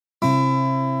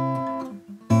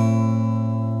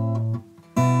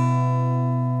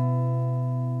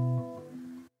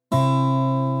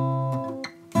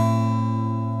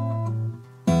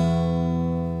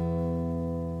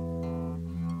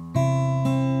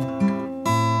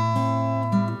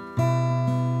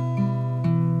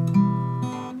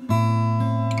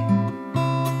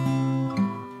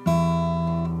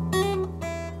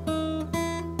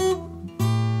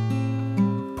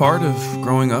part of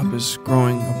growing up is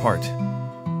growing apart.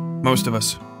 Most of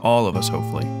us, all of us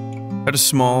hopefully, had a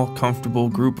small, comfortable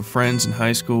group of friends in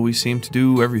high school we seemed to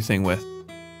do everything with.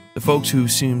 The folks who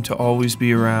seemed to always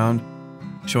be around,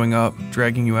 showing up,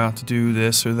 dragging you out to do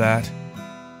this or that.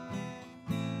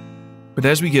 But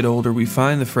as we get older, we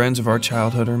find the friends of our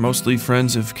childhood are mostly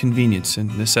friends of convenience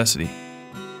and necessity.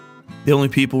 The only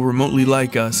people remotely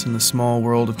like us in the small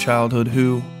world of childhood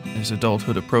who, as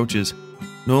adulthood approaches,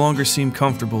 no longer seem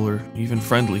comfortable or even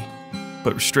friendly,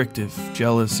 but restrictive,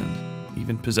 jealous, and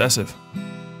even possessive.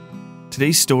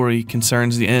 Today's story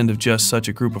concerns the end of just such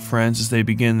a group of friends as they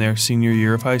begin their senior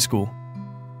year of high school.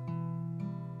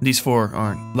 These four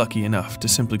aren't lucky enough to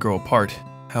simply grow apart,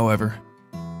 however,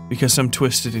 because some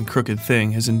twisted and crooked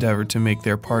thing has endeavored to make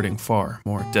their parting far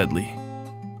more deadly.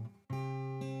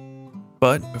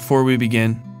 But before we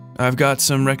begin, I've got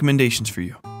some recommendations for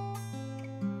you.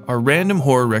 Our random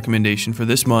horror recommendation for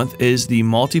this month is the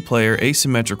multiplayer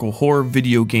asymmetrical horror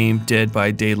video game Dead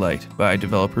by Daylight by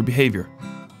developer Behavior.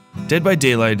 Dead by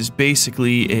Daylight is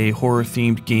basically a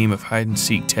horror-themed game of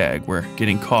hide-and-seek tag where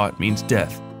getting caught means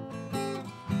death.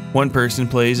 One person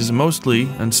plays as a mostly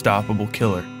unstoppable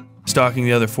killer, stalking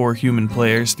the other four human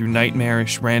players through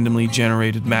nightmarish, randomly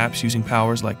generated maps using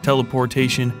powers like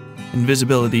teleportation,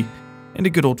 invisibility, and a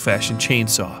good old-fashioned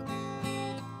chainsaw.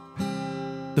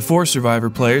 The four survivor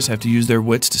players have to use their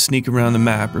wits to sneak around the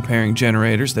map, repairing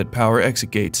generators that power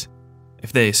exit gates.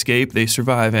 If they escape, they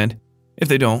survive, and if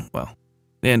they don't, well,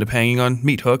 they end up hanging on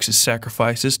meat hooks as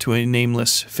sacrifices to a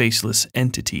nameless, faceless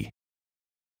entity.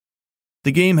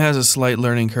 The game has a slight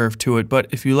learning curve to it, but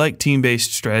if you like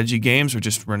team-based strategy games or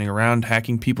just running around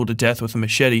hacking people to death with a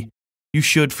machete, you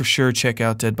should for sure check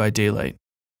out Dead by Daylight.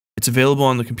 It's available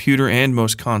on the computer and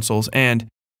most consoles, and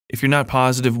if you're not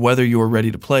positive whether you're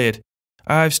ready to play it,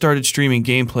 I've started streaming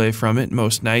gameplay from it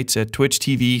most nights at Twitch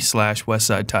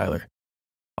TV/Westside Tyler.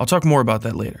 I'll talk more about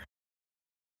that later.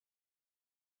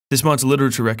 This month's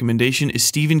literature recommendation is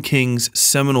Stephen King's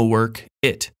seminal work,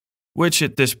 It, which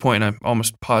at this point I'm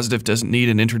almost positive doesn't need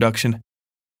an introduction.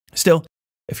 Still,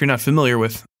 if you're not familiar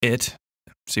with It,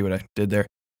 see what I did there?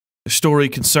 The story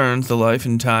concerns the life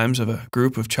and times of a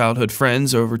group of childhood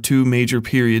friends over two major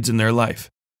periods in their life.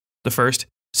 The first,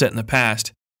 set in the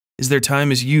past, is their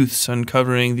time as youths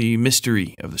uncovering the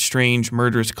mystery of the strange,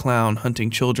 murderous clown hunting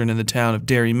children in the town of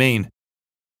Derry, Maine.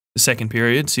 The second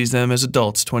period sees them as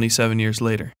adults 27 years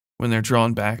later, when they're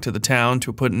drawn back to the town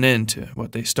to put an end to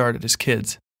what they started as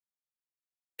kids.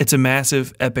 It's a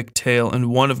massive, epic tale and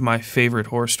one of my favorite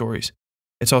horror stories.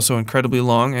 It's also incredibly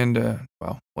long and,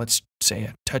 well, let's say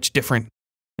a touch different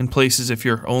in places if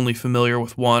you're only familiar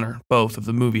with one or both of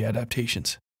the movie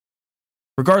adaptations.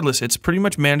 Regardless, it's pretty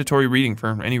much mandatory reading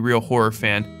for any real horror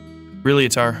fan. Really,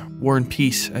 it's our War and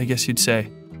Peace, I guess you'd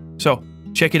say. So,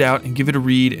 check it out and give it a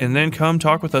read, and then come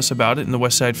talk with us about it in the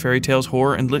Westside Fairytales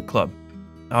Horror and Lit Club.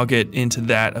 I'll get into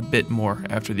that a bit more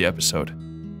after the episode.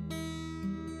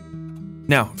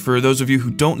 Now, for those of you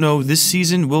who don't know, this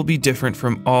season will be different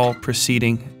from all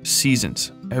preceding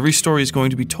seasons. Every story is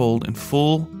going to be told in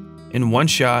full, in one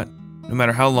shot, no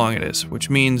matter how long it is, which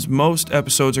means most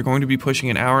episodes are going to be pushing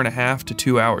an hour and a half to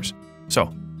 2 hours.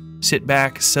 So, sit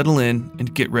back, settle in,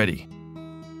 and get ready.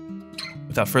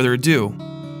 Without further ado,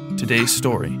 today's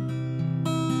story,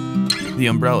 The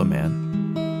Umbrella Man.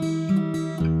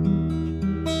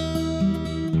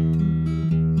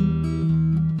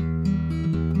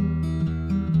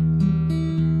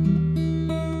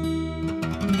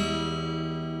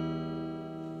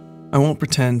 I won't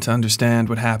pretend to understand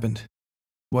what happened.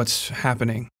 What's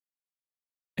happening?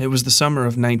 It was the summer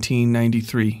of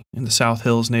 1993 in the South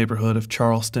Hills neighborhood of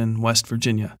Charleston, West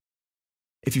Virginia.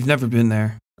 If you've never been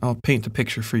there, I'll paint a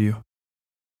picture for you.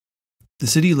 The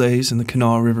city lays in the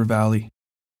Kanawha River Valley,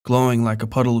 glowing like a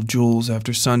puddle of jewels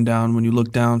after sundown when you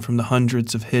look down from the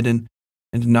hundreds of hidden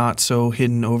and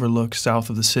not-so-hidden overlooks south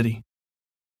of the city.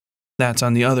 That's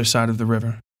on the other side of the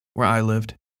river, where I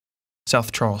lived.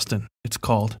 South Charleston, it's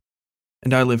called.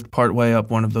 And I lived partway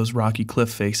up one of those rocky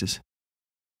cliff faces.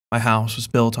 My house was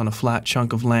built on a flat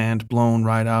chunk of land blown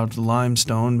right out of the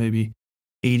limestone maybe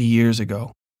 80 years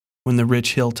ago, when the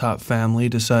rich hilltop family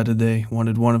decided they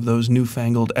wanted one of those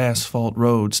newfangled asphalt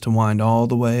roads to wind all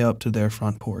the way up to their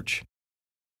front porch.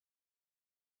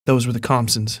 Those were the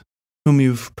Compsons, whom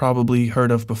you've probably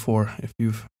heard of before if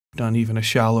you've done even a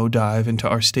shallow dive into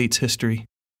our state's history.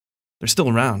 They're still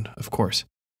around, of course,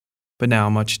 but now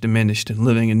much diminished and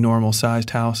living in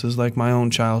normal-sized houses like my own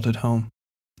childhood home.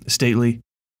 A stately,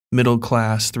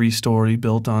 middle-class, three-story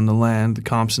built on the land the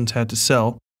Compsons had to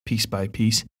sell, piece by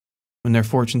piece, when their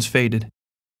fortunes faded,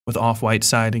 with off-white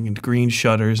siding and green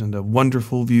shutters and a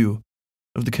wonderful view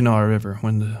of the Kanawha River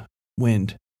when the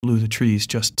wind blew the trees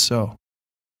just so.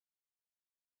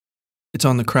 It's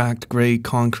on the cracked gray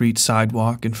concrete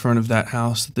sidewalk in front of that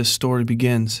house that this story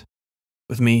begins,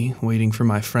 with me waiting for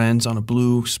my friends on a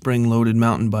blue, spring-loaded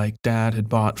mountain bike Dad had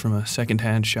bought from a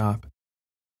second-hand shop.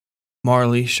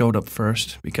 Marley showed up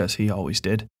first, because he always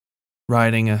did,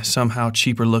 riding a somehow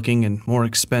cheaper-looking and more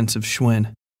expensive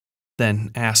Schwinn.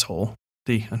 Then Asshole,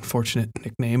 the unfortunate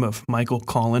nickname of Michael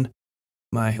Collin,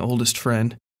 my oldest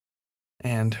friend,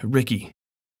 and Ricky,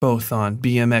 both on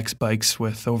BMX bikes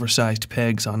with oversized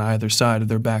pegs on either side of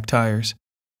their back tires.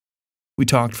 We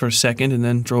talked for a second and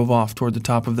then drove off toward the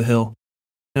top of the hill,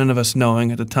 none of us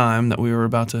knowing at the time that we were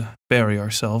about to bury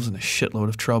ourselves in a shitload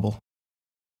of trouble.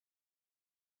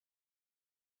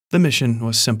 The mission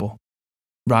was simple: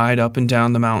 ride up and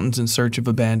down the mountains in search of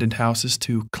abandoned houses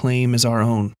to claim as our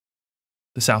own.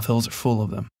 The South Hills are full of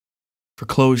them.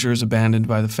 Foreclosures abandoned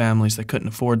by the families that couldn't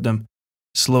afford them,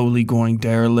 slowly going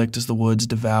derelict as the woods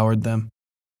devoured them.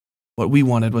 What we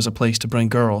wanted was a place to bring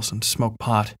girls and smoke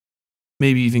pot,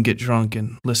 maybe even get drunk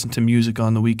and listen to music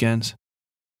on the weekends.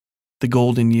 The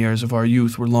golden years of our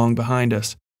youth were long behind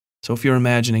us, so if you're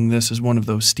imagining this as one of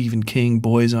those Stephen King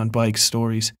boys on bikes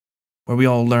stories, where we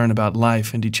all learn about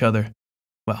life and each other,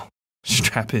 well,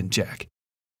 strap in, Jack.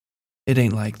 It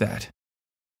ain't like that.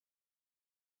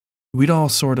 We'd all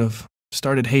sort of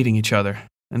started hating each other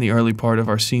in the early part of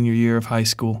our senior year of high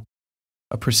school,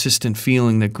 a persistent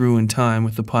feeling that grew in time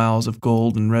with the piles of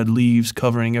gold and red leaves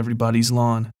covering everybody's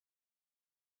lawn.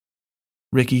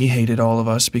 Ricky hated all of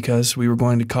us because we were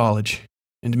going to college,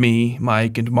 and me,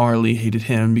 Mike, and Marley hated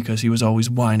him because he was always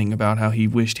whining about how he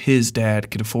wished his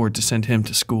dad could afford to send him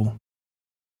to school.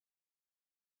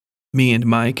 Me and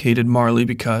Mike hated Marley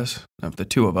because, of the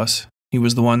two of us, he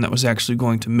was the one that was actually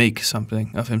going to make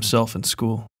something of himself in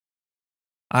school.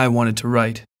 I wanted to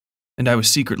write, and I was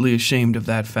secretly ashamed of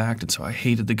that fact, and so I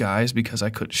hated the guys because I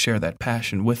couldn't share that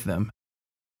passion with them.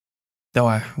 Though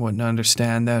I wouldn't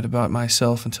understand that about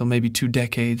myself until maybe 2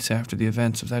 decades after the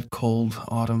events of that cold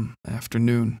autumn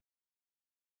afternoon.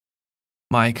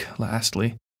 Mike,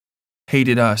 lastly,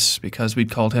 hated us because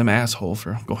we'd called him Asshole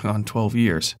for going on 12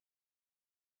 years.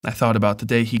 I thought about the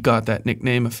day he got that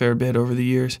nickname a fair bit over the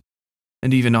years,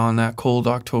 and even on that cold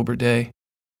October day,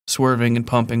 swerving and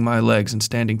pumping my legs and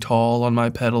standing tall on my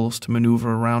pedals to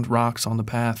maneuver around rocks on the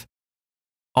path.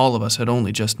 All of us had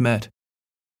only just met.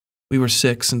 We were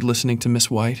 6 and listening to Miss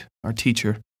White, our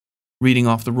teacher, reading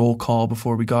off the roll call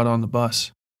before we got on the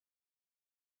bus.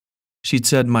 She'd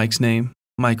said Mike's name,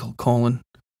 Michael Collin,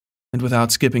 and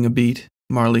without skipping a beat,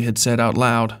 Marley had said out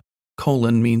loud,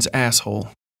 "Colon means asshole."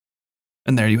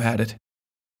 And there you had it.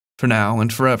 For now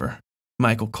and forever,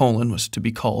 Michael Collin was to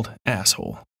be called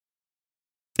Asshole.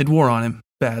 It wore on him,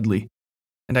 badly,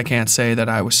 and I can't say that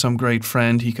I was some great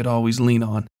friend he could always lean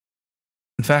on.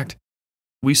 In fact,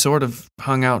 we sort of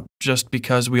hung out just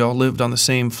because we all lived on the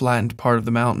same flattened part of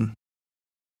the mountain.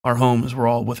 Our homes were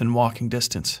all within walking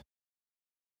distance.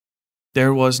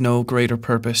 There was no greater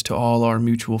purpose to all our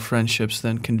mutual friendships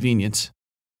than convenience.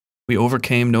 We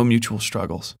overcame no mutual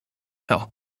struggles. Hell,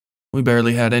 we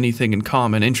barely had anything in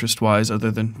common interest-wise other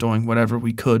than doing whatever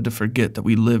we could to forget that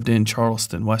we lived in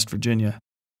Charleston, West Virginia.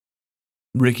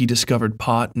 Ricky discovered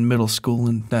pot in middle school,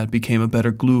 and that became a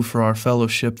better glue for our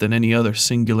fellowship than any other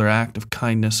singular act of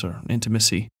kindness or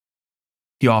intimacy.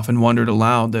 He often wondered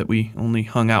aloud that we only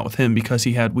hung out with him because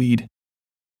he had weed.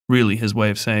 Really his way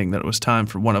of saying that it was time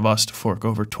for one of us to fork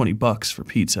over $20 for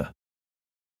pizza.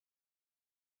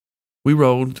 We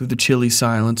rode through the chilly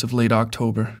silence of late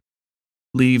October,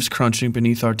 leaves crunching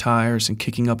beneath our tires and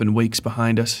kicking up in wakes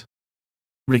behind us.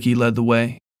 Ricky led the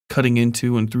way, cutting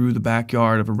into and through the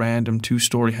backyard of a random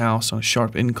 2-story house on a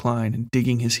sharp incline and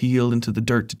digging his heel into the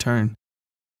dirt to turn.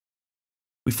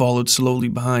 We followed slowly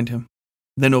behind him,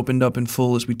 then opened up in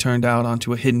full as we turned out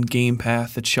onto a hidden game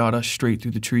path that shot us straight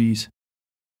through the trees.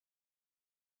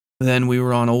 Then we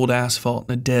were on old asphalt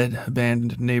in a dead,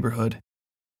 abandoned neighborhood.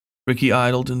 Ricky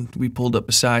idled and we pulled up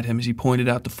beside him as he pointed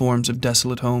out the forms of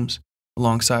desolate homes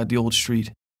alongside the old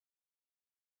street.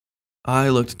 I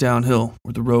looked downhill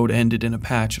where the road ended in a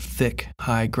patch of thick,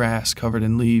 high grass covered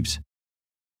in leaves.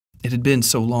 It had been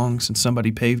so long since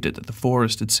somebody paved it that the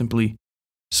forest had simply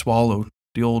swallowed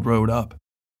the old road up.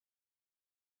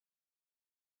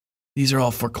 "These are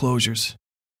all foreclosures,"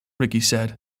 Ricky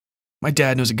said. "My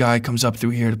dad knows a guy comes up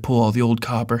through here to pull all the old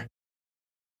copper."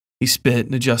 He spit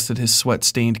and adjusted his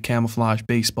sweat-stained camouflage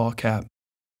baseball cap.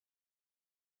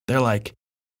 "They're like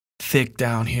thick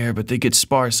down here, but they get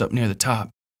sparse up near the top."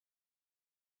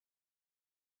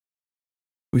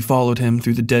 We followed him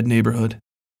through the dead neighborhood,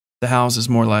 the houses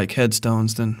more like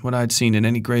headstones than what I'd seen in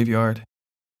any graveyard.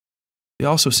 They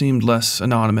also seemed less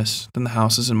anonymous than the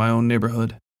houses in my own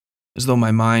neighborhood, as though my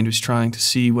mind was trying to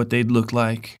see what they'd look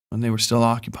like when they were still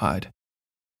occupied,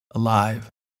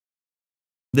 alive.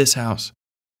 This house,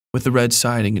 with the red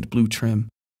siding and blue trim,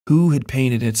 who had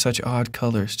painted it such odd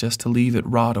colors just to leave it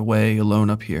rot away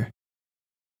alone up here?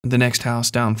 And the next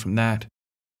house down from that,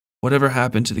 whatever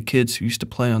happened to the kids who used to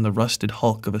play on the rusted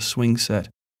hulk of a swing set,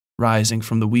 rising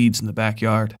from the weeds in the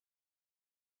backyard?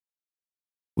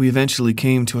 We eventually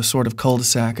came to a sort of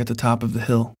cul-de-sac at the top of the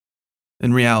hill.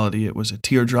 In reality, it was a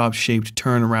teardrop-shaped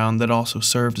turnaround that also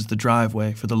served as the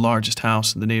driveway for the largest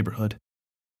house in the neighborhood.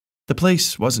 The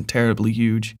place wasn't terribly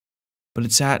huge, but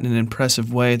it sat in an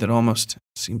impressive way that almost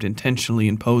seemed intentionally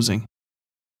imposing.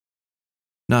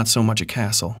 Not so much a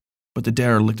castle, but the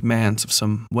derelict manse of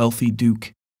some wealthy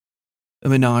duke. A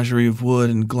menagerie of wood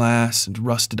and glass and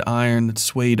rusted iron that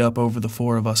swayed up over the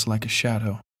four of us like a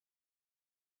shadow.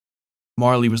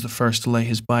 Marley was the first to lay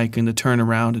his bike in the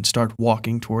turnaround and start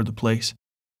walking toward the place.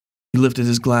 He lifted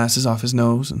his glasses off his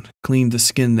nose and cleaned the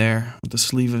skin there with the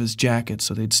sleeve of his jacket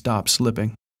so they'd stop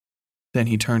slipping. Then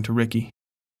he turned to Ricky.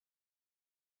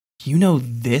 "You know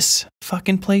this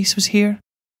fucking place was here?"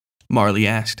 Marley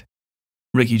asked.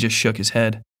 Ricky just shook his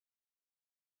head.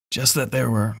 "Just that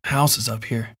there were houses up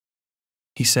here,"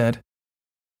 he said.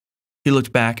 He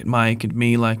looked back at Mike and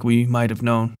me like we might have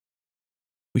known.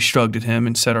 We shrugged at him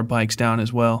and set our bikes down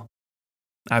as well.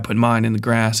 I put mine in the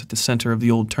grass at the center of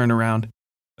the old turnaround,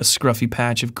 a scruffy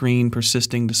patch of green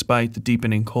persisting despite the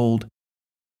deepening cold.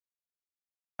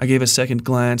 I gave a second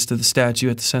glance to the statue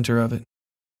at the center of it.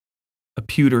 A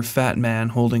pewter fat man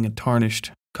holding a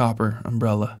tarnished copper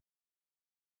umbrella.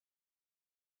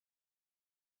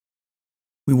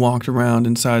 We walked around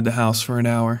inside the house for an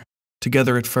hour,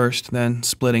 together at first, then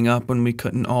splitting up when we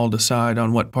couldn't all decide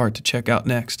on what part to check out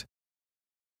next.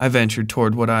 I ventured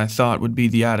toward what I thought would be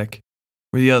the attic,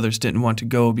 where the others didn't want to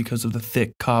go because of the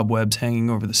thick cobwebs hanging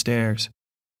over the stairs.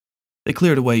 They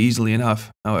cleared away easily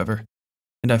enough, however,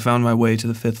 and I found my way to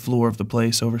the 5th floor of the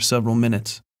place over several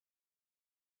minutes.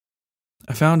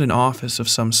 I found an office of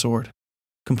some sort,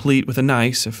 complete with a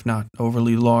nice, if not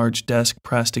overly large, desk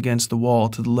pressed against the wall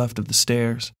to the left of the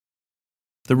stairs.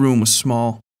 The room was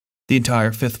small, the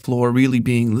entire 5th floor really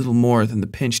being little more than the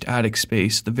pinched attic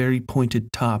space at the very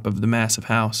pointed top of the massive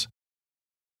house.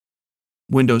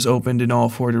 Windows opened in all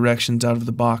 4 directions out of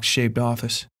the box-shaped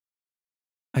office.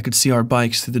 I could see our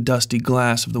bikes through the dusty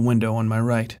glass of the window on my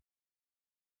right.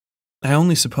 I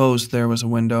only supposed there was a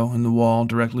window in the wall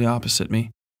directly opposite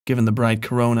me, given the bright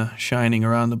corona shining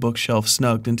around the bookshelf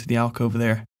snugged into the alcove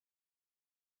there.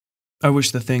 I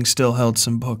wish the thing still held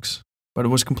some books, but it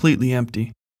was completely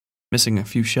empty, missing a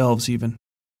few shelves even.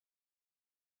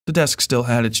 The desk still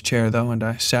had its chair though, and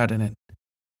I sat in it,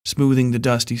 smoothing the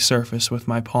dusty surface with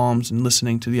my palms and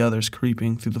listening to the others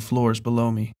creeping through the floors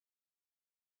below me.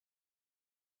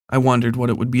 I wondered what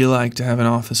it would be like to have an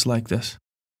office like this,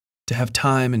 to have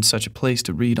time in such a place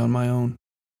to read on my own.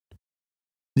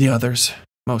 The others,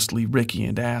 mostly Ricky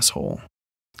and Asshole,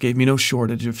 gave me no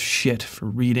shortage of shit for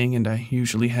reading, and I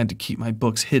usually had to keep my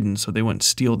books hidden so they wouldn't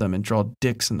steal them and draw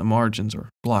dicks in the margins or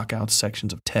block out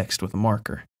sections of text with a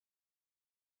marker.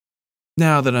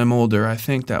 Now that I'm older, I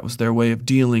think that was their way of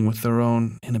dealing with their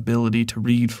own inability to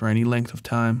read for any length of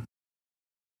time.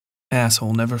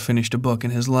 Asshole never finished a book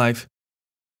in his life.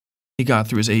 He got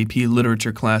through his AP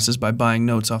literature classes by buying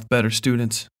notes off better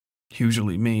students,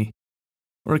 usually me,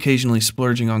 or occasionally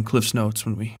splurging on Cliff's Notes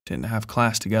when we didn't have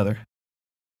class together.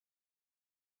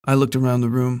 I looked around the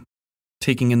room,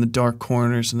 taking in the dark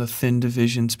corners and the thin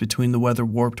divisions between the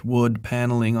weather-warped wood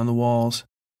paneling on the walls.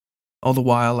 All the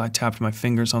while, I tapped my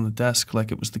fingers on the desk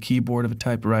like it was the keyboard of a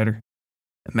typewriter,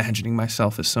 imagining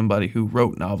myself as somebody who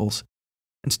wrote novels,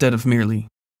 instead of merely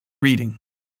reading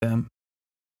them.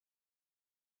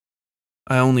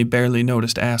 I only barely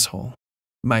noticed Asshole,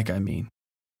 Mike I mean,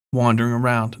 wandering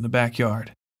around in the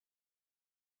backyard.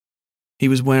 He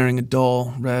was wearing a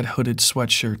dull, red-hooded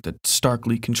sweatshirt that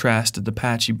starkly contrasted the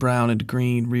patchy brown and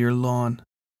green rear lawn.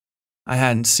 I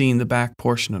hadn't seen the back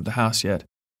portion of the house yet,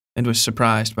 and was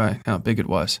surprised by how big it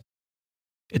was.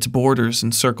 Its borders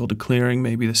encircled a clearing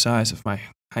maybe the size of my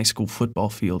high school football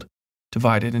field,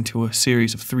 divided into a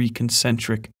series of 3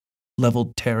 concentric,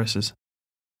 leveled terraces.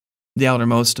 The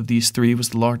outermost of these 3 was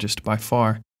the largest by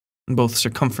far, in both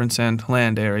circumference and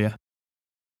land area.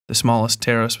 The smallest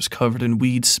terrace was covered in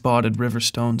weed-spotted river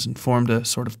stones and formed a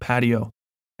sort of patio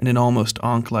in an almost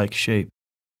ankh-like shape,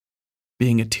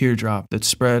 being a teardrop that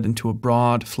spread into a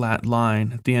broad, flat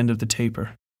line at the end of the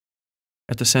taper.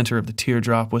 At the center of the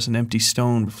teardrop was an empty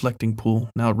stone reflecting pool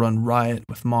now run riot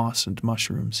with moss and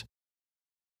mushrooms.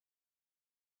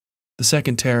 The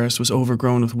second terrace was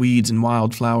overgrown with weeds and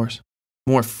wildflowers,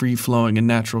 more free-flowing and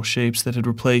natural shapes that had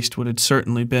replaced what had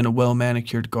certainly been a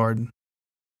well-manicured garden.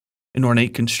 An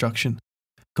ornate construction,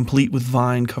 complete with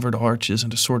vine-covered arches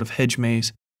and a sort of hedge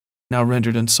maze, now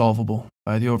rendered insolvable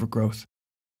by the overgrowth.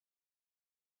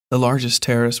 The largest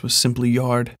terrace was simply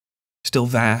yard, still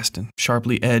vast and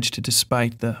sharply edged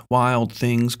despite the wild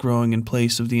things growing in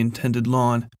place of the intended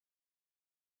lawn.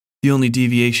 The only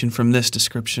deviation from this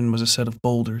description was a set of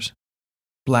boulders,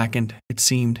 blackened, it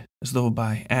seemed, as though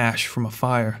by ash from a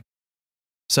fire.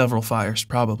 Several fires,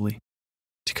 probably,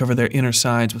 to cover their inner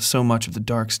sides with so much of the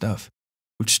dark stuff,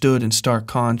 which stood in stark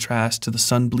contrast to the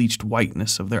sun-bleached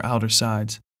whiteness of their outer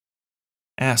sides.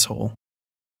 Asshole,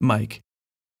 Mike,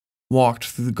 walked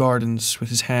through the gardens with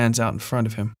his hands out in front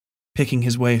of him, picking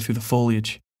his way through the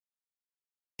foliage.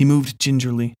 He moved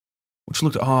gingerly, which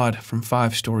looked odd from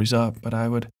 5 stories up, but I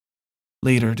would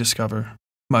later discover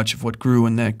much of what grew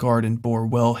in that garden bore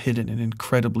well-hidden and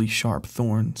incredibly sharp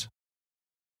thorns.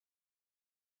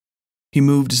 He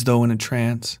moved as though in a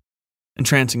trance,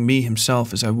 entrancing me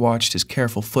himself as I watched his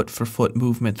careful foot-for-foot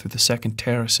movement through the second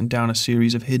terrace and down a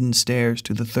series of hidden stairs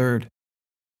to the third.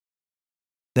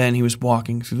 Then he was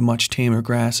walking through the much tamer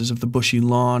grasses of the bushy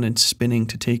lawn and spinning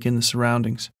to take in the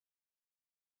surroundings.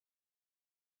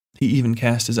 He even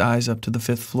cast his eyes up to the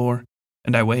 5th floor,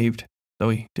 and I waved,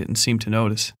 though he didn't seem to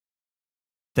notice.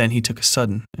 Then he took a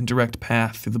sudden and direct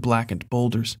path through the blackened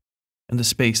boulders and the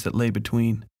space that lay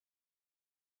between.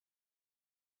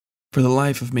 For the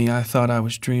life of me, I thought I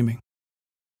was dreaming.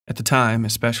 At the time,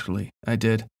 especially, I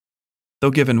did.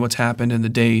 Though given what's happened in the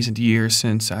days and years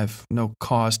since, I've no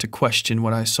cause to question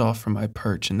what I saw from my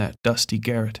perch in that dusty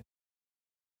garret.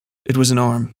 It was an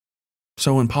arm,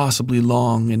 so impossibly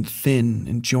long and thin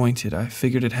and jointed, I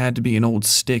figured it had to be an old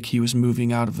stick he was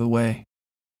moving out of the way.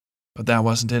 But that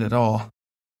wasn't it at all.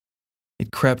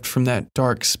 It crept from that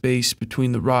dark space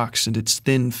between the rocks, and its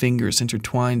thin fingers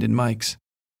intertwined in Mike's.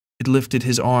 It lifted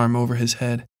his arm over his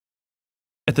head.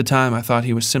 At the time, I thought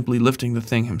he was simply lifting the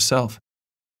thing himself,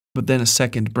 but then a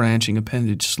second branching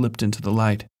appendage slipped into the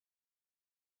light.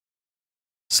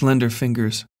 Slender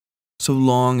fingers, so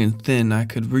long and thin I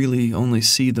could really only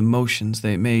see the motions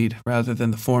they made rather than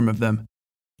the form of them,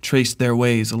 traced their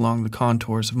ways along the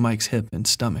contours of Mike's hip and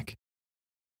stomach.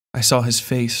 I saw his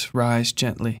face rise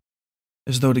gently,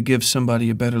 as though to give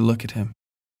somebody a better look at him,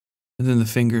 and then the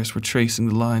fingers were tracing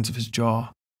the lines of his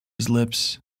jaw, his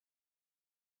lips.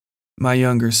 My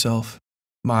younger self,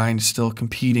 mind still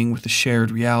competing with the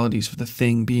shared realities of the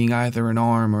thing being either an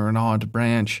arm or an odd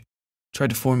branch,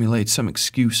 tried to formulate some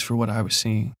excuse for what I was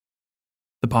seeing.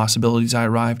 The possibilities I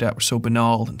arrived at were so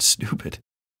banal and stupid,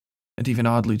 and even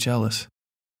oddly jealous,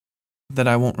 that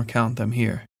I won't recount them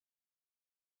here.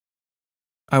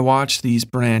 I watched these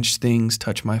branched things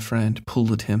touch my friend,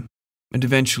 pull at him, and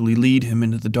eventually lead him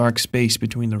into the dark space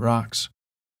between the rocks.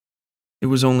 It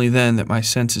was only then that my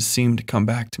senses seemed to come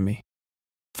back to me,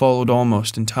 followed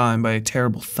almost in time by a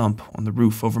terrible thump on the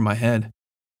roof over my head.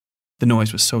 The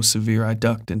noise was so severe I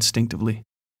ducked instinctively.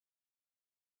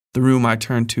 The room I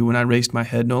turned to when I raised my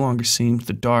head no longer seemed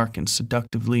the dark and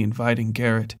seductively inviting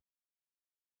garret.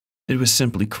 It was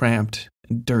simply cramped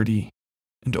and dirty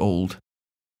and old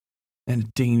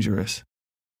and dangerous.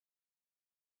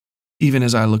 Even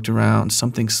as I looked around,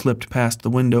 something slipped past the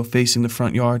window facing the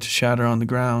front yard to shatter on the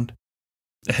ground.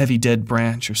 A heavy dead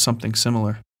branch or something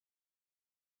similar.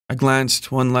 I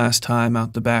glanced one last time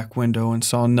out the back window and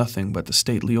saw nothing but the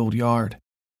stately old yard,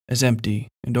 as empty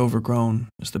and overgrown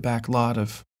as the back lot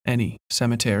of any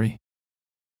cemetery.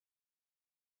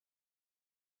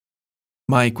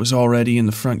 Mike was already in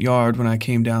the front yard when I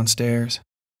came downstairs,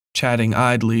 chatting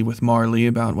idly with Marley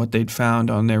about what they'd found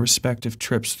on their respective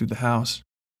trips through the house.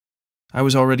 I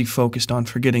was already focused on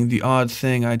forgetting the odd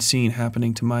thing I'd seen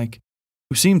happening to Mike,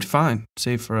 who seemed fine,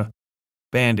 save for a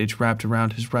bandage wrapped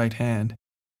around his right hand.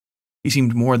 He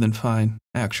seemed more than fine,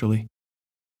 actually.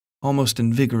 Almost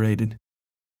invigorated.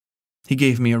 He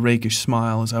gave me a rakish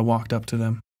smile as I walked up to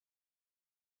them.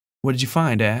 "What did you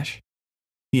find, Ash?"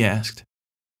 he asked.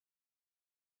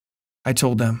 I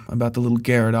told them about the little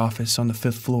garret office on the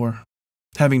 5th floor,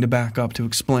 having to back up to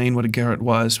explain what a garret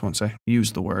was once I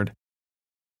used the word.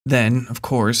 Then, of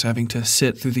course, having to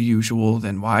sit through the usual,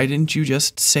 "Then why didn't you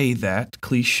just say that"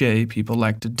 cliché people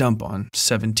like to dump on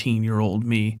 17-year-old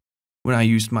me when I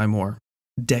used my more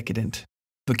decadent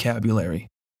vocabulary.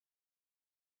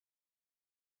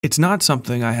 It's not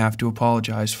something I have to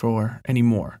apologize for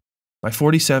anymore. By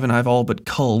 47, I've all but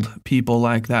culled people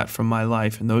like that from my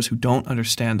life, and those who don't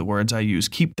understand the words I use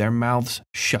keep their mouths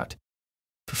shut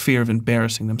for fear of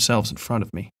embarrassing themselves in front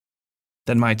of me.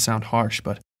 That might sound harsh,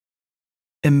 but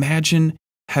imagine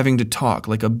having to talk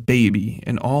like a baby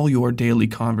in all your daily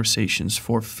conversations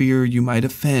for fear you might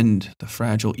offend the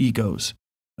fragile egos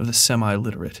of the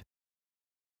semi-literate.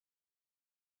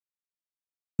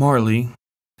 Marley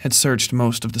had searched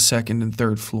most of the second and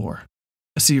third floor,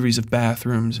 a series of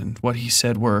bathrooms and what he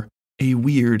said were a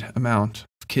weird amount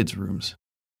of kids' rooms.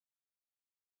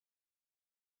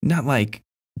 Not like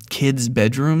kids'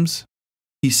 bedrooms,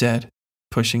 he said,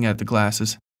 pushing at the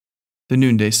glasses. The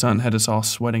noonday sun had us all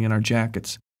sweating in our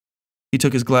jackets. He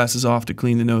took his glasses off to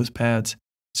clean the nose pads,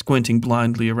 squinting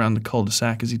blindly around the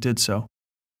cul-de-sac as he did so.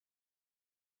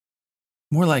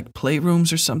 More like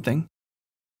playrooms or something.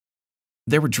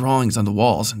 There were drawings on the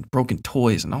walls and broken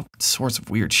toys and all sorts of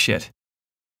weird shit.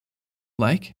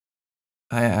 Like?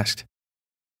 I asked.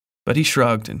 But he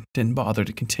shrugged and didn't bother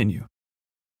to continue.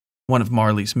 One of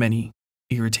Marley's many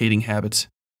irritating habits.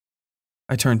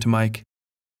 I turned to Mike.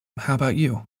 How about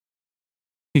you?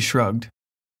 He shrugged.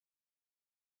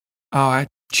 Oh, I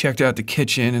checked out the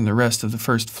kitchen and the rest of the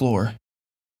first floor,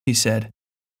 he said.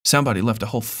 Somebody left a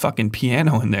whole fucking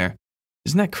piano in there.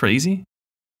 Isn't that crazy?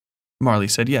 Marley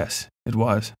said yes, it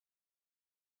was.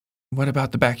 What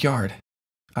about the backyard?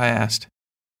 I asked.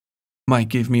 Mike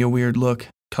gave me a weird look,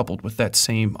 coupled with that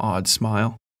same odd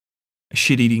smile. A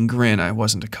shit-eating grin I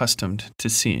wasn't accustomed to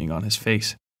seeing on his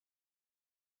face.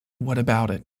 What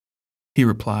about it? He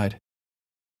replied.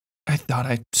 I thought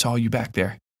I saw you back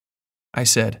there, I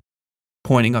said,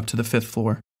 pointing up to the 5th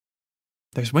floor.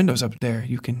 There's windows up there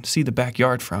you can see the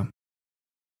backyard from.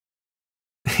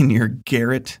 In your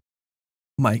garret?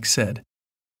 Mike said.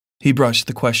 He brushed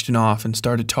the question off and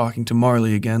started talking to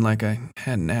Marley again like I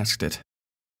hadn't asked it.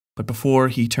 But before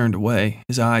he turned away,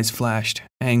 his eyes flashed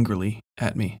angrily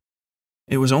at me.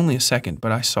 It was only a second,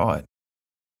 but I saw it,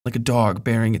 like a dog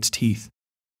baring its teeth.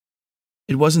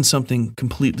 It wasn't something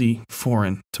completely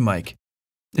foreign to Mike.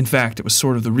 In fact, it was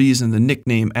sort of the reason the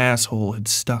nickname asshole had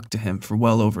stuck to him for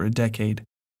well over a decade.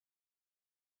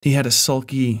 He had a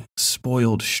sulky,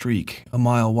 spoiled streak a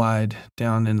mile wide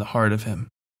down in the heart of him.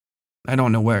 I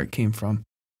don't know where it came from,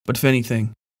 but if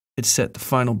anything, it set the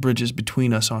final bridges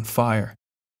between us on fire.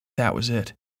 That was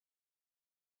it.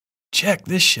 Check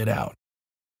this shit out,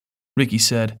 Ricky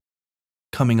said,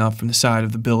 coming up from the side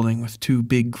of the building with 2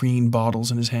 big green bottles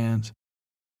in his hands.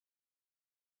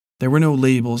 There were no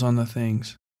labels on the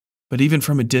things, but even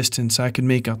from a distance I could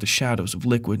make out the shadows of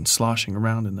liquid sloshing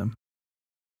around in them.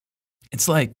 It's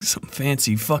like some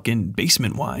fancy fucking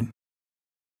basement wine.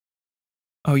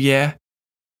 Oh yeah?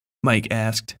 Mike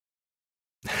asked.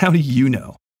 How do you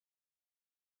know?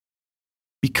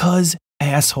 Because,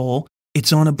 asshole,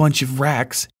 it's on a bunch of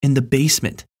racks in the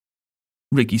basement,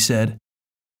 Ricky said,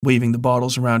 waving the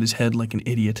bottles around his head like an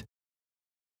idiot.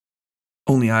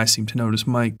 Only I seemed to notice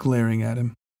Mike glaring at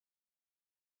him.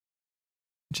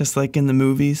 Just like in the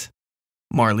movies?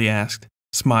 Marley asked,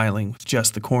 smiling with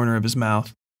just the corner of his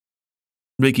mouth.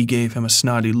 Ricky gave him a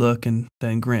snotty look and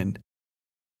then grinned.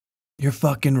 You're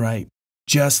fucking right,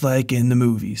 just like in the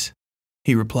movies,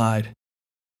 he replied.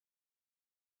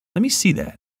 Let me see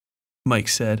that, Mike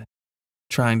said,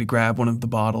 trying to grab one of the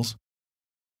bottles.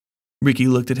 Ricky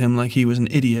looked at him like he was an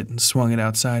idiot and swung it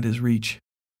outside his reach.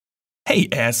 Hey,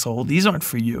 asshole, these aren't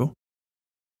for you,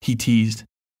 he teased.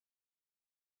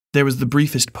 There was the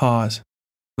briefest pause,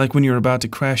 like when you're about to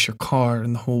crash your car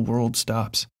and the whole world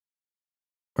stops.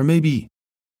 Or maybe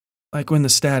like when the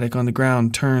static on the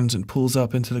ground turns and pulls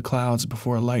up into the clouds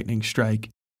before a lightning strike,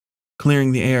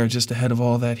 clearing the air just ahead of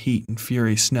all that heat and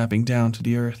fury snapping down to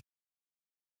the earth.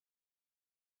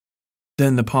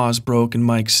 Then the pause broke and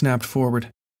Mike snapped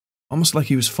forward, almost like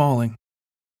he was falling,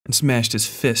 and smashed his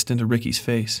fist into Ricky's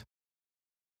face.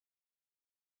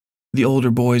 The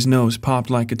older boy's nose popped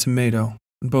like a tomato,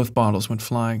 and both bottles went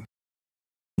flying.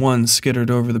 One skittered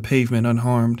over the pavement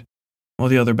unharmed, while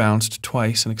the other bounced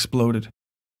twice and exploded.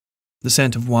 The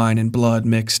scent of wine and blood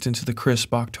mixed into the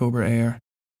crisp October air.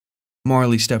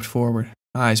 Marley stepped forward,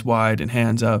 eyes wide and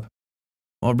hands up,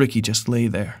 while Ricky just lay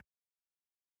there.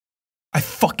 I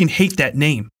fucking hate that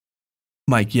name,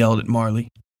 Mike yelled at Marley,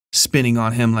 spinning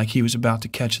on him like he was about to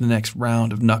catch the next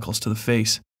round of knuckles to the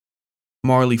face.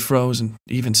 Marley froze and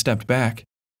even stepped back.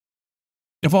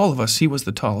 Of all of us, he was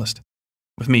the tallest,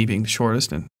 with me being the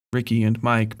shortest and Ricky and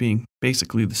Mike being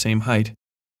basically the same height.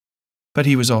 But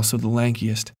he was also the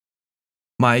lankiest.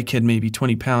 Mike had maybe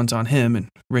 20 pounds on him, and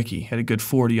Ricky had a good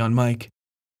 40 on Mike.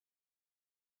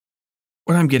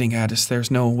 What I'm getting at is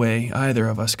there's no way either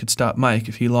of us could stop Mike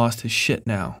if he lost his shit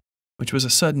now, which was a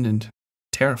sudden and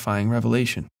terrifying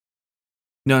revelation.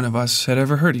 None of us had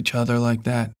ever hurt each other like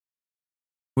that.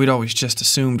 We'd always just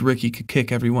assumed Ricky could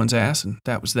kick everyone's ass, and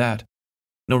that was that.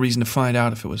 No reason to find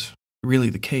out if it was really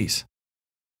the case.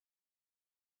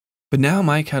 But now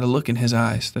Mike had a look in his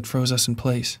eyes that froze us in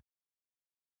place.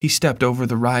 He stepped over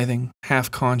the writhing,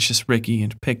 half-conscious Ricky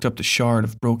and picked up the shard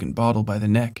of broken bottle by the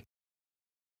neck.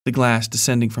 The glass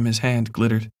descending from his hand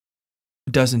glittered,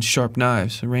 a dozen sharp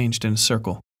knives arranged in a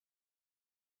circle.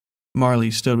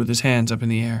 Marley stood with his hands up in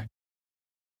the air.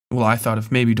 Well, I thought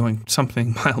of maybe doing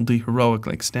something mildly heroic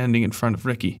like standing in front of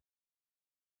Ricky.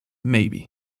 Maybe.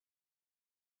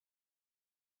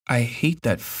 I hate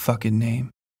that fucking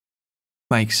name,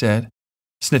 Mike said,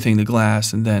 sniffing the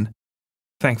glass and then,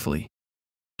 thankfully,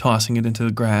 tossing it into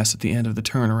the grass at the end of the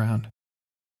turnaround.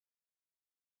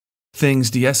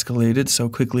 Things de-escalated so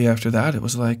quickly after that it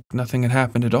was like nothing had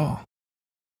happened at all.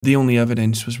 The only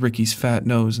evidence was Ricky's fat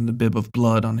nose and the bib of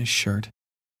blood on his shirt.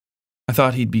 I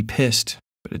thought he'd be pissed,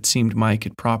 but it seemed Mike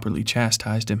had properly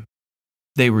chastised him.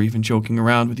 They were even joking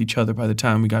around with each other by the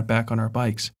time we got back on our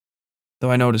bikes,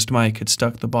 though I noticed Mike had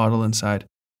stuck the bottle inside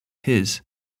his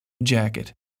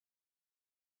jacket.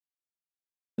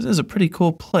 "This is a pretty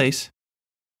cool place,"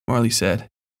 Marley said,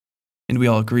 and we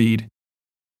all agreed,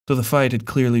 though the fight had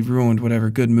clearly ruined whatever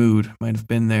good mood might have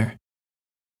been there.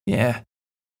 "Yeah,"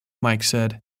 Mike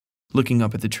said, looking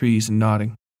up at the trees and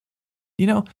nodding. "You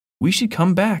know, we should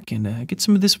come back and get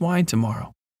some of this wine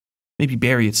tomorrow. Maybe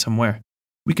bury it somewhere.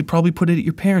 We could probably put it at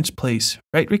your parents' place,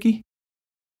 right, Ricky?"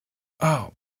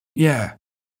 "Oh, yeah,"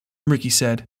 Ricky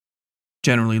said,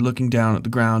 generally looking down at the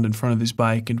ground in front of his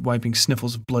bike and wiping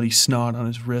sniffles of bloody snot on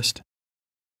his wrist.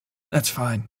 "That's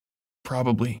fine.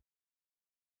 Probably."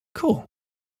 "Cool,"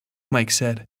 Mike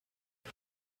said.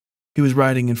 He was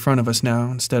riding in front of us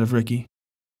now instead of Ricky.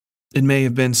 It may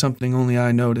have been something only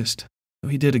I noticed, though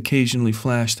he did occasionally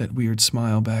flash that weird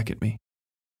smile back at me.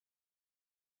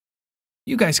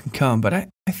 "You guys can come, but I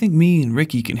think me and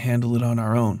Ricky can handle it on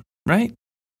our own, right?"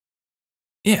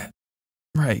 "Yeah,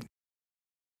 right,"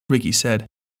 Ricky said.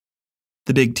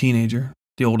 The big teenager,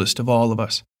 the oldest of all of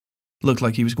us, looked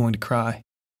like he was going to cry.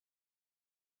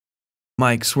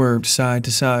 Mike swerved side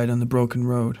to side on the broken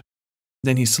road.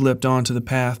 Then he slipped onto the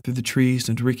path through the trees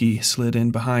and Ricky slid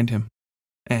in behind him.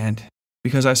 And,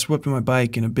 because I swept my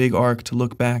bike in a big arc to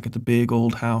look back at the big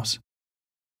old house,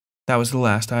 that was the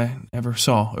last I ever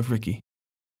saw of Ricky.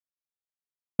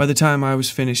 By the time I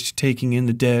was finished taking in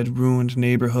the dead, ruined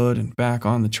neighborhood and back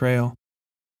on the trail,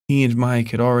 he and Mike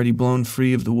had already blown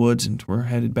free of the woods and were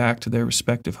headed back to their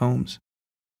respective homes.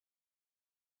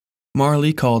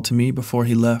 Marley called to me before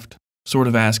he left, sort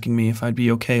of asking me if I'd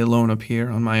be okay alone up here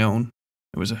on my own.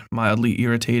 It was a mildly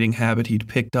irritating habit he'd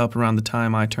picked up around the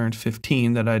time I turned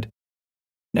 15 that I'd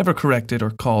never corrected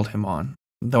or called him on,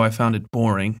 though I found it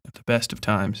boring at the best of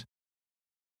times.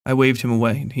 I waved him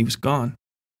away and he was gone,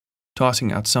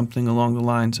 tossing out something along the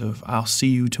lines of, "I'll see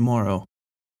you tomorrow."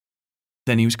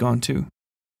 Then he was gone too.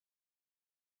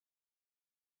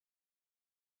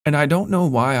 And I don't know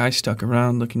why I stuck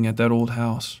around looking at that old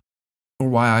house, or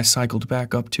why I cycled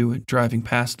back up to it, driving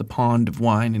past the pond of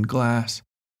wine and glass.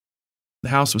 The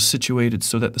house was situated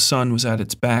so that the sun was at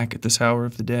its back at this hour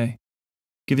of the day,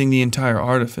 giving the entire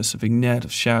artifice a vignette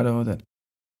of shadow that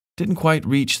didn't quite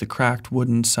reach the cracked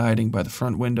wooden siding by the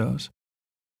front windows.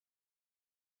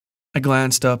 I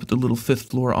glanced up at the little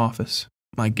fifth-floor office,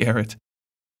 my garret,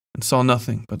 and saw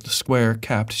nothing but the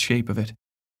square-capped shape of it.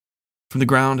 From the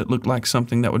ground it looked like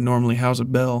something that would normally house a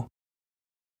bell,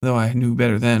 though I knew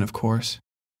better then, of course.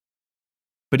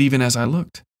 But even as I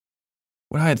looked,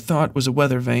 what I had thought was a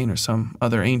weather vane or some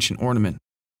other ancient ornament,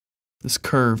 this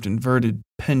curved, inverted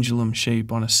pendulum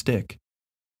shape on a stick,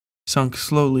 sunk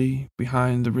slowly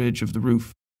behind the ridge of the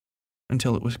roof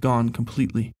until it was gone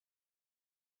completely.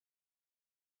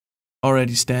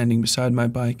 Already standing beside my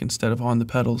bike instead of on the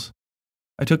pedals,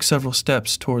 I took several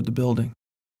steps toward the building,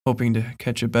 hoping to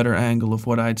catch a better angle of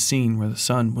what I'd seen where the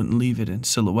sun wouldn't leave it in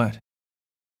silhouette.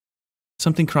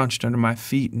 Something crunched under my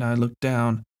feet and I looked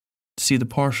down to see the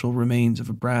partial remains of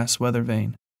a brass weather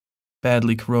vane,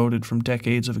 badly corroded from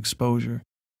decades of exposure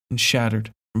and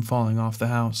shattered from falling off the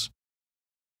house.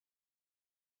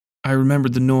 I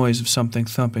remembered the noise of something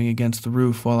thumping against the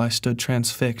roof while I stood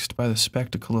transfixed by the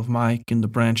spectacle of Mike and the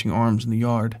branching arms in the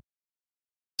yard.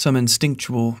 Some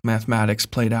instinctual mathematics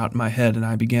played out in my head and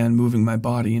I began moving my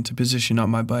body into position on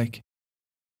my bike.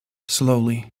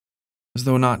 Slowly, as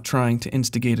though not trying to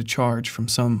instigate a charge from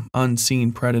some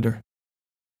unseen predator.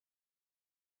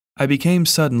 I became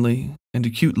suddenly and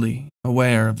acutely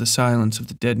aware of the silence of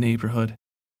the dead neighborhood.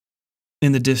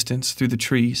 In the distance, through the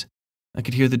trees, I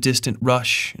could hear the distant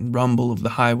rush and rumble of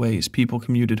the highway as people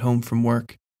commuted home from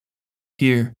work.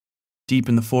 Here, deep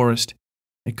in the forest,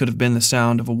 it could have been the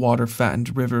sound of a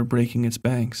water-fattened river breaking its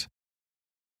banks.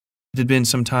 It had been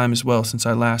some time as well since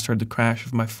I last heard the crash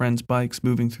of my friends' bikes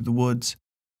moving through the woods.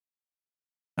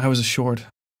 I was a short,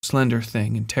 slender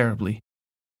thing and terribly,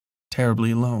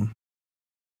 terribly alone.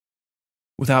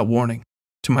 Without warning,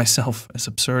 to myself, as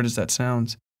absurd as that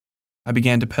sounds, I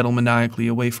began to pedal maniacally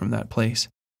away from that place.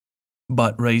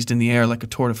 Butt raised in the air like a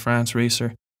Tour de France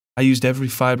racer, I used every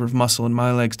fiber of muscle in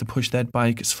my legs to push that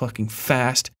bike as fucking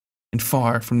fast and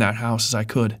far from that house as I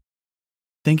could,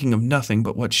 thinking of nothing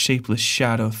but what shapeless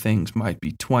shadow things might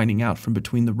be twining out from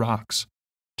between the rocks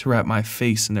to wrap my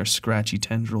face in their scratchy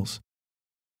tendrils.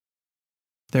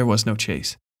 There was no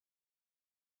chase.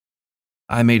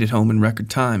 I made it home in record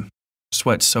time,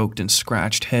 sweat-soaked and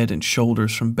scratched head and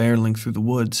shoulders from barreling through the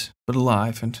woods, but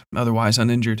alive and otherwise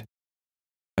uninjured.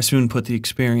 I soon put the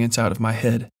experience out of my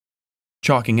head,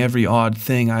 chalking every odd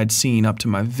thing I'd seen up to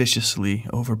my viciously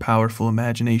overpowerful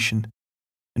imagination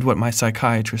and what my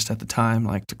psychiatrist at the time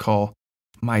liked to call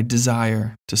my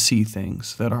desire to see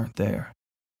things that aren't there.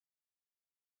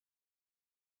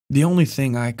 The only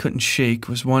thing I couldn't shake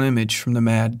was one image from the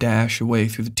mad dash away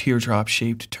through the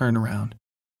teardrop-shaped turnaround,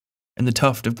 and the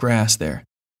tuft of grass there,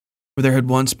 where there had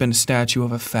once been a statue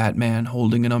of a fat man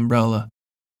holding an umbrella,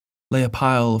 lay a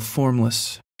pile of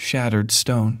formless, shattered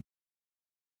stone,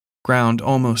 ground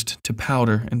almost to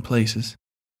powder in places,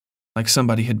 like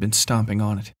somebody had been stomping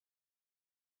on it.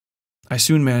 I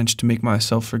soon managed to make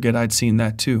myself forget I'd seen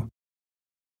that too,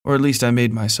 or at least I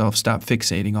made myself stop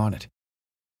fixating on it,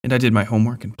 and I did my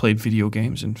homework and played video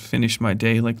games and finished my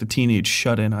day like the teenage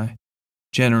shut-in I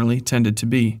generally tended to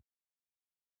be.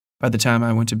 By the time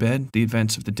I went to bed, the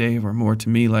events of the day were more to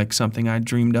me like something I'd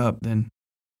dreamed up than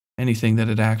anything that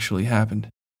had actually happened.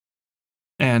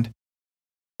 And,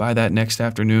 by that next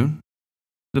afternoon,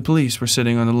 the police were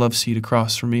sitting on the love seat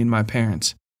across from me and my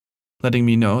parents, letting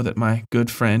me know that my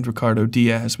good friend Ricardo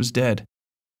Diaz was dead.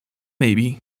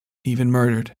 Maybe even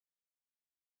murdered.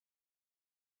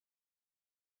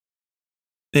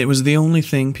 It was the only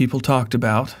thing people talked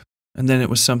about, and then it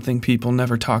was something people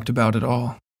never talked about at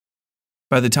all.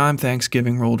 By the time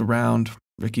Thanksgiving rolled around,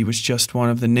 Ricky was just one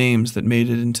of the names that made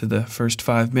it into the first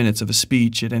 5 minutes of a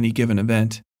speech at any given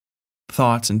event.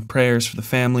 Thoughts and prayers for the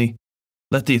family.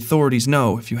 Let the authorities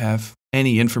know if you have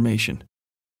any information.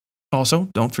 Also,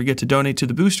 don't forget to donate to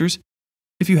the boosters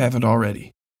if you haven't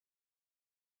already.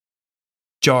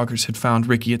 Joggers had found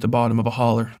Ricky at the bottom of a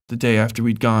holler the day after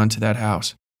we'd gone to that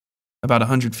house, about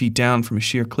 100 feet down from a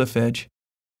sheer cliff edge.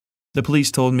 The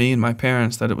police told me and my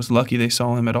parents that it was lucky they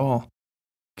saw him at all,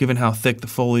 given how thick the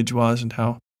foliage was and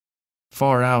how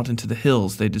far out into the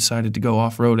hills they decided to go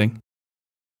off-roading.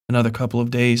 Another couple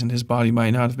of days and his body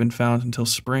might not have been found until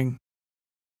spring.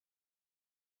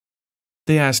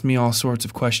 They asked me all sorts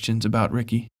of questions about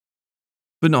Ricky,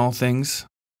 banal things,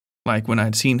 like when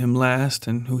I'd seen him last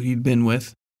and who he'd been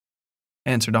with,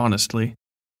 answered honestly,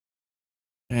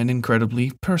 and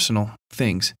incredibly personal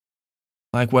things,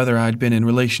 like whether I'd been in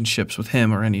relationships with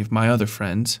him or any of my other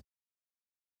friends,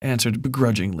 answered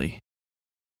begrudgingly.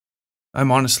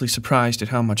 I'm honestly surprised at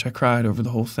how much I cried over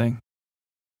the whole thing.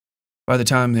 By the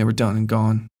time they were done and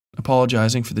gone,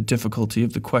 apologizing for the difficulty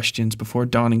of the questions before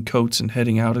donning coats and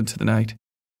heading out into the night,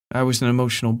 I was an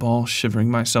emotional ball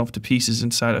shivering myself to pieces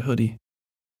inside a hoodie.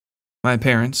 My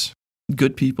parents,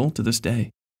 good people to this day,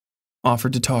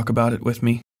 offered to talk about it with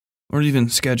me, or even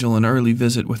schedule an early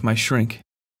visit with my shrink.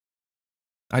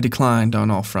 I declined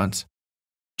on all fronts,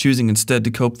 choosing instead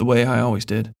to cope the way I always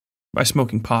did, by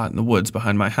smoking pot in the woods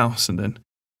behind my house and then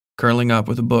curling up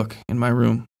with a book in my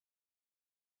room.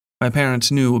 My parents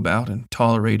knew about and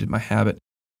tolerated my habit,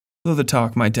 though the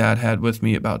talk my dad had with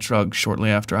me about drugs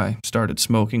shortly after I started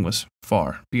smoking was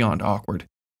far beyond awkward.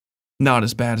 Not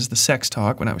as bad as the sex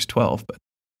talk when I was 12, but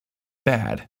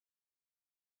bad.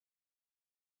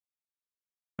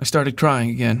 I started crying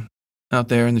again, out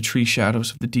there in the tree shadows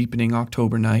of the deepening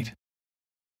October night.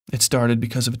 It started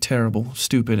because of a terrible,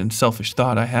 stupid, and selfish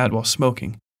thought I had while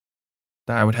smoking,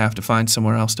 that I would have to find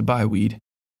somewhere else to buy weed.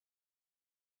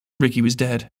 Ricky was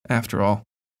dead, after all,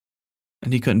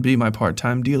 and he couldn't be my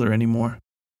part-time dealer anymore.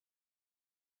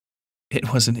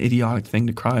 It was an idiotic thing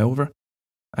to cry over,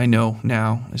 I know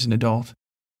now as an adult.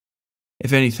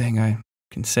 If anything, I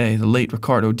can say the late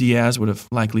Ricardo Diaz would have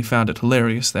likely found it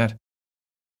hilarious that,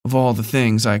 of all the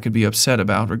things I could be upset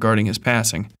about regarding his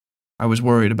passing, I was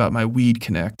worried about my weed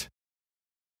connect.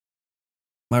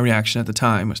 My reaction at the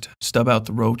time was to stub out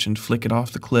the roach and flick it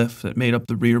off the cliff that made up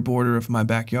the rear border of my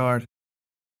backyard.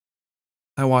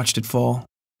 I watched it fall,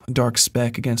 a dark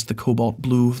speck against the cobalt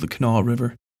blue of the Kanawha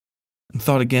River, and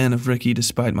thought again of Ricky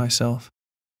despite myself.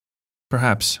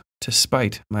 Perhaps to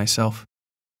spite myself.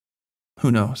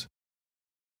 Who knows?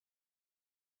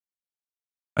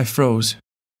 I froze,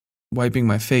 wiping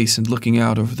my face and looking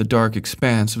out over the dark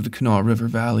expanse of the Kanawha River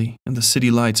Valley and the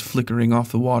city lights flickering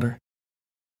off the water.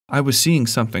 I was seeing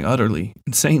something utterly,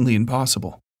 insanely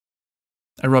impossible.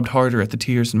 I rubbed harder at the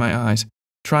tears in my eyes,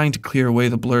 trying to clear away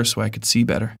the blur so I could see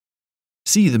better.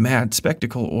 See the mad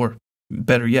spectacle, or,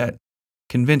 better yet,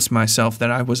 convince myself that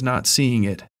I was not seeing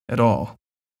it at all.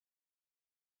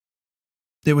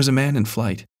 There was a man in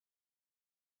flight,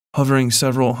 hovering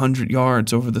several hundred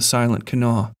yards over the silent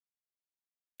Kanawha.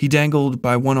 He dangled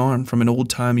by one arm from an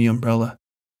old-timey umbrella,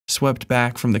 swept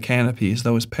back from the canopy as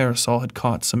though his parasol had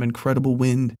caught some incredible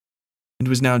wind and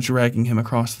was now dragging him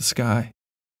across the sky.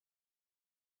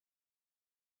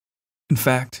 In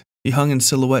fact, he hung in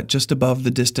silhouette just above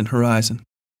the distant horizon,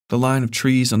 the line of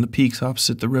trees on the peaks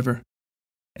opposite the river,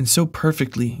 and so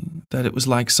perfectly that it was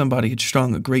like somebody had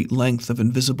strung a great length of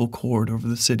invisible cord over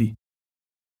the city.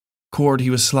 Cord he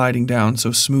was sliding down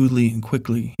so smoothly and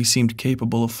quickly he seemed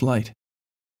capable of flight.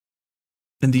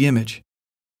 And the image,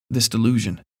 this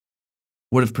delusion,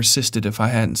 would have persisted if I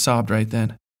hadn't sobbed right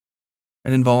then,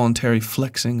 an involuntary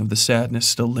flexing of the sadness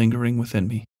still lingering within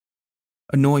me,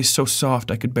 a noise so soft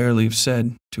I could barely have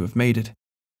said to have made it.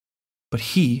 But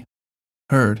he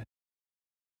heard.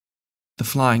 The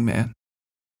flying man.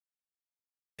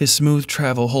 His smooth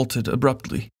travel halted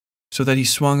abruptly, so that he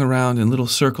swung around in little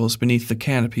circles beneath the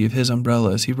canopy of his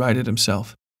umbrella as he righted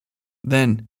himself.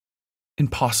 Then,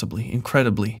 impossibly,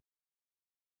 incredibly,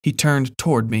 he turned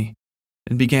toward me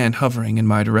and began hovering in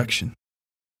my direction.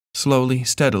 Slowly,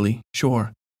 steadily,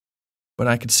 sure, but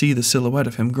I could see the silhouette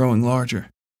of him growing larger.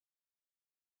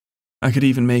 I could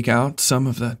even make out some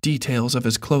of the details of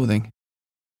his clothing,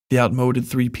 the outmoded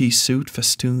three-piece suit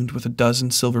festooned with a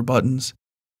dozen silver buttons,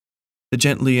 the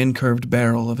gently incurved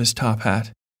barrel of his top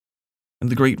hat, and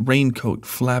the great raincoat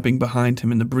flapping behind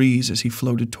him in the breeze as he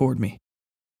floated toward me.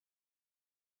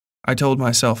 I told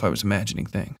myself I was imagining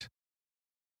things,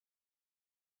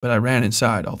 but I ran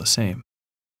inside all the same.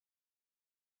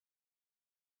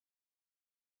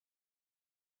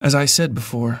 As I said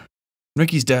before,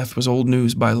 Ricky's death was old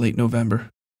news by late November.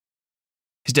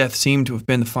 His death seemed to have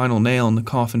been the final nail in the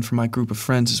coffin for my group of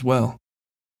friends as well.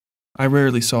 I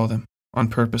rarely saw them, on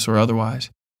purpose or otherwise,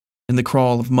 in the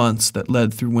crawl of months that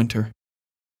led through winter.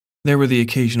 There were the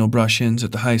occasional brush-ins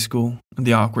at the high school and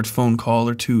the awkward phone call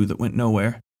or two that went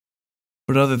nowhere.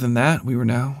 But other than that, we were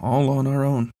now all on our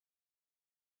own.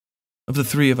 Of the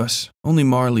three of us, only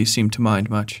Marley seemed to mind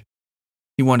much.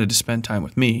 He wanted to spend time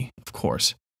with me, of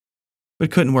course,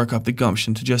 but couldn't work up the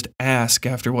gumption to just ask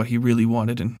after what he really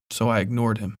wanted, and so I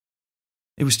ignored him.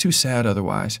 It was too sad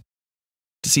otherwise,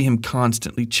 to see him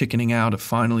constantly chickening out of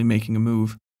finally making a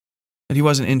move, that he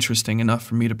wasn't interesting enough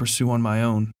for me to pursue on my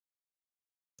own.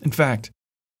 In fact,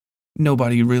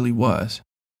 nobody really was.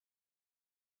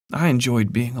 I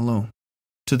enjoyed being alone,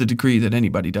 to the degree that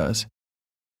anybody does.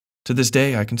 To this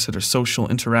day, I consider social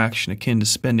interaction akin to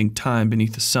spending time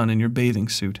beneath the sun in your bathing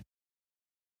suit.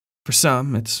 For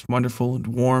some, it's wonderful and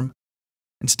warm,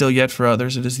 and still yet for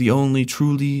others, it is the only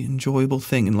truly enjoyable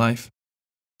thing in life.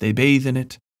 They bathe in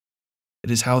it. It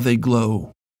is how they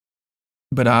glow.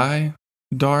 But I,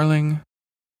 darling,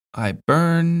 I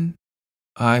burn,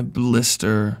 I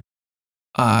blister,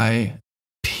 I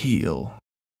peel.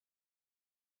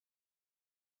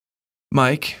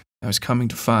 Mike, I was coming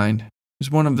to find,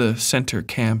 was one of the center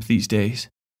camp these days.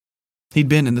 He'd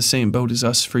been in the same boat as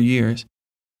us for years,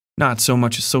 not so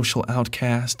much a social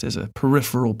outcast as a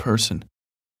peripheral person,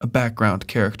 a background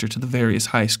character to the various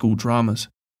high school dramas.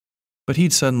 But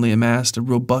he'd suddenly amassed a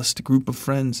robust group of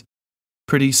friends,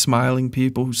 pretty, smiling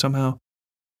people who somehow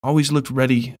always looked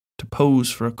ready to pose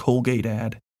for a Colgate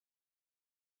ad.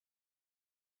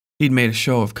 He'd made a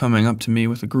show of coming up to me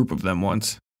with a group of them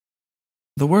once.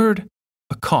 The word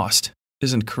accost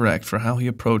isn't correct for how he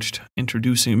approached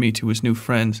introducing me to his new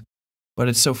friends, but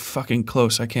it's so fucking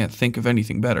close I can't think of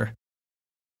anything better.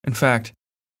 In fact,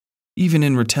 even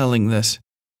in retelling this,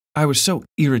 I was so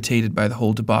irritated by the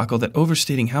whole debacle that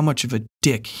overstating how much of a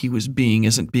dick he was being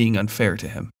isn't being unfair to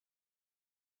him.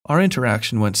 Our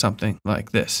interaction went something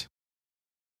like this.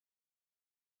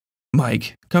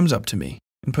 Mike comes up to me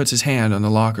and puts his hand on the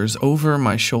lockers over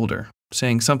my shoulder,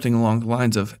 saying something along the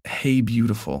lines of, "Hey,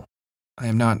 beautiful." I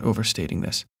am not overstating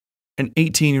this. An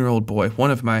 18-year-old boy,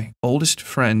 one of my oldest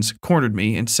friends, cornered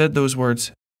me and said those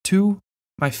words to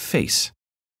my face,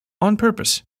 on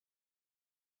purpose.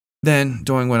 Then,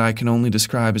 doing what I can only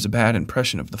describe as a bad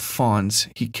impression of the fawns,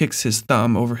 he kicks his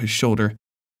thumb over his shoulder,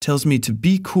 tells me to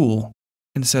be cool,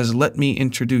 and says, "Let me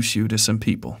introduce you to some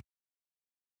people."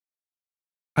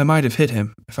 I might have hit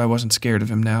him if I wasn't scared of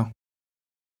him now.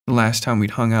 The last time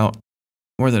we'd hung out,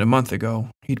 more than a month ago,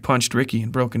 he'd punched Ricky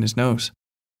and broken his nose.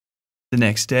 The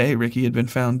next day, Ricky had been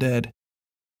found dead.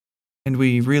 And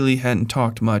we really hadn't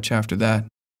talked much after that.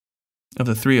 Of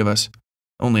the three of us,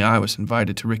 only I was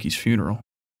invited to Ricky's funeral.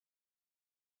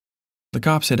 The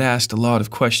cops had asked a lot of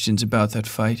questions about that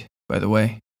fight, by the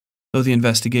way, though the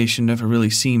investigation never really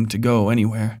seemed to go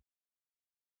anywhere.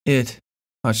 It,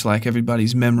 much like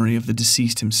everybody's memory of the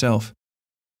deceased himself,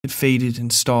 had faded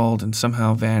and stalled and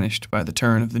somehow vanished by the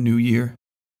turn of the new year.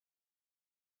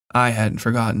 I hadn't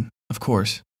forgotten, of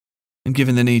course, and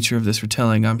given the nature of this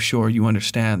retelling, I'm sure you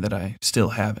understand that I still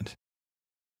haven't.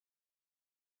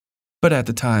 But at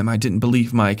the time, I didn't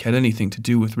believe Mike had anything to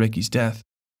do with Ricky's death,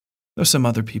 though some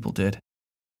other people did.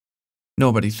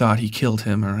 Nobody thought he killed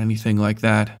him or anything like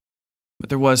that, but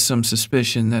there was some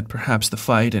suspicion that perhaps the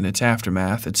fight and its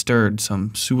aftermath had stirred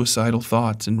some suicidal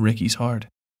thoughts in Ricky's heart.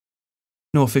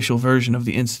 No official version of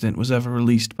the incident was ever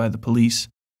released by the police,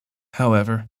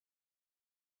 however,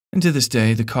 and to this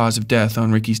day the cause of death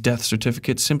on Ricky's death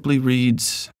certificate simply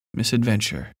reads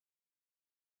misadventure.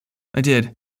 I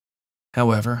did,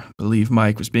 however, believe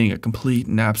Mike was being a complete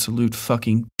and absolute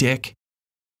fucking dick,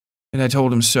 and I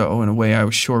told him so in a way I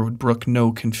was sure would brook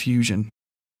no confusion.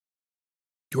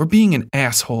 "You're being an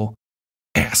asshole,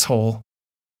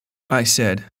 I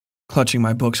said, clutching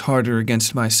my books harder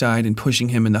against my side and pushing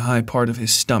him in the high part of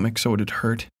his stomach so it'd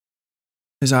hurt.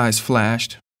 His eyes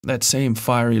flashed, that same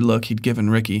fiery look he'd given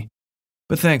Ricky,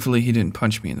 but thankfully he didn't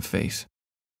punch me in the face.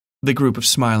 The group of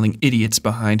smiling idiots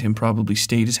behind him probably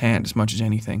stayed his hand as much as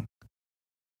anything.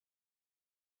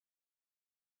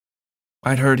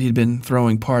 I'd heard he'd been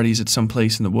throwing parties at some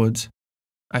place in the woods.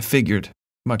 I figured,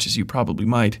 much as you probably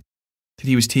might, that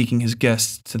he was taking his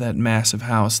guests to that massive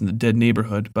house in the dead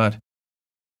neighborhood, but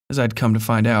as I'd come to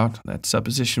find out, that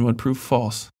supposition would prove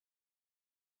false.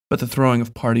 But the throwing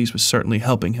of parties was certainly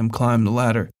helping him climb the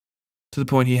ladder, to the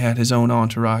point he had his own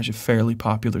entourage of fairly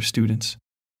popular students.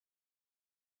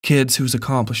 Kids whose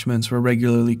accomplishments were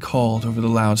regularly called over the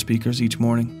loudspeakers each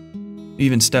morning.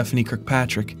 Even Stephanie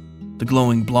Kirkpatrick, the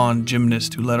glowing blonde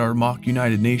gymnast who led our mock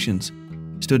United Nations,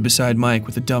 stood beside Mike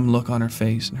with a dumb look on her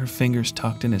face and her fingers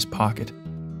tucked in his pocket.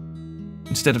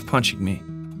 Instead of punching me,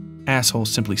 asshole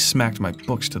simply smacked my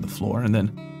books to the floor and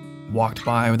then walked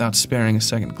by without sparing a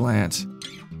second glance.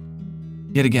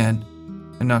 Yet again,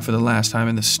 and not for the last time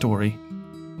in this story,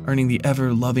 earning the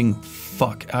ever-loving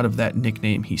fuck out of that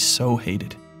nickname he so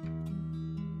hated.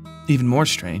 Even more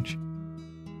strange,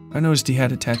 I noticed he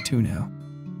had a tattoo now,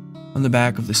 on the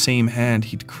back of the same hand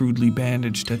he'd crudely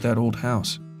bandaged at that old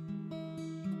house.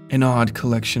 An odd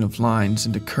collection of lines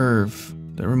and a curve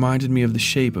that reminded me of the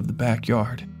shape of the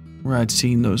backyard, where I'd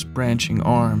seen those branching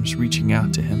arms reaching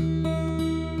out to him.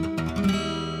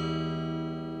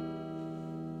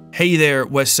 Hey there,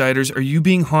 Westsiders, are you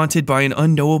being haunted by an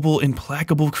unknowable,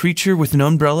 implacable creature with an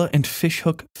umbrella and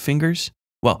fishhook fingers?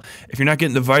 Well, if you're not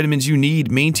getting the vitamins you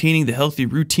need, maintaining the healthy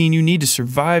routine you need to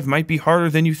survive might be harder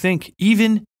than you think,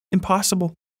 even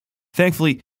impossible.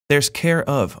 Thankfully, there's Care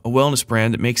of, a wellness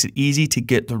brand that makes it easy to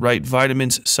get the right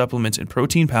vitamins, supplements, and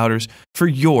protein powders for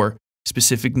your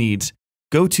specific needs.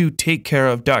 Go to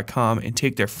takecareof.com and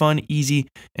take their fun, easy,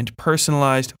 and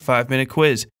personalized 5-minute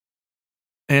quiz.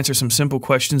 Answer some simple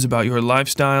questions about your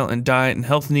lifestyle and diet and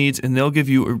health needs, and they'll give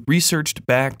you a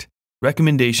research-backed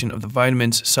recommendation of the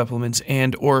vitamins, supplements,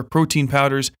 and or protein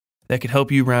powders that could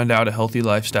help you round out a healthy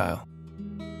lifestyle.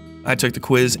 I took the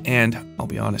quiz, and I'll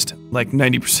be honest, like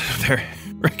 90% of their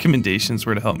recommendations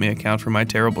were to help me account for my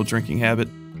terrible drinking habit.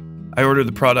 I ordered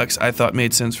the products I thought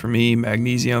made sense for me: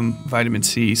 magnesium, vitamin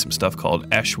C, some stuff called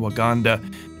ashwagandha,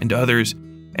 and others,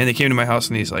 and they came to my house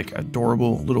in these like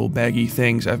adorable little baggy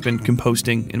things I've been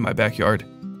composting in my backyard.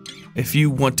 If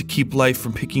you want to keep life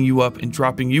from picking you up and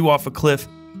dropping you off a cliff,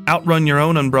 outrun your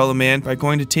own umbrella man by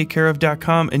going to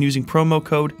takecareof.com and using promo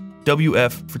code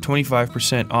WF for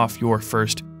 25% off your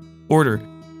first order.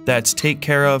 That's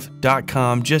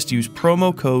takecareof.com. Just use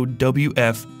promo code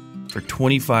WF for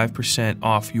 25%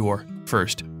 off your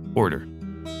first order.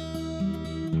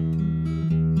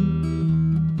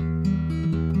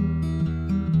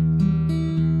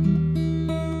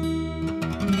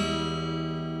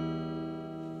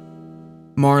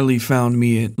 Marley found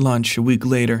me at lunch a week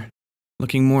later,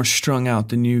 looking more strung out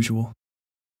than usual.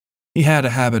 He had a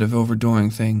habit of overdoing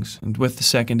things, and with the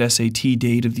second SAT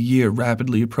date of the year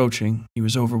rapidly approaching, he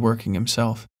was overworking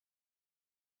himself.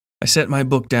 I set my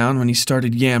book down when he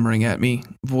started yammering at me,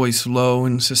 voice low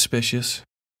and suspicious.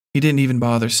 He didn't even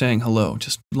bother saying hello,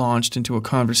 just launched into a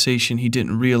conversation he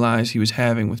didn't realize he was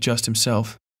having with just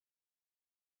himself.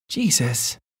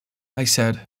 "Jesus," I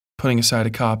said, putting aside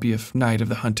a copy of Night of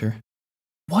the Hunter.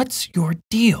 "What's your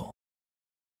deal?"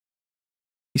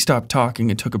 He stopped talking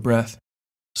and took a breath.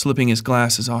 slipping his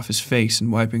glasses off his face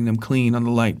and wiping them clean on the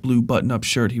light blue button-up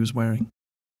shirt he was wearing.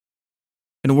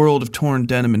 In a world of torn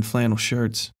denim and flannel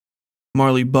shirts,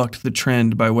 Marley bucked the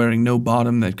trend by wearing no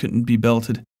bottom that couldn't be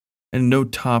belted and no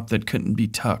top that couldn't be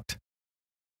tucked.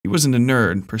 He wasn't a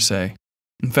nerd, per se.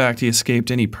 In fact, he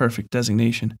escaped any perfect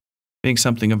designation, being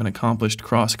something of an accomplished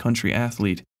cross-country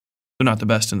athlete, though not the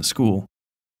best in the school,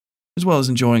 as well as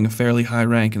enjoying a fairly high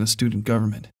rank in the student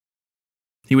government.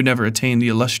 He would never attain the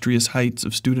illustrious heights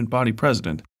of student body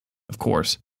president, of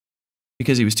course,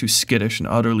 because he was too skittish and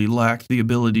utterly lacked the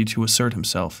ability to assert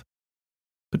himself.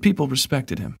 But people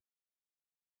respected him.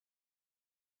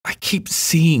 "I keep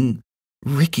seeing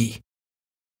Ricky,"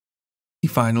 he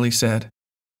finally said,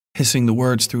 hissing the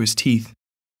words through his teeth.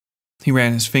 He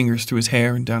ran his fingers through his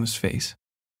hair and down his face.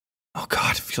 "Oh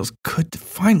God, it feels good to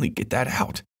finally get that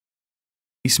out."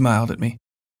 He smiled at me,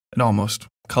 an almost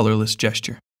colorless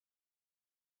gesture.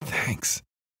 "Thanks."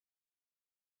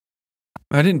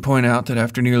 I didn't point out that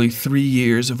after nearly 3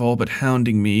 years of all but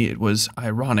hounding me, it was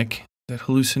ironic that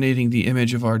hallucinating the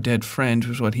image of our dead friend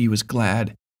was what he was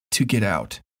glad to get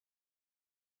out.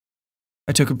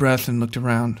 I took a breath and looked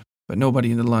around, but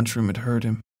nobody in the lunchroom had heard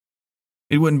him.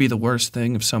 It wouldn't be the worst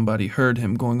thing if somebody heard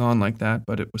him going on like that,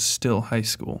 but it was still high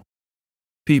school.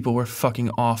 People were fucking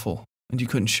awful, and you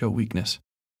couldn't show weakness.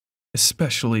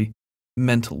 Especially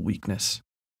mental weakness.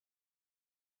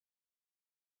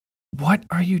 "What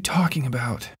are you talking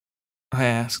about?" I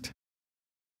asked.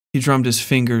 He drummed his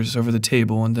fingers over the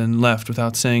table and then left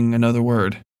without saying another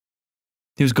word.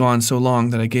 He was gone so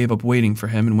long that I gave up waiting for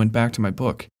him and went back to my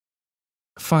book.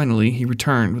 Finally, he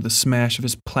returned with a smash of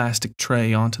his plastic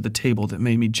tray onto the table that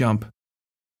made me jump.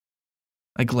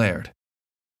 I glared.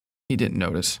 He didn't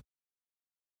notice.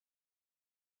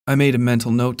 I made a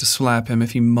mental note to slap him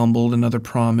if he mumbled another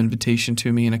prom invitation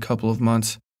to me in a couple of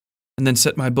months, and then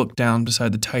set my book down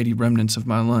beside the tidy remnants of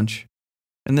my lunch.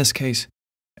 In this case,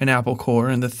 an apple core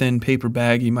and the thin paper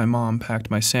baggie my mom packed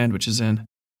my sandwiches in.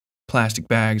 Plastic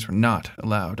bags were not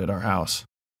allowed at our house.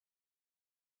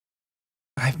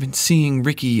 "I've been seeing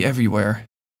Ricky everywhere,"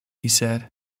 he said.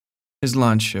 His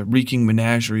lunch, a reeking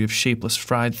menagerie of shapeless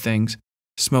fried things,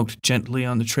 smoked gently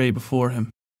on the tray before him.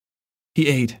 He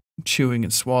ate, chewing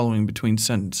and swallowing between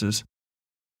sentences.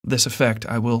 This effect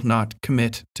I will not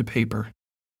commit to paper.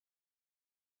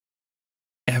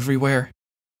 "Everywhere?"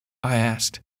 I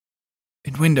asked.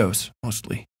 "In windows,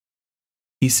 mostly,"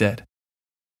 he said.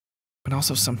 "But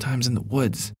also sometimes in the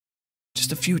woods.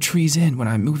 Just a few trees in when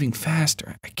I'm moving fast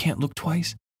or I can't look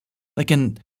twice. Like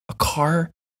in a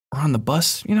car or on the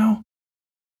bus, you know?"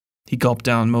 He gulped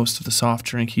down most of the soft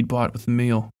drink he'd bought with the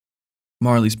meal.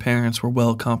 Marley's parents were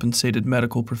well-compensated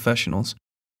medical professionals,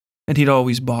 and he'd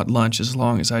always bought lunch as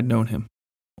long as I'd known him,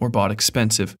 or bought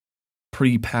expensive,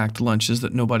 pre-packed lunches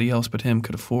that nobody else but him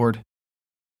could afford.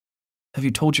 "Have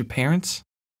you told your parents?"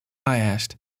 I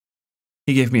asked.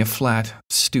 He gave me a flat,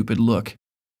 stupid look.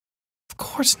 "Of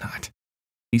course not,"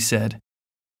 he said.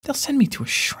 "They'll send me to a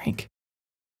shrink."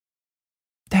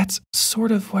 "That's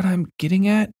sort of what I'm getting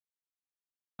at,"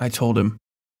 I told him,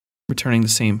 returning the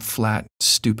same flat,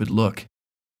 stupid look.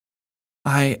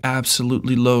 I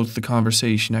absolutely loathed the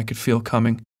conversation I could feel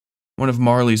coming, one of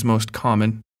Marley's most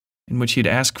common, in which he'd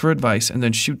ask for advice and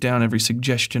then shoot down every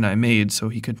suggestion I made so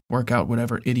he could work out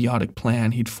whatever idiotic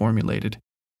plan he'd formulated.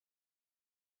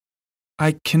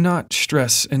 I cannot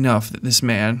stress enough that this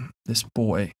man, this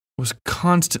boy, was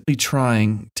constantly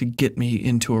trying to get me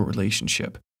into a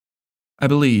relationship. I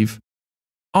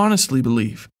honestly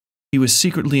believe, he was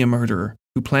secretly a murderer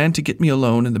who planned to get me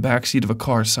alone in the backseat of a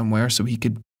car somewhere so he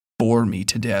could bore me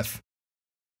to death.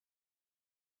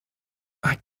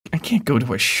 I can't go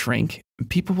to a shrink.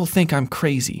 People will think I'm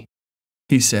crazy,"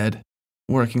 he said,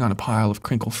 working on a pile of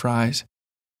crinkle fries.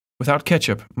 Without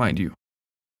ketchup, mind you.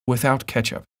 Without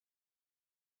ketchup.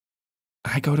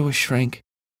 "I go to a shrink,"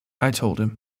 I told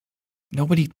him.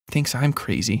 "Nobody thinks I'm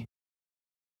crazy."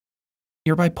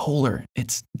 "You're bipolar.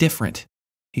 It's different,"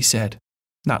 he said,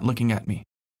 not looking at me.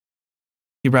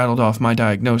 He rattled off my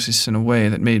diagnosis in a way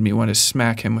that made me want to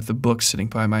smack him with the book sitting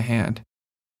by my hand.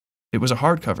 It was a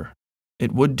hardcover.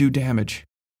 It would do damage.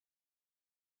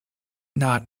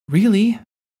 "Not really,"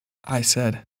 I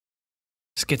said.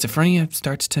 "Schizophrenia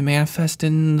starts to manifest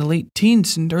in the late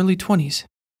teens and early 20s.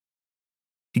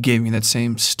 He gave me that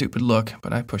same stupid look,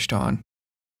 but I pushed on.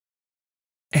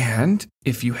 "And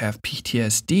if you have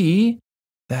PTSD,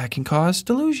 that can cause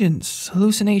delusions,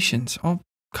 hallucinations, all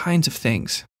kinds of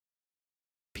things."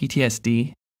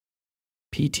 PTSD?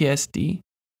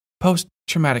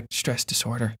 Post-traumatic stress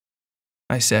disorder,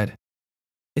 I said.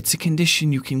 "It's a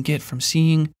condition you can get from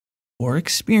seeing or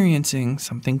experiencing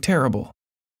something terrible."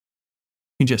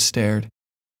 He just stared,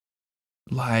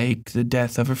 like the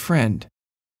death of a friend.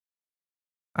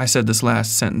 I said this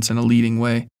last sentence in a leading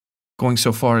way, going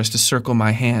so far as to circle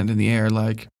my hand in the air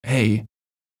like, hey,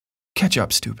 catch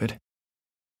up, stupid.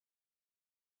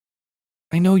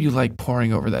 I know you like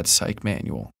poring over that psych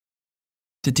manual.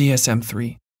 The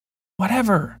DSM-3.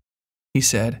 Whatever, he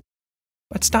said.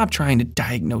 But stop trying to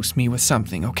diagnose me with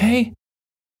something, okay?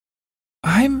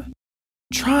 I'm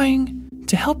trying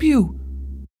to help you,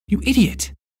 you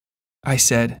idiot, I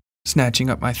said, snatching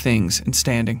up my things and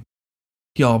standing.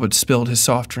 He all but spilled his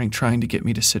soft drink trying to get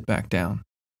me to sit back down.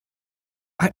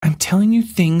 I'm telling you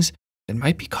things that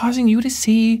might be causing you to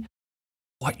see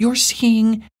what you're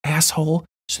seeing, asshole,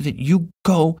 so that you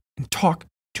go and talk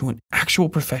to an actual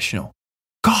professional.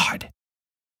 God!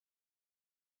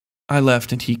 I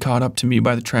left and he caught up to me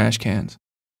by the trash cans,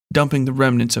 dumping the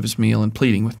remnants of his meal and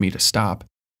pleading with me to stop.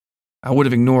 I would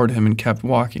have ignored him and kept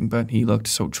walking, but he looked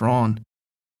so drawn,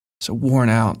 so worn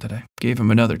out that I gave him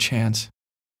another chance.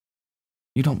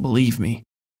 You don't believe me,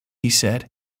 he said.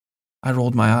 I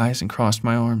rolled my eyes and crossed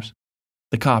my arms.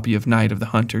 The copy of Night of the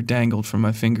Hunter dangled from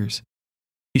my fingers.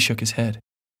 He shook his head.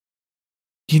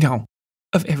 You know,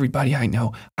 of everybody I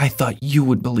know, I thought you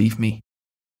would believe me.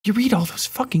 You read all those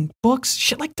fucking books.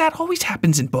 Shit like that always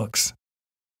happens in books.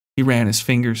 He ran his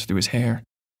fingers through his hair,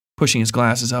 pushing his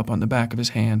glasses up on the back of his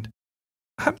hand.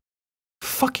 I'm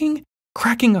fucking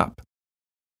cracking up.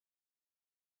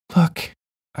 Look,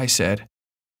 I said,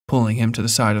 pulling him to the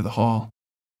side of the hall.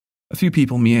 A few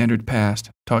people meandered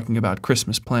past, talking about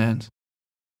Christmas plans.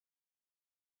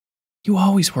 You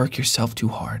always work yourself too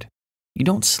hard. You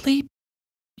don't sleep.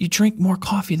 You drink more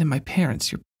coffee than my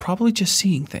parents. You're probably just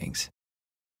seeing things.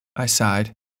 I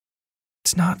sighed.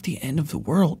 It's not the end of the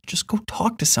world. Just go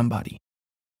talk to somebody.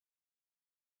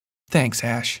 Thanks,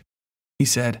 Ash, he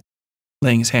said,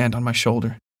 laying his hand on my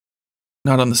shoulder.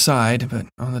 Not on the side, but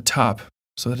on the top,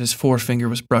 so that his forefinger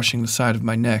was brushing the side of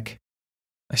my neck.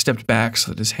 I stepped back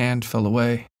so that his hand fell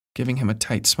away, giving him a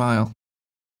tight smile.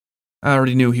 I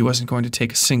already knew he wasn't going to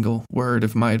take a single word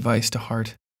of my advice to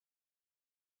heart.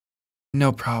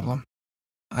 No problem,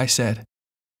 I said,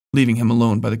 leaving him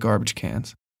alone by the garbage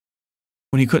cans.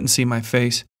 When he couldn't see my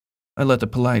face, I let the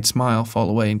polite smile fall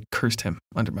away and cursed him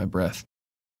under my breath.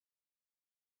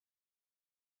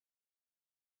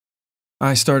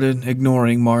 I started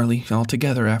ignoring Marley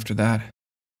altogether after that.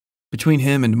 Between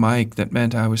him and Mike, that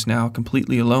meant I was now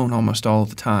completely alone almost all of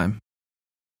the time.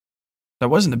 That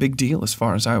wasn't a big deal as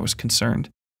far as I was concerned.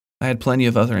 I had plenty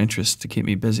of other interests to keep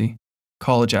me busy.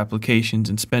 College applications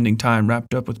and spending time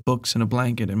wrapped up with books and a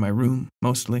blanket in my room,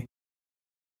 mostly.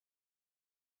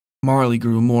 Marley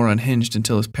grew more unhinged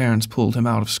until his parents pulled him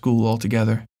out of school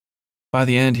altogether. By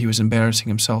the end, he was embarrassing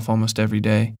himself almost every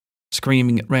day,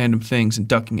 screaming at random things and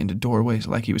ducking into doorways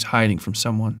like he was hiding from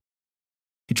someone.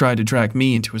 He tried to drag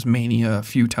me into his mania a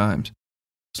few times,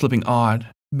 slipping odd,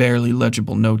 barely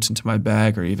legible notes into my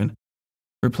bag or even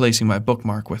replacing my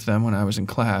bookmark with them when I was in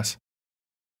class.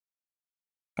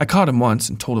 I caught him once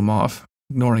and told him off,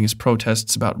 ignoring his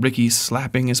protests about Ricky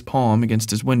slapping his palm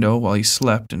against his window while he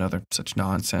slept and other such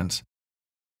nonsense.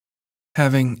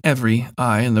 Having every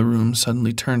eye in the room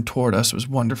suddenly turned toward us was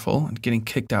wonderful, and getting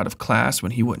kicked out of class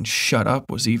when he wouldn't shut up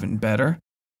was even better.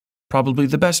 Probably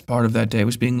the best part of that day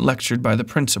was being lectured by the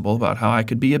principal about how I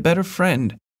could be a better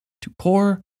friend to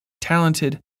poor,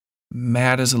 talented,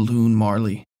 mad as a loon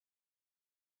Marley.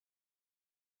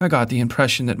 I got the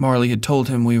impression that Marley had told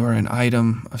him we were an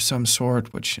item of some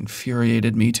sort, which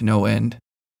infuriated me to no end.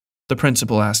 The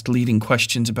principal asked leading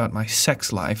questions about my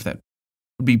sex life that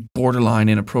would be borderline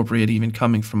inappropriate even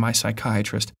coming from my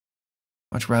psychiatrist,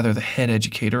 much rather the head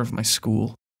educator of my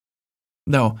school.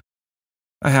 Though,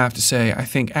 I have to say, I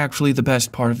think actually the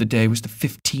best part of the day was the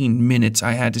 15 minutes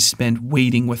I had to spend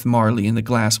waiting with Marley in the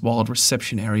glass-walled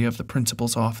reception area of the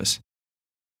principal's office.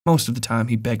 Most of the time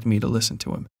he begged me to listen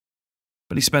to him,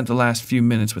 but he spent the last few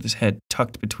minutes with his head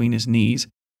tucked between his knees,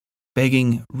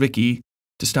 begging Ricky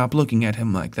to stop looking at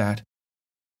him like that,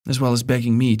 as well as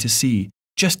begging me to see,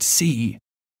 just see,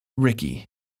 Ricky.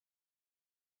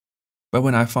 But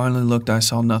when I finally looked, I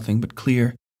saw nothing but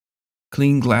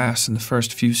clean glass and the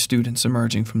first few students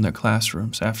emerging from their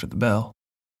classrooms after the bell.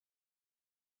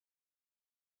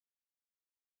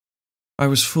 I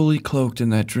was fully cloaked in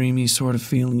that dreamy sort of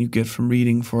feeling you get from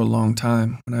reading for a long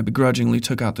time when I begrudgingly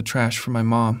took out the trash for my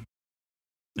mom.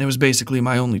 It was basically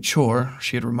my only chore,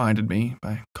 she had reminded me,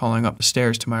 by calling up the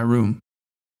stairs to my room.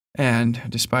 And,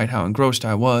 despite how engrossed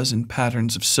I was in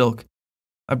patterns of silk,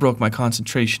 I broke my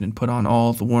concentration and put on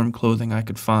all the warm clothing I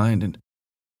could find and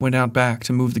went out back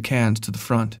to move the cans to the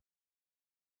front.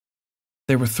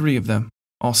 There were 3 of them,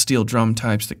 all steel drum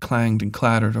types that clanged and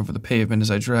clattered over the pavement as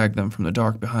I dragged them from the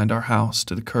dark behind our house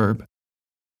to the curb.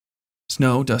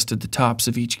 Snow dusted the tops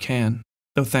of each can,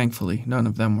 though thankfully none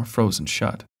of them were frozen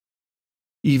shut.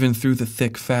 Even through the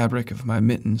thick fabric of my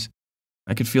mittens,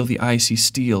 I could feel the icy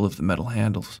steel of the metal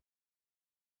handles.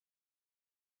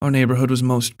 Our neighborhood was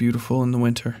most beautiful in the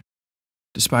winter.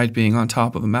 Despite being on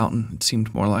top of a mountain, it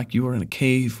seemed more like you were in a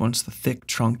cave once the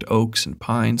thick-trunked oaks and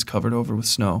pines covered over with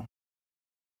snow.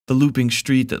 The looping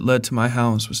street that led to my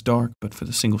house was dark but for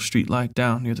the single street light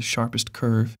down near the sharpest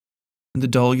curve, and the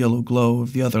dull yellow glow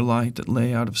of the other light that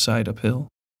lay out of sight uphill.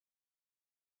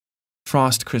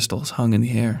 Frost crystals hung in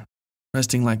the air,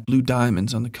 resting like blue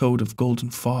diamonds on the coat of golden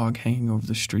fog hanging over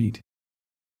the street.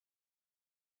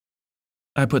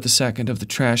 I put the second of the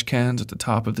trash cans at the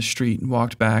top of the street and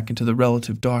walked back into the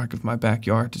relative dark of my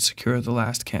backyard to secure the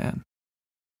last can.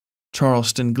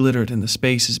 Charleston glittered in the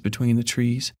spaces between the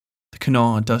trees, the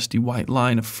Kanawha a dusty white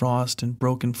line of frost and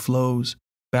broken flows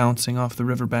bouncing off the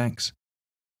riverbanks.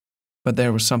 But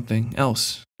there was something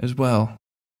else as well.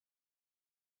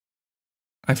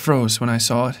 I froze when I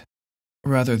saw it,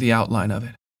 or rather the outline of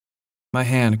it, my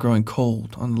hand growing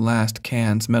cold on the last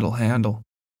can's metal handle.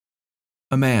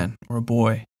 A man or a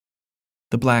boy,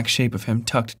 the black shape of him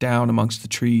tucked down amongst the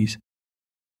trees.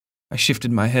 I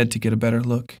shifted my head to get a better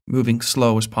look, moving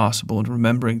slow as possible and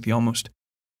remembering the almost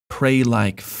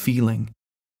prey-like feeling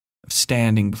of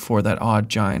standing before that odd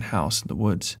giant house in the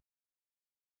woods.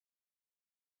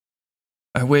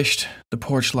 I wished the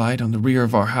porch light on the rear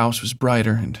of our house was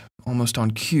brighter and, almost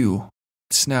on cue,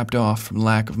 it snapped off from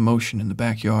lack of motion in the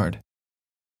backyard.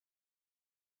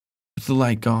 With the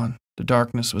light gone, the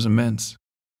darkness was immense,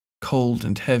 cold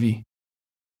and heavy,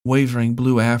 wavering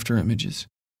blue after-images,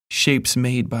 shapes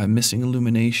made by missing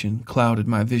illumination clouded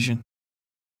my vision.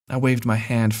 I waved my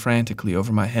hand frantically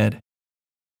over my head.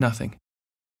 Nothing.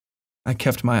 I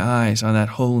kept my eyes on that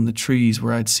hole in the trees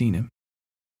where I'd seen him.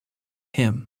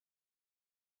 Him.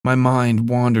 My mind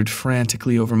wandered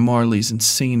frantically over Marley's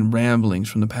insane ramblings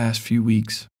from the past few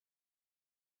weeks.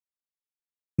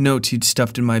 Notes he'd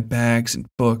stuffed in my bags and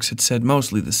books had said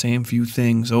mostly the same few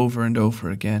things over and over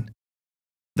again.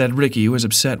 That Ricky was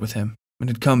upset with him and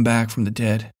had come back from the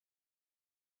dead.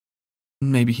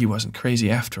 Maybe he wasn't crazy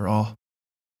after all.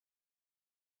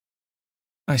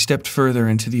 I stepped further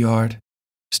into the yard,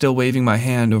 still waving my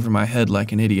hand over my head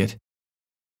like an idiot.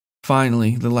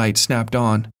 Finally, the light snapped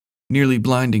on, nearly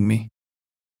blinding me.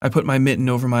 I put my mitten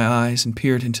over my eyes and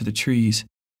peered into the trees,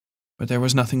 but there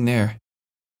was nothing there.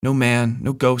 No man,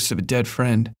 no ghost of a dead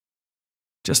friend.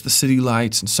 Just the city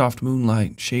lights and soft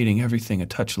moonlight shading everything a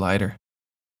touch lighter.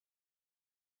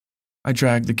 I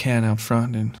dragged the can out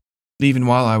front, and even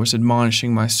while I was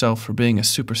admonishing myself for being a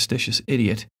superstitious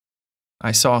idiot,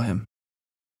 I saw him.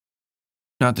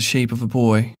 Not the shape of a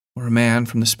boy or a man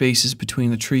from the spaces between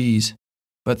the trees,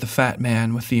 but the fat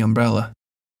man with the umbrella.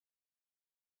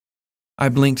 I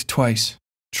blinked twice,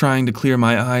 trying to clear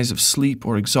my eyes of sleep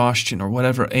or exhaustion or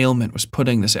whatever ailment was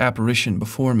putting this apparition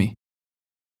before me.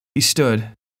 He stood.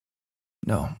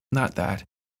 No, not that.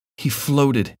 He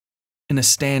floated, in a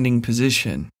standing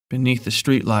position, beneath the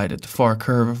streetlight at the far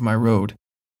curve of my road.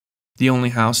 The only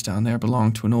house down there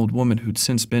belonged to an old woman who'd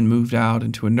since been moved out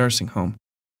into a nursing home,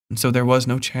 and so there was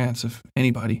no chance of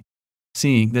anybody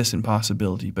seeing this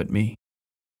impossibility but me.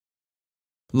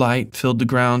 Light filled the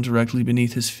ground directly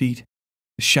beneath his feet.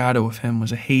 The shadow of him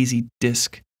was a hazy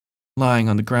disk lying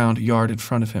on the ground a yard in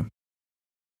front of him.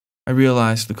 I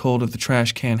realized the cold of the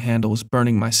trash can handle was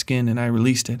burning my skin, and I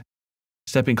released it,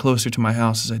 stepping closer to my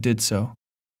house as I did so.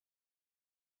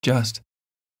 Just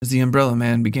as the umbrella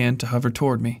man began to hover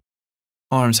toward me,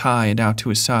 arms high and out to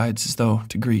his sides as though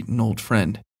to greet an old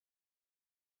friend.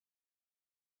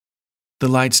 The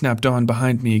light snapped on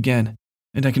behind me again,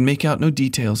 and I could make out no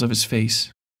details of his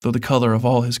face, though the color of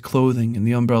all his clothing and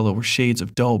the umbrella were shades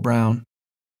of dull brown.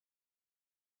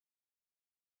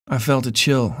 I felt a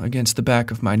chill against the back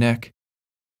of my neck,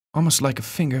 almost like a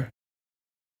finger,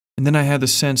 and then I had the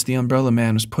sense the umbrella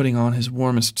man was putting on his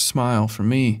warmest smile for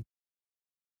me.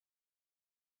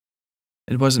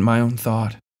 It wasn't my own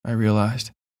thought, I realized,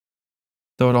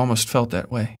 though it almost felt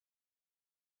that way.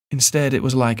 Instead, it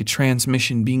was like a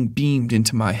transmission being beamed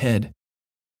into my head,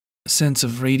 a sense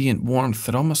of radiant warmth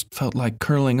that almost felt like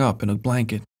curling up in a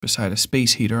blanket beside a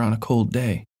space heater on a cold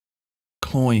day,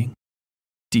 cloying,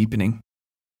 deepening.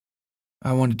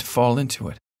 I wanted to fall into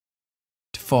it,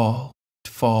 to fall,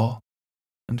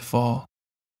 and fall.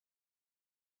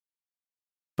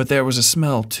 But there was a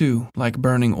smell, too, like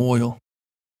burning oil.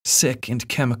 Sick and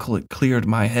chemical, it cleared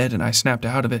my head, and I snapped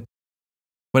out of it.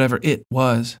 Whatever it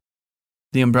was,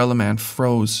 the umbrella man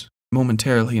froze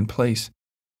momentarily in place,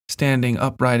 standing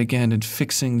upright again and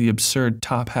fixing the absurd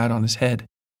top hat on his head.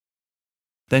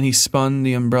 Then he spun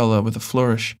the umbrella with a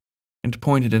flourish and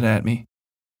pointed it at me,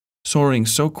 soaring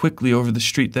so quickly over the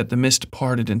street that the mist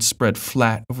parted and spread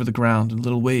flat over the ground in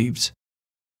little waves.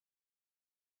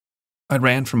 I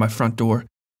ran for my front door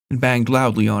and banged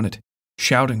loudly on it,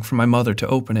 shouting for my mother to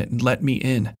open it and let me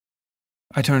in.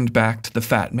 I turned back to the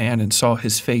fat man and saw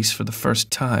his face for the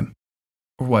first time,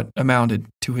 or what amounted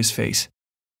to his face.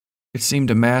 It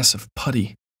seemed a mass of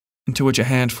putty, into which a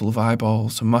handful of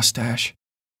eyeballs, a mustache,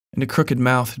 and a crooked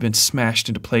mouth had been smashed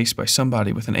into place by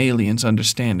somebody with an alien's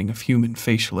understanding of human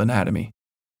facial anatomy.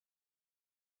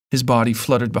 His body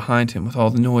fluttered behind him with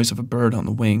all the noise of a bird on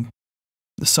the wing,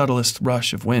 the subtlest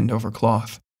rush of wind over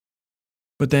cloth.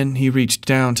 But then he reached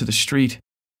down to the street.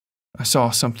 I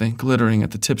saw something glittering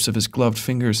at the tips of his gloved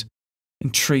fingers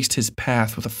and traced his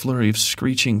path with a flurry of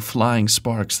screeching, flying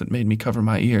sparks that made me cover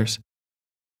my ears.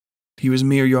 He was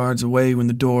mere yards away when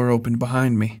the door opened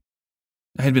behind me.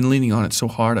 I had been leaning on it so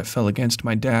hard I fell against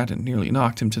my dad and nearly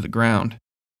knocked him to the ground.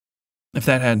 If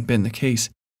that hadn't been the case,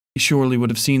 he surely would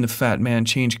have seen the fat man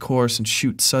change course and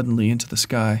shoot suddenly into the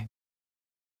sky.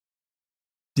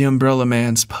 The umbrella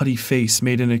man's putty face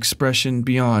made an expression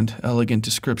beyond elegant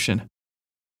description,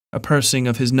 a pursing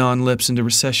of his non-lips and a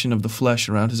recession of the flesh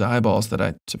around his eyeballs that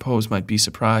I suppose might be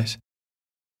surprise.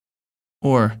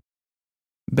 Or,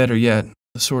 better yet,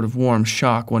 the sort of warm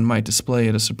shock one might display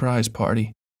at a surprise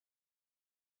party.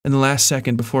 In the last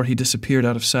second before he disappeared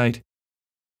out of sight,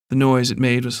 the noise it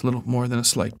made was little more than a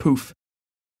slight poof.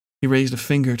 He raised a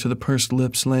finger to the pursed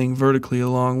lips laying vertically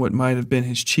along what might have been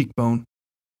his cheekbone.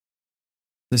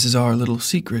 "This is our little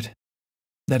secret,"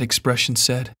 that expression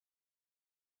said.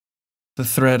 The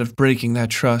threat of breaking that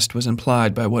trust was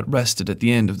implied by what rested at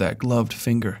the end of that gloved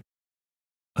finger.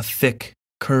 A thick,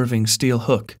 curving steel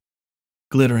hook,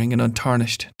 glittering and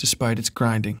untarnished despite its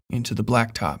grinding into the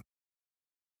blacktop.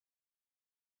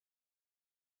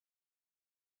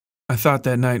 I thought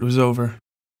that night was over,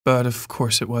 but of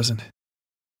course it wasn't.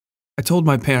 I told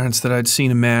my parents that I'd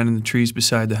seen a man in the trees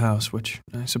beside the house, which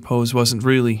I suppose wasn't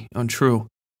really untrue,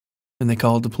 and they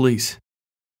called the police.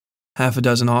 Half a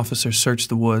dozen officers searched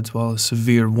the woods while a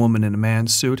severe woman in a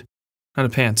man's suit, not a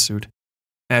pantsuit,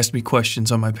 asked me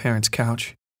questions on my parents'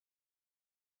 couch.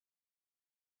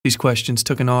 These questions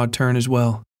took an odd turn as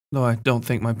well, though I don't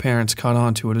think my parents caught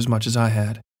on to it as much as I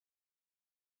had.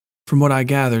 From what I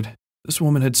gathered, this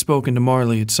woman had spoken to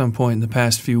Marley at some point in the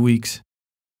past few weeks.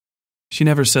 She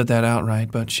never said that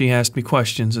outright, but she asked me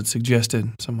questions that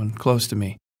suggested someone close to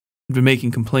me had been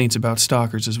making complaints about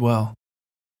stalkers as well.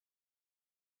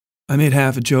 I made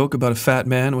half a joke about a fat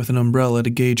man with an umbrella to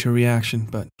gauge her reaction,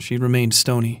 but she remained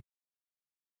stony.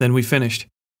 Then we finished,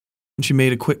 and she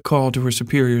made a quick call to her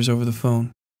superiors over the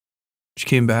phone. She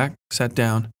came back, sat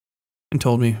down, and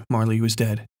told me Marley was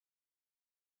dead.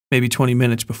 Maybe 20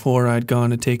 minutes before I'd gone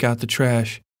to take out the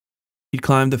trash, he'd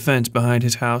climbed the fence behind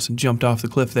his house and jumped off the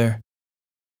cliff there.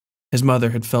 His mother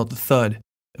had felt the thud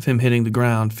of him hitting the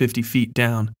ground 50 feet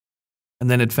down,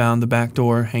 and then had found the back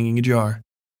door hanging ajar.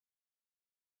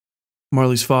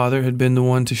 Marley's father had been the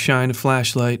one to shine a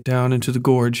flashlight down into the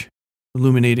gorge,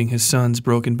 illuminating his son's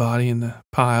broken body in the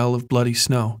pile of bloody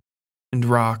snow and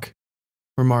rock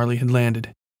where Marley had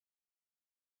landed.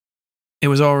 It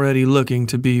was already looking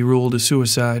to be ruled a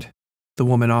suicide, the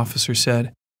woman officer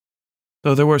said,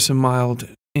 though there were some mild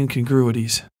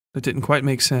incongruities that didn't quite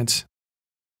make sense.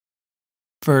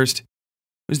 First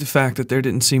was the fact that there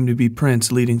didn't seem to be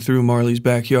prints leading through Marley's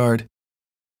backyard,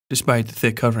 despite the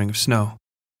thick covering of snow.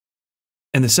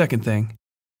 And the second thing,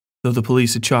 though the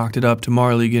police had chalked it up to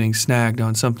Marley getting snagged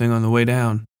on something on the way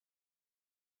down,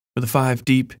 were the 5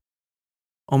 deep,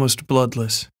 almost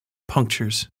bloodless,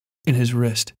 punctures in his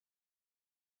wrist.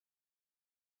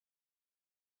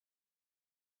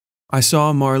 I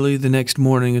saw Marley the next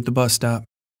morning at the bus stop.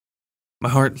 My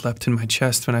heart leapt in my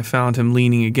chest when I found him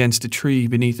leaning against a tree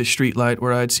beneath the streetlight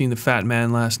where I had seen the fat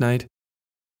man last night.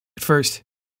 At first,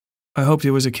 I hoped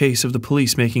it was a case of the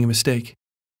police making a mistake,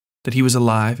 that he was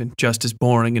alive and just as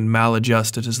boring and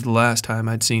maladjusted as the last time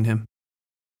I'd seen him.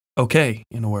 Okay,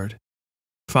 in a word.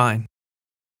 Fine.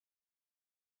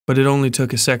 But it only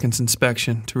took a second's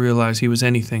inspection to realize he was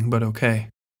anything but okay.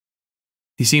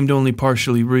 He seemed only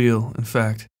partially real, in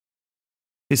fact.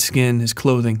 His skin, his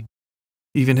clothing,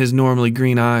 even his normally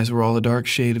green eyes were all a dark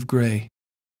shade of gray.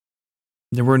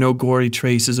 There were no gory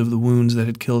traces of the wounds that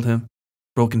had killed him,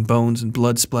 broken bones and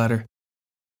blood splatter.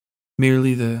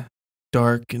 Merely the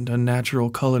dark and unnatural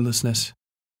colorlessness.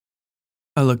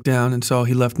 I looked down and saw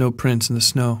he left no prints in the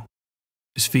snow.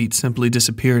 His feet simply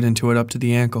disappeared into it up to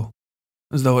the ankle,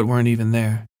 as though it weren't even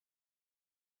there.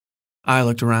 I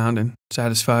looked around and,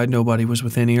 satisfied nobody was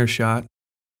within earshot,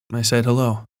 I said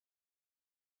hello.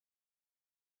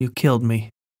 "You killed me,"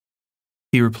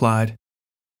 he replied.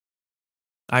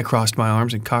 I crossed my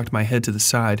arms and cocked my head to the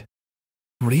side.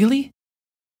 "Really?"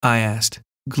 I asked,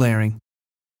 glaring.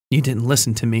 "You didn't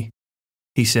listen to me,"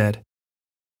 he said.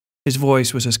 His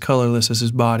voice was as colorless as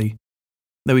his body,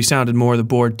 though he sounded more the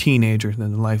bored teenager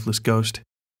than the lifeless ghost.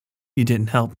 "You didn't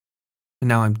help, and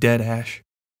now I'm dead, Ash.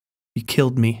 You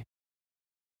killed me."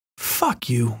 "Fuck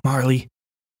you, Marley,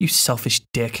 you selfish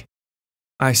dick,"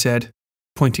 I said,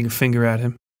 pointing a finger at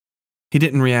him. He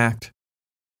didn't react.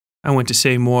 I went to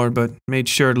say more, but made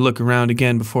sure to look around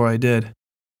again before I did.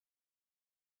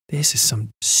 "This is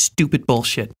some stupid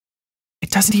bullshit.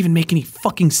 It doesn't even make any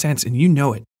fucking sense, and you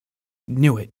know it.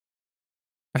 Knew it."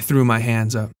 I threw my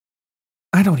hands up.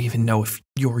 "I don't even know if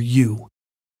you're you."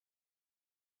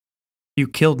 "You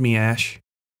killed me, Ash,"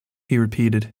 he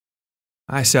repeated.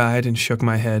 I sighed and shook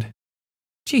my head.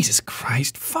 "Jesus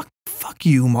Christ, fuck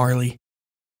you, Marley,"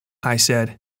 I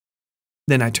said.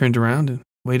 Then I turned around and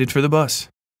waited for the bus.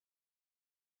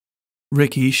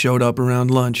 Ricky showed up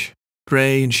around lunch,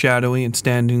 gray and shadowy and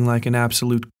standing like an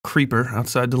absolute creeper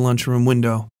outside the lunchroom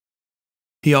window.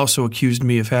 He also accused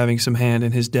me of having some hand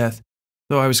in his death,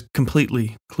 though I was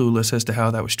completely clueless as to how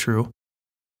that was true.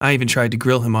 I even tried to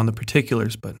grill him on the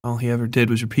particulars, but all he ever did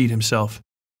was repeat himself.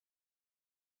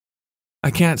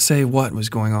 I can't say what was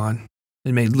going on.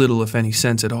 It made little, if any,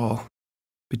 sense at all.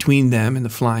 Between them and the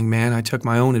flying man, I took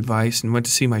my own advice and went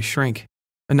to see my shrink,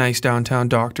 a nice downtown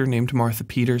doctor named Martha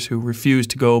Peters who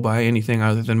refused to go by anything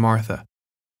other than Martha.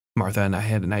 Martha and I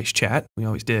had a nice chat, we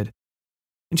always did,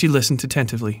 and she listened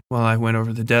attentively while I went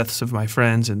over the deaths of my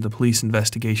friends and the police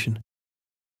investigation.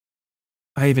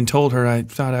 I even told her I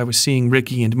thought I was seeing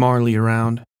Ricky and Marley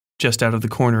around, just out of the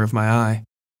corner of my eye.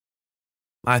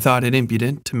 I thought it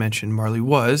impudent to mention Marley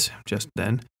was, just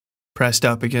then, pressed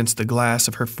up against the glass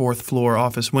of her fourth-floor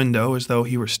office window as though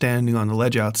he were standing on the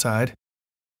ledge outside.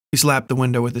 He slapped the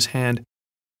window with his hand,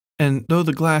 and though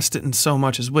the glass didn't so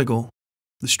much as wiggle,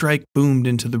 the strike boomed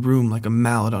into the room like a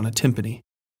mallet on a timpani.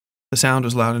 The sound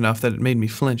was loud enough that it made me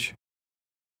flinch.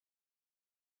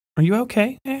 "Are you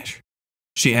okay, Ash?"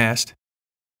 she asked.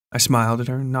 I smiled at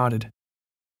her and nodded.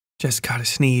 "Just got a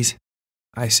sneeze,"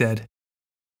 I said.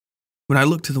 When I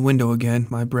looked to the window again,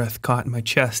 my breath caught in my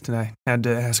chest and I had to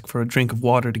ask for a drink of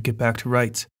water to get back to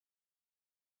rights.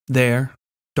 There,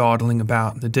 dawdling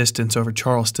about in the distance over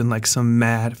Charleston like some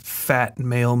mad, fat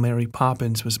male Mary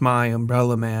Poppins, was my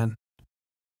umbrella man.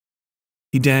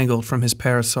 He dangled from his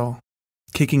parasol,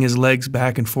 kicking his legs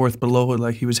back and forth below it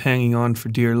like he was hanging on for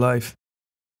dear life.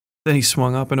 Then he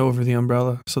swung up and over the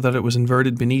umbrella so that it was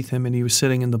inverted beneath him and he was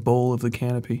sitting in the bowl of the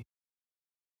canopy.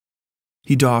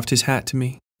 He doffed his hat to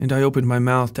me, and I opened my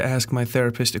mouth to ask my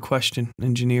therapist a question,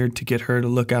 engineered to get her to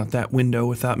look out that window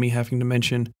without me having to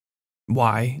mention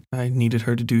why I needed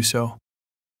her to do so.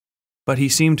 But he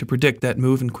seemed to predict that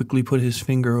move and quickly put his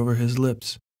finger over his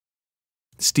lips.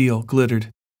 Steel glittered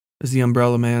as the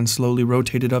umbrella man slowly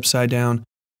rotated upside down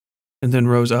and then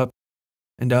rose up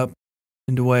and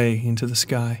away into the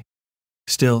sky,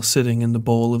 still sitting in the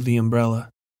bowl of the umbrella.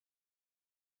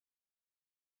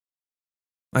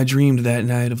 I dreamed that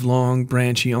night of long,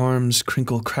 branchy arms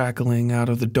crinkle-crackling out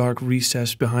of the dark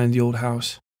recess behind the old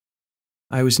house.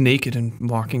 I was naked and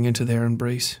walking into their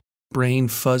embrace, brain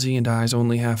fuzzy and eyes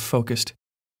only half-focused.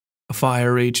 A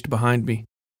fire raged behind me,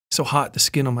 so hot the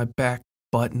skin on my back,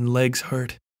 butt, and legs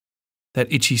hurt. That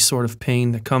itchy sort of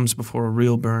pain that comes before a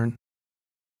real burn.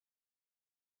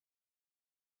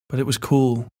 But it was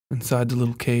cool inside the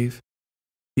little cave,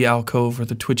 the alcove where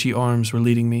the twitchy arms were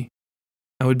leading me.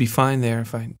 I would be fine there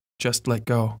if I just let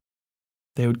go.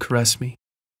 They would caress me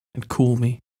and cool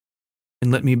me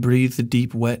and let me breathe the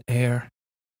deep, wet air,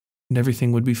 and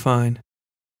everything would be fine.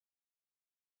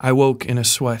 I woke in a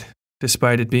sweat,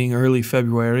 despite it being early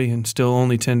February and still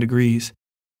only 10 degrees.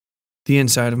 The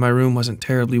inside of my room wasn't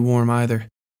terribly warm either.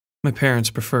 My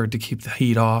parents preferred to keep the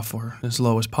heat off or as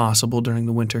low as possible during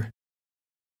the winter.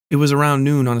 It was around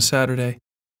noon on a Saturday,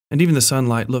 and even the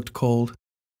sunlight looked cold.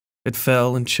 It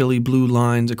fell in chilly blue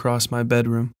lines across my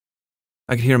bedroom.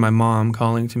 I could hear my mom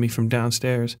calling to me from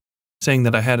downstairs, saying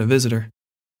that I had a visitor.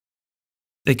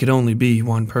 It could only be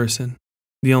one person,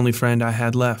 the only friend I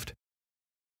had left.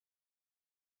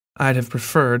 I'd have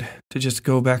preferred to just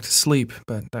go back to sleep,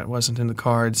 but that wasn't in the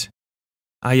cards.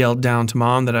 I yelled down to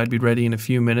Mom that I'd be ready in a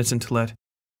few minutes and to let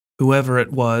whoever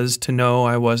it was to know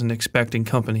I wasn't expecting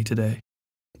company today.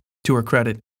 To her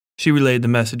credit, she relayed the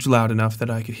message loud enough that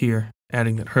I could hear,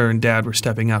 adding that her and Dad were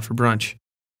stepping out for brunch.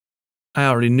 I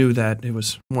already knew that it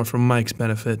was more for Mike's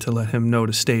benefit to let him know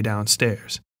to stay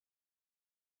downstairs.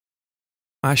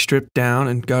 I stripped down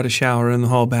and got a shower in the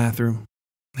hall bathroom,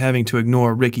 having to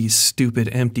ignore Ricky's stupid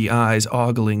empty eyes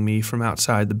ogling me from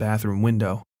outside the bathroom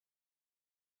window.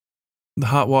 The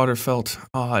hot water felt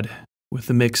odd with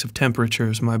the mix of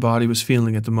temperatures my body was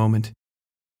feeling at the moment.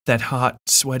 That hot,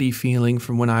 sweaty feeling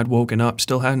from when I'd woken up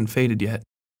still hadn't faded yet,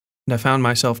 and I found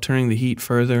myself turning the heat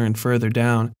further and further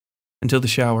down until the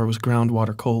shower was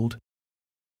groundwater cold.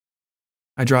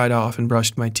 I dried off and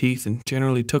brushed my teeth and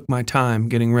generally took my time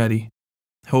getting ready,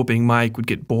 hoping Mike would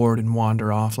get bored and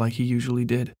wander off like he usually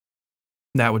did.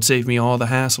 That would save me all the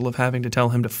hassle of having to tell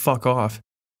him to fuck off,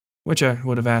 which I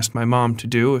would have asked my mom to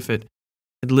do if it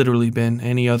had literally been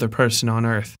any other person on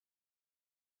earth.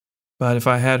 But if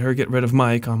I had her get rid of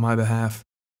Mike on my behalf,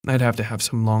 I'd have to have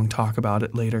some long talk about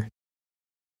it later.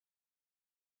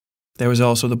 There was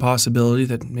also the possibility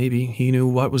that maybe he knew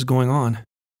what was going on,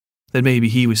 that maybe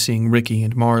he was seeing Ricky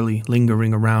and Marley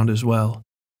lingering around as well.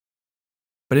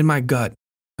 But in my gut,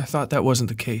 I thought that wasn't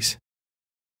the case.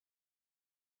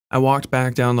 I walked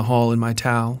back down the hall in my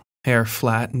towel, hair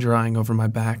flat and drying over my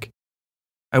back.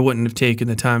 I wouldn't have taken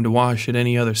the time to wash it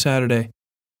any other Saturday,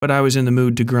 but I was in the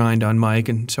mood to grind on Mike,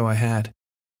 and so I had.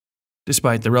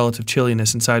 Despite the relative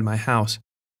chilliness inside my house,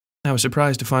 I was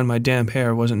surprised to find my damp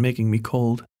hair wasn't making me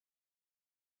cold.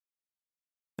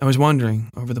 I was wondering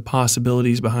over the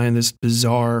possibilities behind this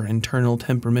bizarre internal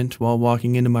temperament while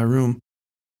walking into my room,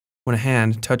 when a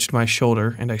hand touched my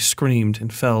shoulder and I screamed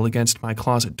and fell against my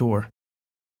closet door.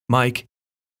 Mike,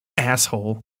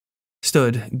 asshole,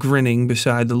 stood grinning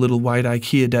beside the little white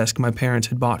IKEA desk my parents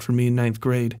had bought for me in 9th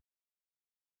grade.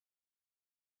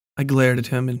 I glared at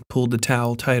him and pulled the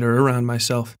towel tighter around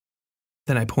myself.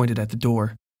 Then I pointed at the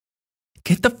door.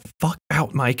 "Get the fuck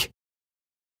out, Mike,"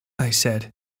 I said.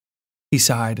 He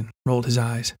sighed and rolled his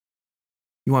eyes.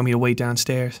 "You want me to wait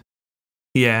downstairs?"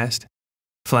 he asked,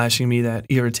 flashing me that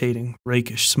irritating,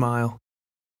 rakish smile.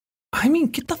 "I mean,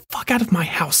 get the fuck out of my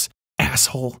house,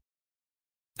 asshole,"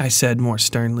 I said more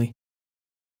sternly.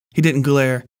 He didn't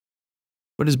glare,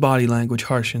 but his body language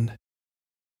harshened.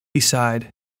 He sighed.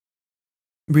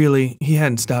 Really, he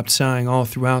hadn't stopped sighing all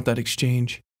throughout that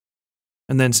exchange,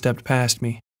 and then stepped past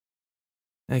me.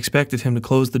 I expected him to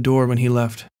close the door when he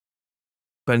left,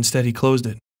 but instead he closed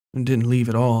it and didn't leave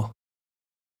at all.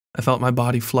 I felt my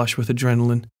body flush with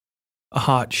adrenaline, a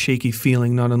hot, shaky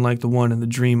feeling not unlike the one in the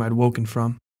dream I'd woken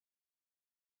from.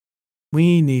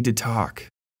 "We need to talk,"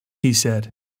 he said,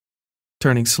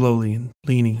 turning slowly and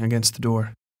leaning against the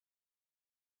door.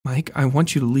 "Mike, I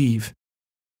want you to leave,"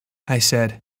 I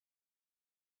said.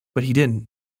 But he didn't.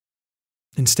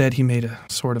 Instead, he made a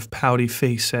sort of pouty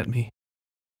face at me.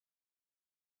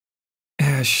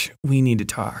 "Ash, we need to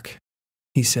talk,"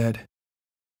 he said.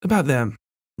 "About them,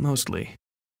 mostly."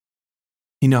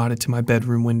 He nodded to my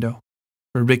bedroom window,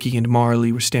 where Ricky and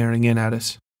Marley were staring in at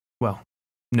us. Well,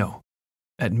 no,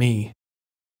 at me.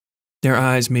 Their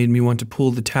eyes made me want to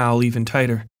pull the towel even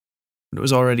tighter, but it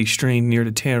was already strained near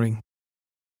to tearing.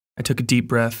 I took a deep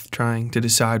breath, trying to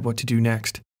decide what to do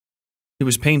next. It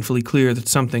was painfully clear that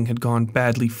something had gone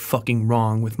badly fucking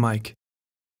wrong with Mike.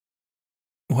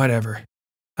 "Whatever,"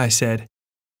 I said.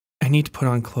 "I need to put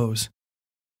on clothes.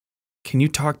 Can you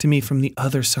talk to me from the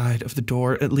other side of the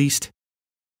door, at least?"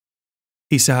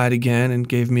 He sighed again and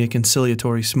gave me a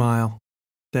conciliatory smile,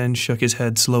 then shook his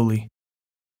head slowly.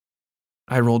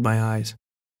 I rolled my eyes.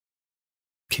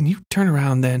 "Can you turn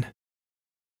around then?"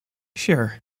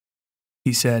 "Sure,"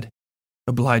 he said,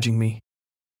 obliging me,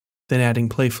 then adding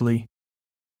playfully,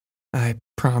 "I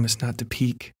promise not to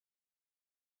peek."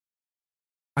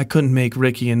 I couldn't make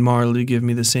Ricky and Marley give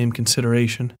me the same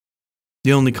consideration.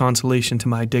 The only consolation to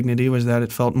my dignity was that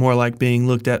it felt more like being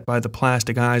looked at by the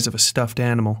plastic eyes of a stuffed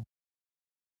animal.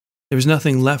 There was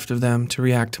nothing left of them to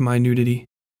react to my nudity,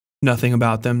 nothing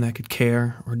about them that could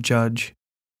care or judge.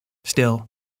 Still,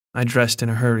 I dressed in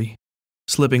a hurry,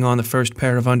 slipping on the first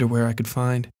pair of underwear I could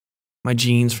find, my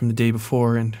jeans from the day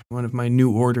before and one of my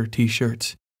New Order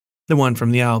t-shirts, the one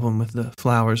from the album with the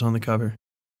flowers on the cover.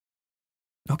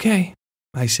 "Okay,"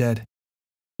 I said,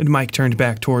 and Mike turned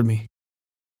back toward me.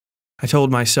 I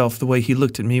told myself the way he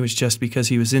looked at me was just because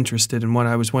he was interested in what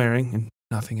I was wearing and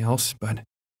nothing else, but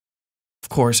of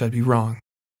course I'd be wrong.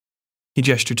 He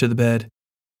gestured to the bed.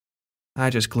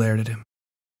 I just glared at him.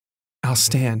 "I'll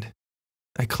stand,"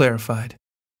 I clarified.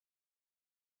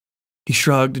 He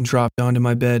shrugged and dropped onto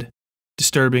my bed,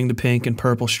 disturbing the pink and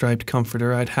purple striped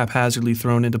comforter I'd haphazardly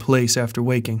thrown into place after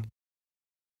waking.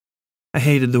 I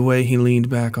hated the way he leaned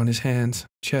back on his hands,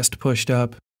 chest pushed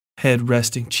up, head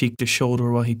resting cheek to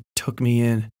shoulder while he took me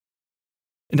in.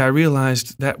 And I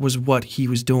realized that was what he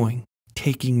was doing,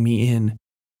 taking me in,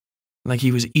 like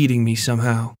he was eating me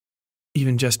somehow,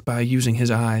 even just by using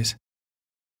his eyes.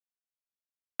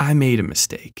 I made a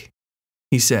mistake,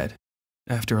 he said,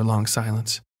 after a long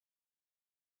silence.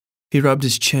 He rubbed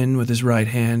his chin with his right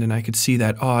hand, and I could see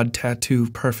that odd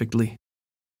tattoo perfectly.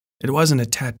 It wasn't a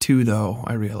tattoo, though,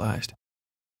 I realized.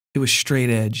 It was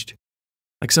straight-edged,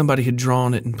 like somebody had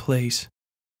drawn it in place.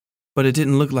 But it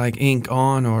didn't look like ink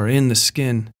on or in the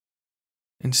skin.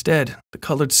 Instead, the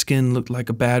colored skin looked like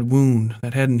a bad wound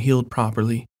that hadn't healed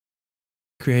properly,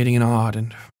 creating an odd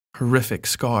and horrific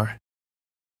scar.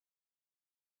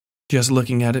 Just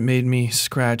looking at it made me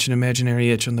scratch an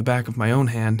imaginary itch on the back of my own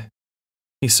hand.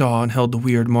 He saw and held the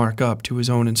weird mark up to his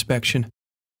own inspection,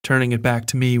 turning it back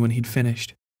to me when he'd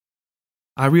finished.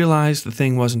 I realized the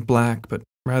thing wasn't black, but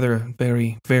rather a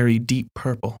very, very deep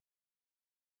purple.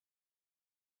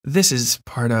 This is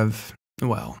part of,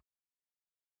 well.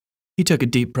 He took a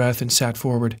deep breath and sat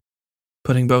forward,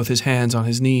 putting both his hands on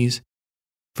his knees.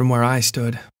 From where I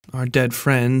stood, our dead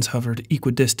friends hovered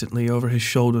equidistantly over his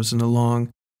shoulders in a long,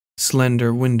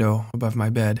 slender window above my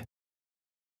bed.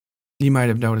 You might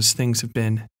have noticed things have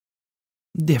been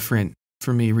different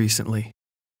for me recently.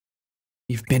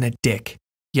 You've been a dick,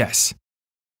 yes,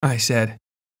 I said,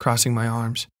 crossing my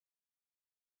arms.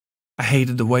 I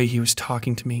hated the way he was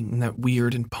talking to me in that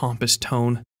weird and pompous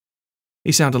tone.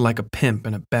 He sounded like a pimp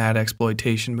in a bad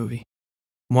exploitation movie.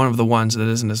 One of the ones that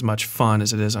isn't as much fun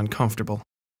as it is uncomfortable.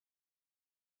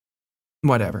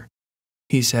 Whatever,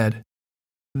 he said.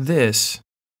 This.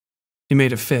 He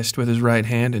made a fist with his right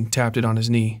hand and tapped it on his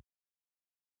knee.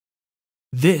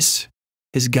 This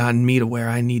has gotten me to where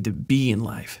I need to be in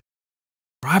life.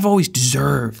 Where I've always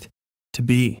deserved to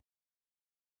be.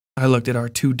 I looked at our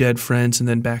two dead friends and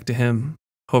then back to him,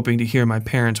 hoping to hear my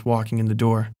parents walking in the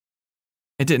door.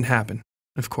 It didn't happen,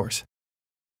 of course.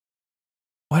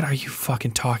 What are you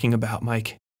fucking talking about,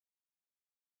 Mike?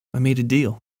 I made a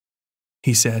deal,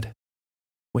 he said,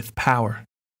 with power.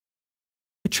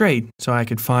 A trade so I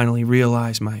could finally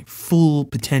realize my full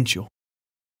potential.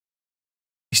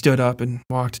 He stood up and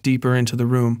walked deeper into the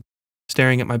room,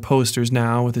 staring at my posters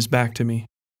now with his back to me.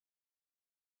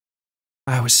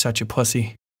 I was such a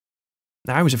pussy.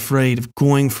 I was afraid of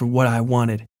going for what I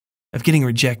wanted, of getting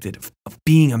rejected, of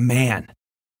being a man.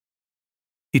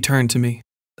 He turned to me,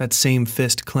 that same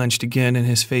fist clenched again and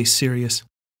his face serious.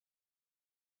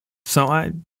 So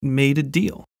I made a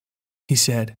deal, he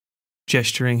said,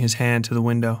 gesturing his hand to the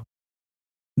window.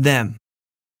 Them,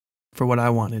 for what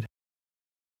I wanted.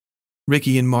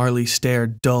 Ricky and Marley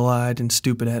stared dull-eyed and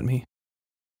stupid at me.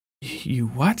 You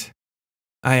what?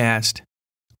 I asked,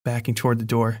 backing toward the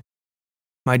door.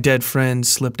 My dead friends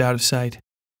slipped out of sight.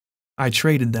 I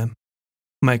traded them,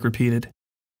 Mike repeated.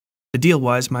 The deal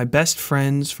was my best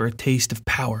friends for a taste of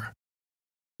power.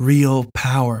 Real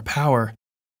power, power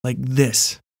like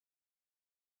this.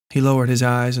 He lowered his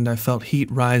eyes and I felt heat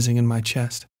rising in my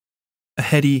chest. A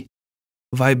heady,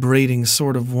 vibrating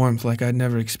sort of warmth like I'd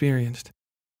never experienced.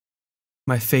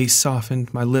 My face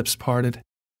softened, my lips parted.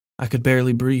 I could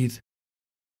barely breathe.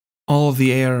 All of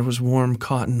the air was warm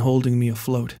cotton holding me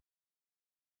afloat.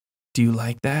 Do you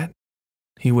like that?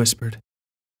 He whispered.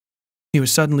 He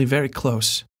was suddenly very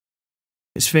close.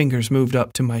 His fingers moved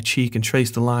up to my cheek and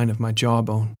traced the line of my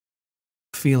jawbone.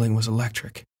 The feeling was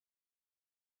electric.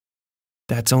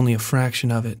 That's only a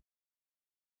fraction of it,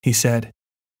 he said.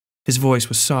 His voice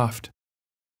was soft.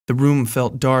 The room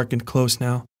felt dark and close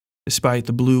now, despite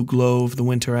the blue glow of the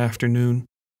winter afternoon.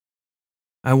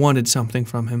 I wanted something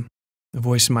from him, a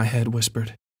voice in my head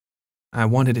whispered. I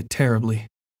wanted it terribly.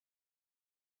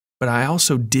 But I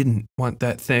also didn't want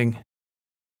that thing.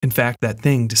 In fact, that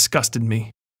thing disgusted me.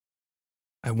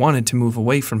 I wanted to move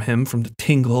away from him, from the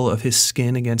tingle of his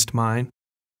skin against mine.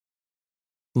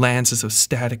 Lances of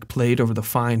static played over the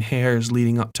fine hairs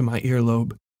leading up to my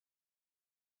earlobe.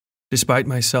 Despite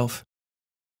myself,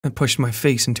 I pushed my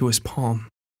face into his palm.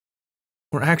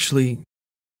 Or actually,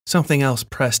 something else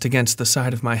pressed against the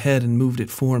side of my head and moved it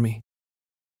for me.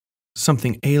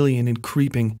 Something alien and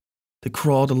creeping that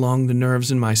crawled along the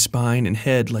nerves in my spine and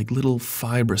head like little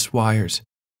fibrous wires,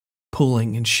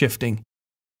 pulling and shifting,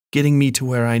 getting me to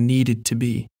where I needed to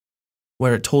be,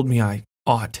 where it told me I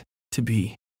ought to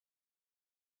be.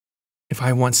 If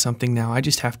I want something now, I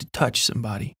just have to touch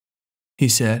somebody, he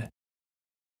said.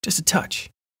 Just a touch,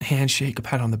 a handshake, a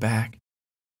pat on the back.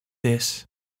 This.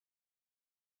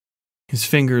 His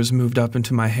fingers moved up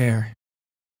into my hair.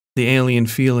 The alien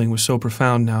feeling was so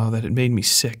profound now that it made me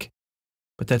sick.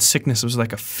 But that sickness was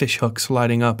like a fishhook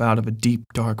sliding up out of a deep,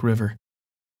 dark river.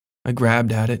 I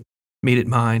grabbed at it, made it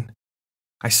mine.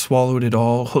 I swallowed it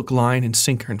all, hook, line, and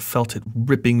sinker, and felt it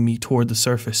ripping me toward the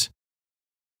surface.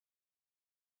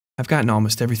 I've gotten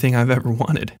almost everything I've ever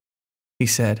wanted, he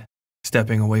said,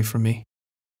 stepping away from me.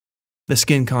 The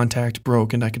skin contact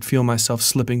broke and I could feel myself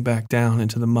slipping back down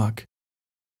into the muck.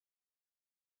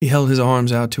 He held his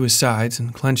arms out to his sides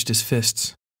and clenched his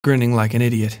fists, grinning like an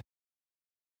idiot.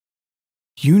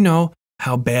 You know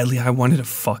how badly I wanted to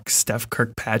fuck Steph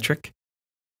Kirkpatrick?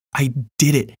 I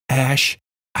did it, Ash.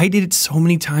 I did it so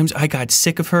many times I got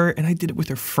sick of her, and I did it with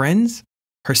her friends,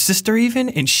 her sister even,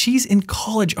 and she's in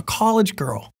college, a college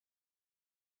girl.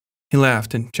 He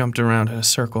laughed and jumped around in a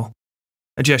circle,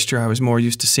 a gesture I was more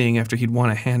used to seeing after he'd won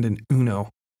a hand in Uno.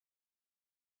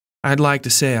 I'd like to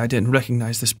say I didn't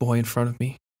recognize this boy in front of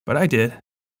me, but I did.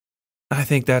 I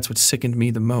think that's what sickened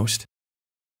me the most.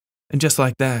 And just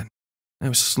like that, I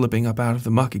was slipping up out of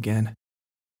the muck again.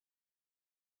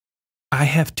 I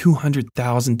have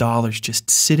 $200,000 just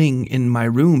sitting in my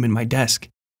room in my desk,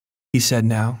 he said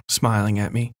now, smiling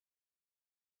at me.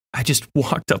 I just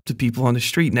walked up to people on the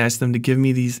street and asked them to give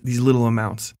me these little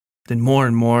amounts, then more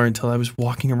and more until I was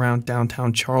walking around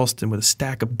downtown Charleston with a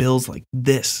stack of bills like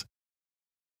this.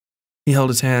 He held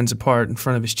his hands apart in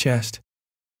front of his chest.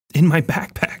 In my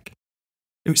backpack.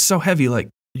 It was so heavy, like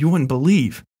you wouldn't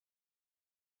believe.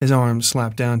 His arm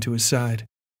slapped down to his side.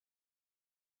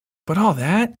 But all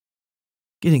that,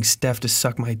 getting Steph to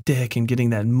suck my dick and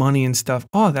getting that money and stuff,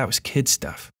 all that was kid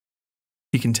stuff.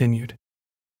 He continued.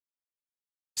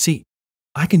 See,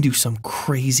 I can do some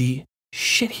crazy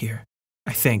shit here,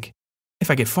 I think,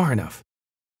 if I get far enough.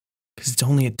 Because it's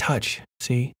only a touch,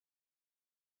 see?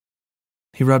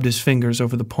 He rubbed his fingers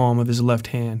over the palm of his left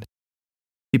hand.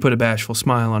 He put a bashful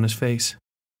smile on his face.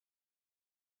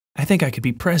 I think I could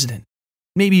be president.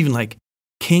 Maybe even like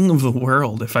king of the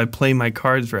world if I play my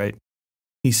cards right,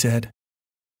 he said.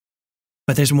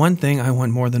 But there's one thing I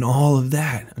want more than all of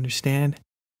that, understand?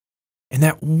 And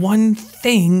that one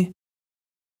thing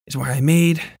is where I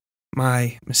made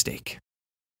my mistake.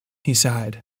 He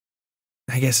sighed.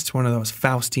 I guess it's one of those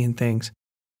Faustian things.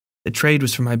 The trade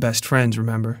was for my best friends,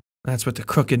 remember? That's what the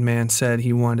crooked man said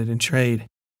he wanted in trade.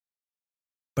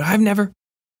 But I've never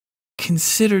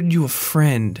considered you a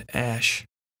friend, Ash.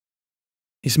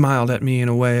 He smiled at me in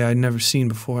a way I'd never seen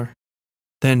before,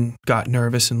 then got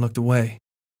nervous and looked away.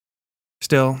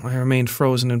 Still, I remained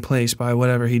frozen in place by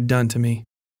whatever he'd done to me,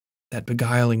 that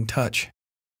beguiling touch.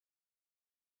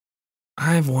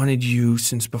 I've wanted you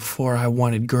since before I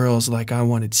wanted girls like I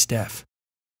wanted Steph.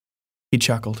 He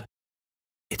chuckled.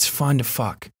 It's fun to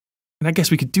fuck, and I guess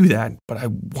we could do that, but I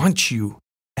want you,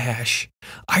 Ash.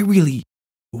 I really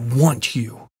want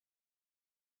you.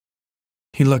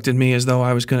 He looked at me as though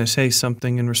I was going to say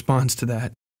something in response to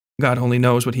that. God only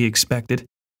knows what he expected.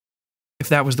 If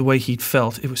that was the way he'd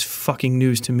felt, it was fucking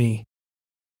news to me.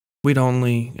 We'd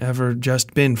only ever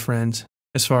just been friends,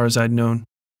 as far as I'd known.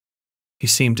 He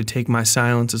seemed to take my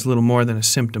silence as little more than a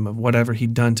symptom of whatever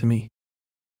he'd done to me.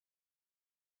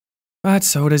 But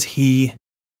so does he,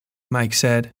 Mike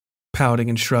said, pouting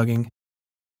and shrugging.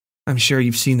 I'm sure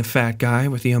you've seen the fat guy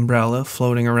with the umbrella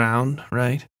floating around,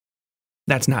 right?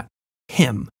 That's not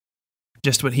him,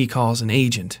 just what he calls an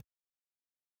agent.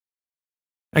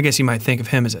 I guess you might think of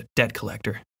him as a debt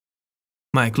collector.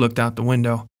 Mike looked out the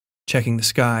window, checking the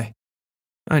sky.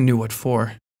 I knew what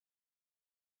for.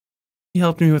 He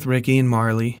helped me with Ricky and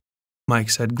Marley, Mike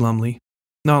said glumly.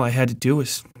 And all I had to do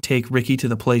was take Ricky to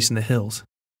the place in the hills.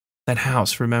 That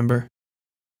house, remember?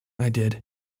 I did.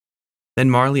 Then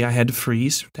Marley I had to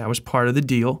freeze. That was part of the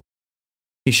deal.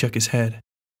 He shook his head.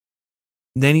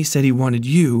 Then he said he wanted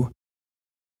you,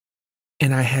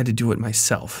 and I had to do it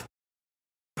myself.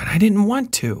 But I didn't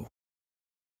want to.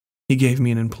 He gave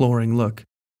me an imploring look.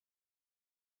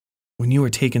 When you were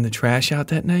taking the trash out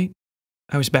that night,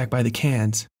 I was back by the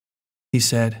cans, he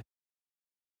said.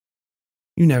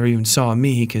 You never even saw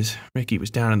me because Ricky was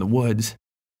down in the woods.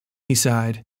 He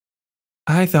sighed.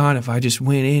 I thought if I just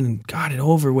went in and got it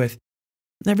over with,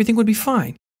 everything would be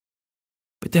fine.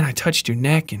 But then I touched your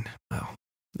neck and, well,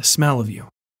 the smell of you.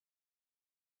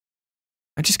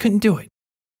 I just couldn't do it.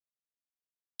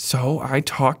 So I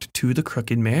talked to the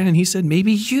crooked man and he said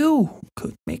maybe you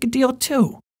could make a deal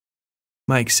too,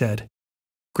 Mike said,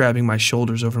 grabbing my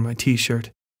shoulders over my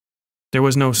t-shirt. There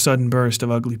was no sudden burst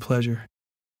of ugly pleasure.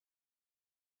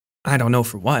 I don't know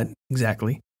for what,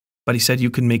 exactly, but he said you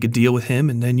could make a deal with him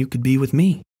and then you could be with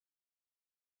me.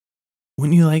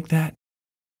 Wouldn't you like that?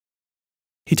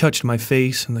 He touched my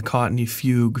face and the cottony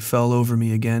fugue fell over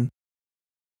me again.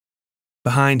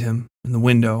 Behind him, in the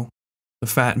window, the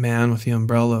fat man with the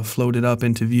umbrella floated up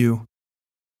into view.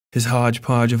 His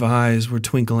hodgepodge of eyes were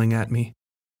twinkling at me.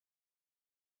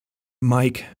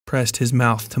 Mike pressed his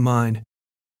mouth to mine,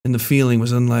 and the feeling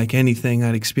was unlike anything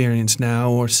I'd experienced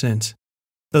now or since,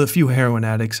 though the few heroin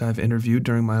addicts I've interviewed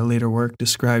during my later work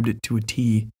described it to a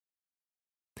T.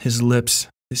 His lips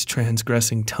his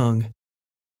transgressing tongue.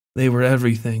 They were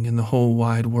everything in the whole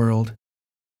wide world.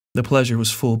 The pleasure was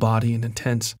full body and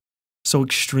intense, so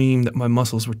extreme that my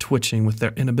muscles were twitching with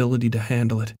their inability to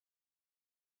handle it.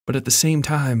 But at the same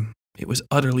time, it was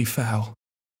utterly foul.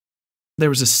 There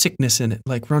was a sickness in it,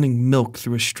 like running milk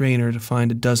through a strainer to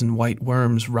find a dozen white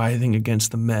worms writhing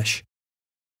against the mesh.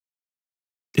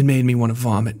 It made me want to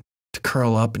vomit, to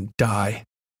curl up and die.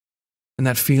 And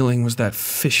that feeling was that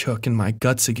fishhook in my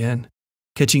guts again,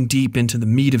 catching deep into the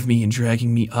meat of me and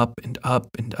dragging me up and up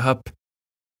and up.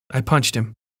 I punched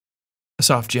him, a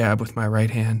soft jab with my right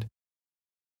hand.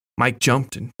 Mike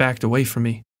jumped and backed away from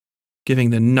me, giving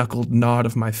the knuckled nod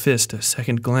of my fist a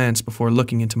second glance before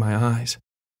looking into my eyes.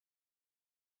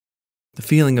 The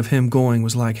feeling of him going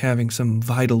was like having some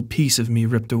vital piece of me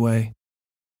ripped away,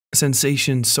 a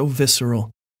sensation so visceral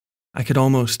I could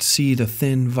almost see the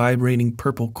thin, vibrating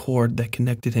purple cord that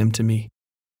connected him to me.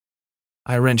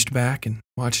 I wrenched back and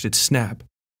watched it snap.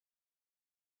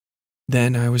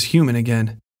 Then I was human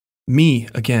again, me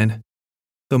again,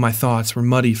 though my thoughts were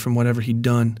muddy from whatever he'd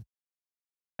done.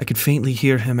 I could faintly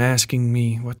hear him asking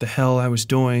me what the hell I was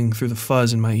doing through the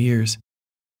fuzz in my ears.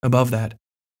 Above that,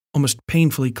 almost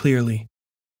painfully clearly,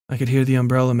 I could hear the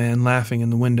umbrella man laughing in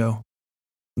the window.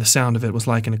 The sound of it was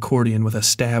like an accordion with a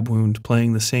stab wound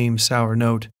playing the same sour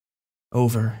note,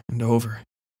 over and over.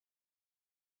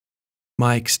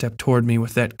 Mike stepped toward me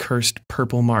with that cursed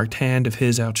purple-marked hand of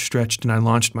his outstretched, and I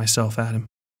launched myself at him.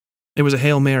 It was a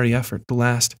Hail Mary effort, the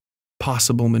last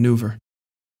possible maneuver.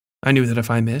 I knew that if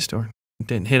I missed or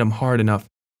didn't hit him hard enough,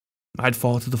 I'd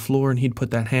fall to the floor and he'd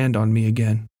put that hand on me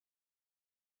again.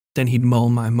 Then he'd mull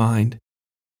my mind,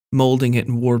 molding it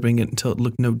and warping it until it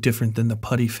looked no different than the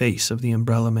putty face of the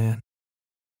umbrella man.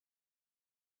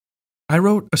 I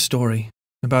wrote a story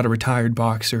about a retired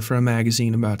boxer for a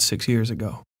magazine about 6 years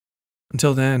ago.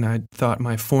 Until then, I'd thought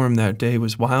my form that day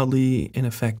was wildly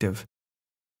ineffective.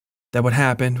 That what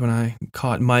happened when I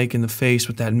caught Mike in the face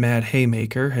with that mad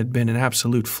haymaker had been an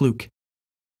absolute fluke.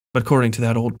 But according to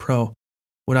that old pro,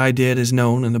 what I did is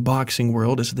known in the boxing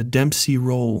world as the Dempsey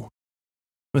Roll.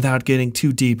 Without getting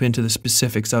too deep into the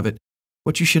specifics of it,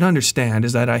 what you should understand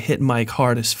is that I hit Mike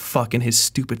hard as fuck in his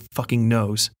stupid fucking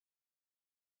nose.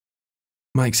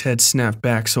 Mike's head snapped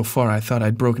back so far I thought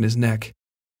I'd broken his neck.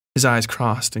 His eyes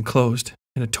crossed and closed,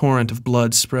 and a torrent of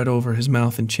blood spread over his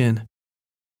mouth and chin.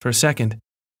 For a second,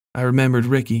 I remembered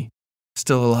Ricky,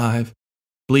 still alive,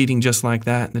 bleeding just like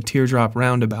that in the teardrop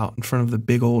roundabout in front of the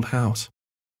big old house.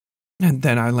 And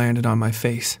then I landed on my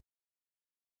face.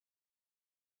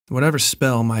 Whatever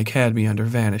spell Mike had me under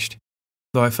vanished,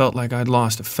 though I felt like I'd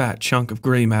lost a fat chunk of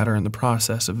gray matter in the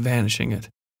process of vanishing it.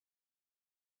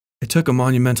 It took a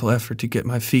monumental effort to get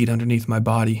my feet underneath my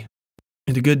body,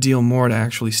 and a good deal more to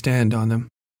actually stand on them.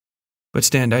 But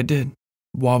stand I did,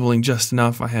 wobbling just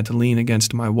enough I had to lean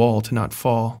against my wall to not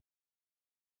fall.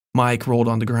 Mike rolled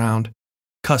on the ground,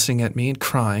 cussing at me and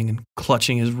crying and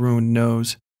clutching his ruined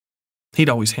nose. He'd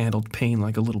always handled pain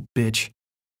like a little bitch,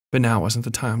 but now wasn't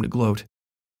the time to gloat.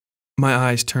 My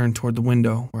eyes turned toward the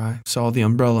window, where I saw the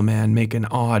umbrella man make an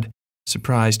odd,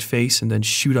 surprised face and then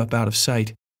shoot up out of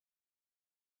sight.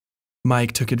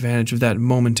 Mike took advantage of that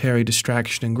momentary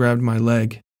distraction and grabbed my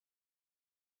leg.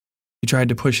 He tried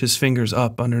to push his fingers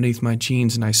up underneath my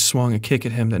jeans, and I swung a kick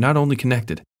at him that not only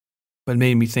connected, but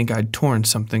made me think I'd torn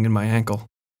something in my ankle.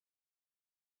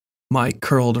 Mike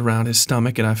curled around his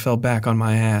stomach, and I fell back on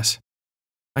my ass.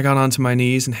 I got onto my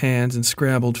knees and hands and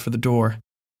scrabbled for the door,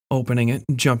 opening it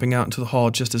and jumping out into the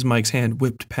hall just as Mike's hand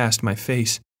whipped past my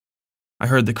face. I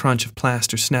heard the crunch of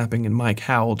plaster snapping, and Mike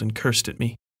howled and cursed at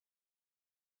me.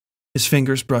 His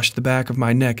fingers brushed the back of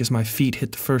my neck as my feet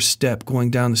hit the first step going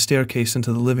down the staircase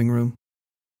into the living room.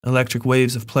 Electric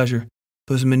waves of pleasure,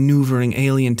 those maneuvering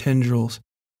alien tendrils,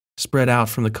 spread out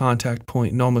from the contact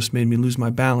point and almost made me lose my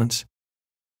balance.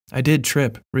 I did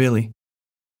trip, really,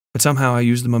 but somehow I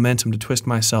used the momentum to twist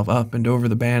myself up and over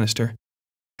the banister,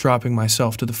 dropping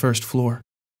myself to the first floor.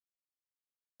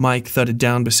 Mike thudded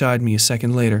down beside me a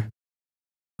second later.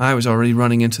 I was already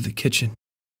running into the kitchen,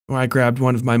 where I grabbed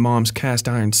one of my mom's cast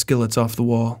iron skillets off the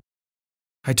wall.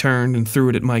 I turned and threw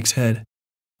it at Mike's head,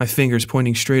 my fingers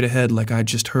pointing straight ahead like I'd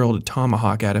just hurled a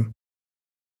tomahawk at him.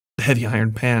 The heavy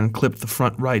iron pan clipped the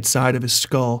front right side of his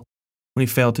skull when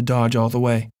he failed to dodge all the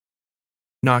way,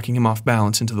 knocking him off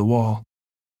balance into the wall.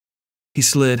 He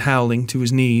slid howling to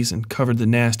his knees and covered the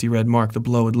nasty red mark the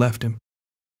blow had left him.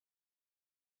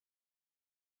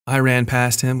 I ran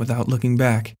past him without looking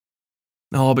back,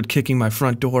 all but kicking my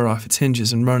front door off its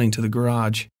hinges and running to the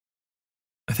garage.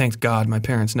 I thanked God my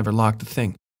parents never locked the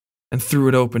thing, and threw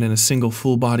it open in a single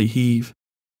full-body heave.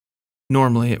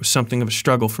 Normally, it was something of a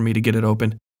struggle for me to get it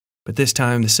open, but this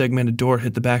time the segmented door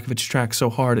hit the back of its track so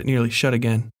hard it nearly shut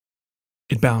again.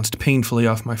 It bounced painfully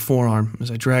off my forearm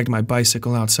as I dragged my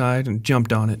bicycle outside and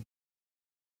jumped on it.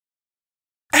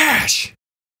 "Ash!"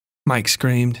 Mike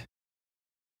screamed.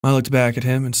 I looked back at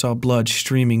him and saw blood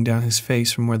streaming down his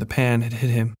face from where the pan had hit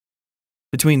him.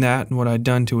 Between that and what I'd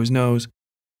done to his nose,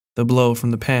 the blow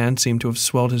from the pan seemed to have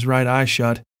swelled his right eye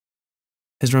shut.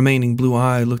 His remaining blue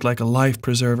eye looked like a life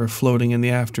preserver floating in the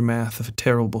aftermath of a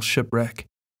terrible shipwreck.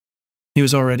 He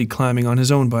was already climbing on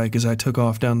his own bike as I took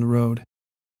off down the road.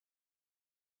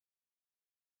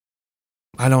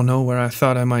 I don't know where I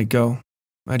thought I might go.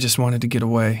 I just wanted to get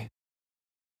away.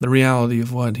 The reality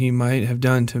of what he might have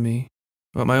done to me,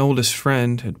 what my oldest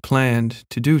friend had planned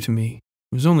to do to me,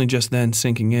 was only just then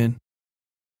sinking in.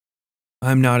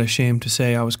 I'm not ashamed to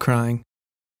say I was crying.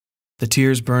 The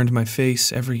tears burned my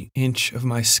face, every inch of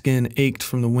my skin ached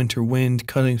from the winter wind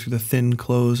cutting through the thin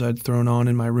clothes I'd thrown on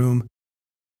in my room,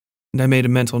 and I made a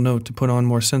mental note to put on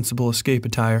more sensible escape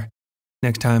attire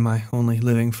next time my only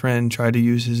living friend tried to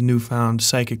use his newfound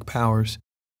psychic powers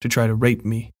to try to rape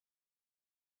me.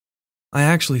 I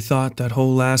actually thought that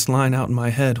whole last line out in my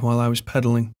head while I was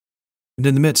pedaling, and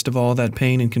in the midst of all that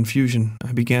pain and confusion,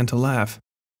 I began to laugh.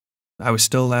 I was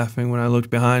still laughing when I looked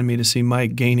behind me to see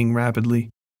Mike gaining rapidly.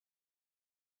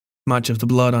 Much of the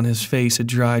blood on his face had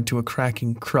dried to a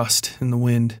cracking crust in the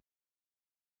wind.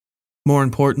 More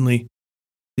importantly,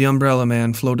 the umbrella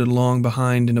man floated along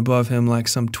behind and above him like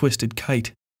some twisted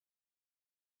kite.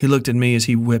 He looked at me as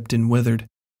he whipped and withered,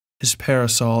 his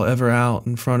parasol ever out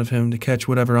in front of him to catch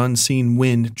whatever unseen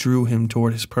wind drew him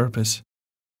toward his purpose.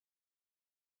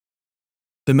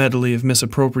 The medley of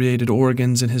misappropriated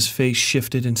organs in his face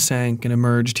shifted and sank and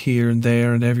emerged here and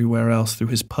there and everywhere else through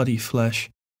his putty flesh.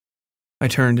 I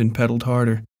turned and pedaled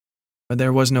harder, but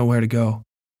there was nowhere to go.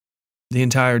 The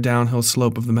entire downhill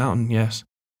slope of the mountain, yes,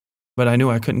 but I knew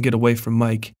I couldn't get away from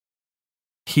Mike.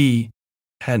 He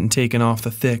hadn't taken off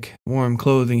the thick, warm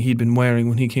clothing he'd been wearing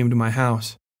when he came to my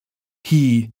house.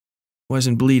 He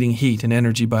wasn't bleeding heat and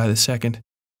energy by the second,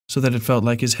 so that it felt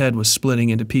like his head was splitting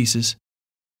into pieces.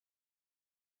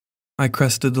 I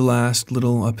crested the last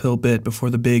little uphill bit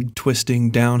before the big, twisting,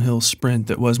 downhill sprint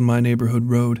that was my neighborhood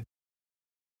road.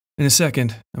 In a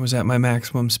second, I was at my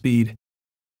maximum speed,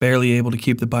 barely able to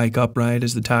keep the bike upright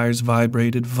as the tires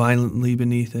vibrated violently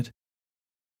beneath it.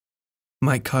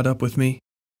 Mike caught up with me,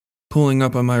 pulling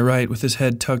up on my right with his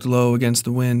head tucked low against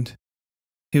the wind.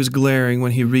 He was glaring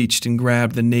when he reached and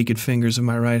grabbed the naked fingers of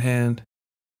my right hand.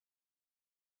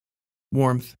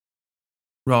 Warmth,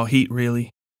 raw heat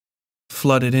really,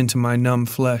 flooded into my numb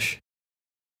flesh.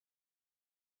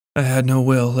 I had no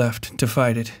will left to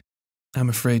fight it, I'm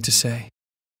afraid to say.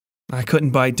 I couldn't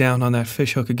bite down on that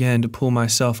fishhook again to pull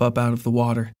myself up out of the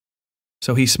water.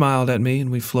 So he smiled at me and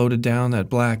we floated down that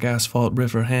black asphalt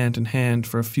river hand in hand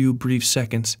for a few brief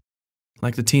seconds,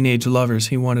 like the teenage lovers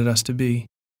he wanted us to be.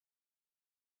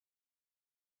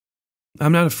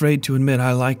 I'm not afraid to admit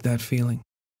I like that feeling.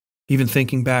 Even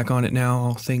thinking back on it now,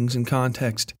 all things in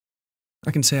context,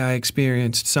 I can say I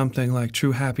experienced something like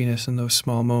true happiness in those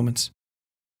small moments.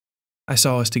 I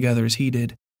saw us together as he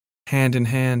did, hand in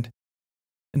hand,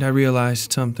 and I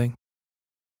realized something.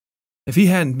 If he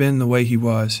hadn't been the way he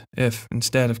was, if,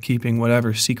 instead of keeping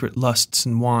whatever secret lusts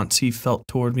and wants he felt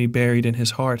toward me buried in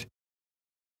his heart,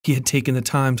 he had taken the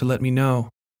time to let me know.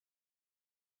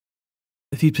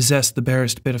 If he possessed the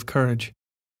barest bit of courage,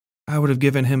 I would have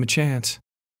given him a chance.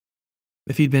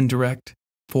 If he'd been direct,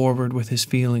 forward with his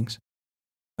feelings,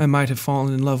 I might have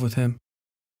fallen in love with him.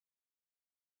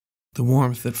 The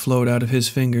warmth that flowed out of his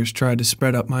fingers tried to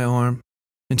spread up my arm,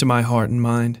 into my heart and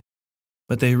mind,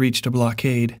 but they reached a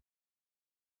blockade.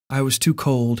 I was too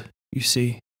cold, you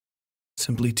see,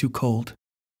 simply too cold.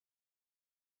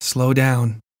 "Slow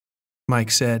down,"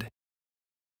 Mike said.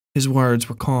 His words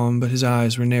were calm, but his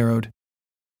eyes were narrowed.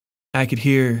 I could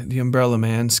hear the umbrella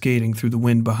man skating through the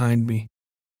wind behind me.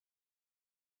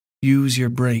 "Use your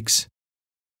brakes."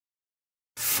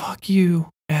 "Fuck you,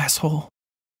 asshole,"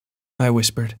 I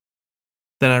whispered.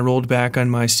 Then I rolled back on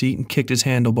my seat and kicked his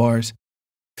handlebars,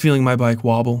 feeling my bike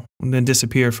wobble and then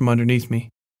disappear from underneath me.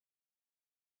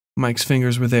 Mike's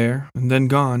fingers were there and then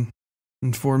gone,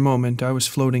 and for a moment I was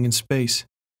floating in space.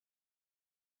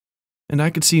 And I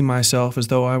could see myself as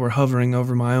though I were hovering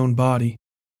over my own body,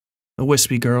 a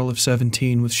wispy girl of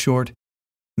 17 with short,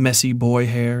 messy boy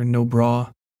hair and no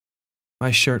bra.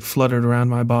 My shirt fluttered around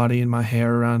my body and my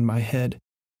hair around my head.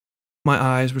 My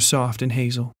eyes were soft and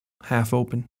hazel, half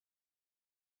open.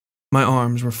 My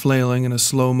arms were flailing in a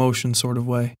slow motion sort of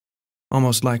way,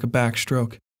 almost like a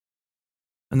backstroke.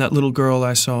 And that little girl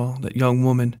I saw, that young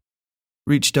woman,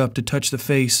 reached up to touch the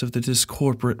face of the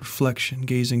discorporate reflection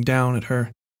gazing down at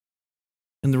her,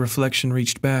 and the reflection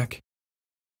reached back,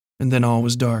 and then all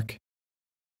was dark.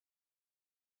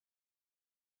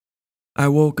 I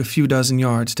woke a few dozen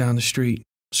yards down the street,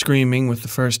 screaming with the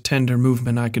first tender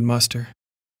movement I could muster.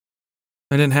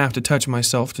 I didn't have to touch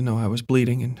myself to know I was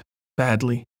bleeding, and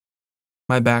badly.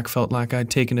 My back felt like I'd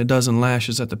taken a dozen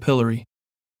lashes at the pillory.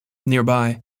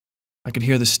 Nearby, I could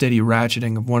hear the steady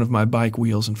ratcheting of one of my bike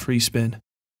wheels in free spin.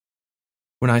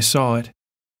 When I saw it,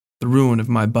 the ruin of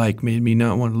my bike made me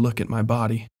not want to look at my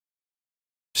body.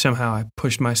 Somehow I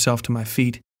pushed myself to my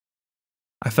feet.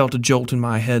 I felt a jolt in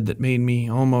my head that made me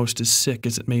almost as sick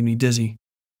as it made me dizzy,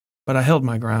 but I held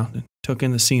my ground and took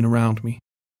in the scene around me.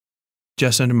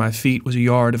 Just under my feet was a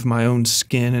yard of my own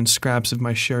skin and scraps of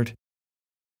my shirt.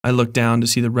 I looked down to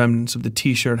see the remnants of the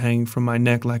t-shirt hanging from my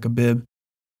neck like a bib,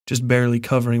 just barely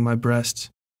covering my breasts.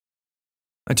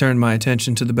 I turned my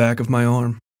attention to the back of my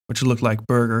arm, which looked like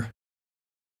Burger.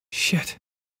 "Shit,"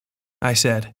 I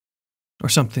said, or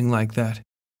something like that.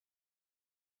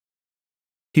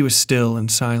 He was still and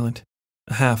silent,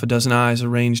 a half a dozen eyes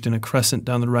arranged in a crescent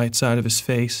down the right side of his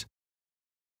face.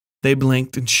 They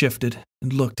blinked and shifted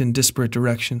and looked in disparate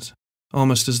directions,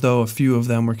 almost as though a few of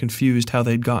them were confused how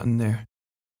they'd gotten there.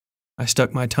 I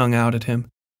stuck my tongue out at him,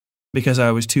 because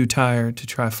I was too tired to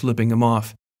try flipping him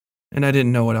off, and I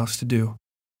didn't know what else to do.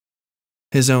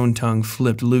 His own tongue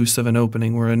flipped loose of an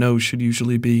opening where a nose should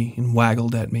usually be and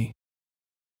waggled at me.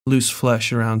 Loose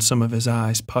flesh around some of his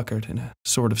eyes puckered in a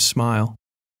sort of smile.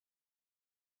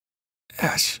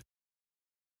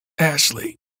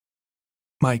 Ashley,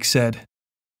 Mike said.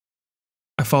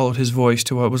 I followed his voice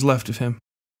to what was left of him.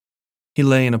 He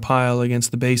lay in a pile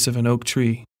against the base of an oak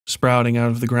tree, sprouting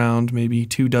out of the ground maybe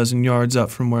 24 yards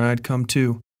up from where I'd come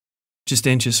to, just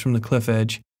inches from the cliff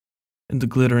edge and the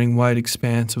glittering white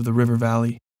expanse of the river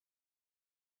valley.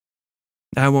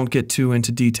 I won't get too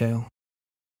into detail,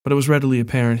 but it was readily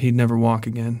apparent he'd never walk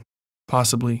again,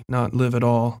 possibly not live at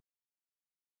all.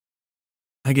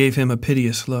 I gave him a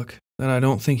piteous look that I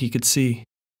don't think he could see,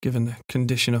 given the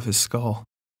condition of his skull.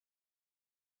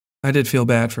 I did feel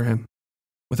bad for him,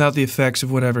 without the effects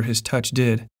of whatever his touch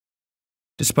did,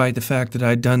 despite the fact that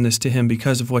I'd done this to him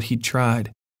because of what he'd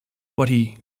tried, what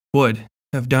he would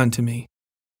have done to me.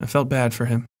 I felt bad for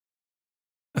him.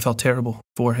 I felt terrible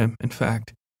for him, in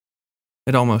fact.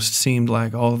 It almost seemed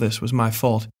like all this was my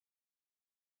fault,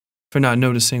 for not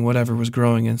noticing whatever was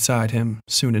growing inside him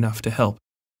soon enough to help.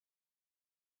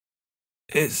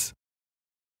 "Is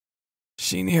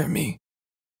she near me?"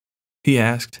 he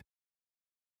asked.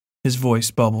 His voice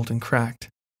bubbled and cracked.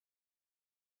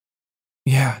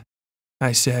 "Yeah,"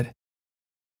 I said.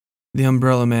 The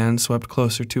umbrella man swept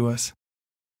closer to us.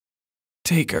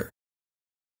 "Take her,"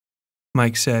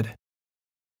 Mike said.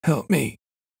 "Help me.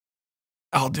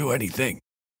 I'll do anything."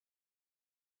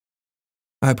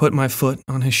 I put my foot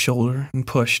on his shoulder and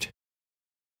pushed.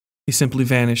 He simply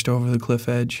vanished over the cliff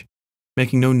edge,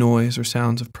 making no noise or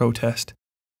sounds of protest.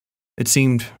 It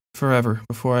seemed forever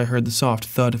before I heard the soft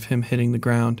thud of him hitting the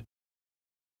ground.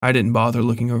 I didn't bother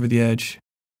looking over the edge.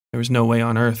 There was no way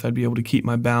on earth I'd be able to keep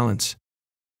my balance.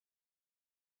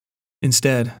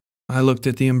 Instead, I looked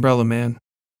at the umbrella man.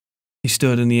 He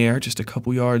stood in the air just a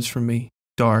couple yards from me,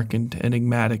 dark and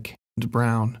enigmatic and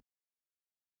brown.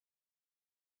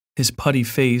 His putty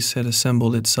face had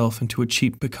assembled itself into a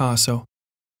cheap Picasso,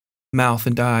 mouth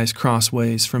and eyes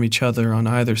crossways from each other on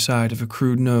either side of a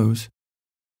crude nose.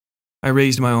 I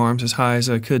raised my arms as high as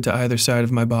I could to either side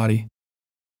of my body.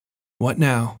 "What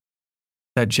now?"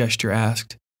 that gesture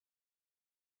asked.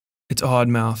 Its odd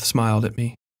mouth smiled at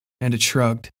me, and it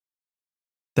shrugged.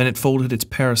 Then it folded its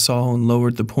parasol and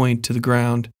lowered the point to the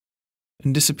ground,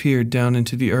 and disappeared down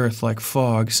into the earth like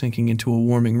fog sinking into a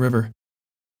warming river.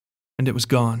 And it was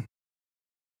gone.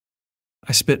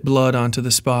 I spit blood onto the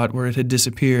spot where it had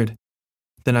disappeared.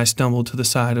 Then I stumbled to the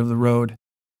side of the road,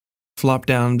 flopped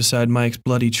down beside Mike's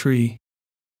bloody tree,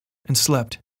 and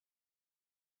slept.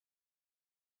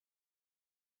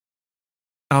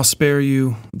 I'll spare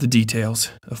you the details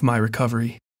of my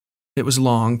recovery. It was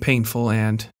long, painful,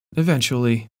 and,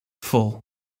 eventually, full.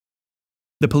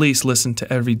 The police listened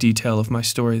to every detail of my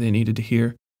story they needed to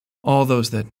hear, all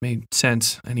those that made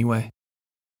sense, anyway.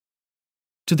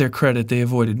 To their credit, they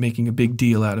avoided making a big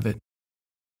deal out of it.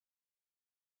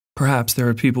 Perhaps there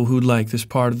are people who'd like this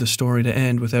part of the story to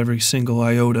end with every single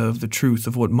iota of the truth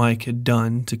of what Mike had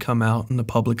done to come out in the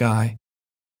public eye.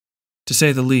 To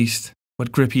say the least,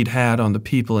 what grip he'd had on the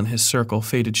people in his circle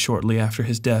faded shortly after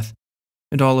his death,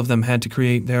 and all of them had to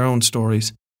create their own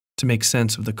stories to make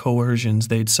sense of the coercions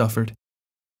they'd suffered.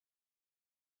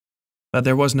 But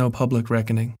there was no public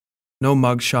reckoning, No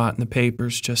mugshot in the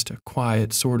papers, just a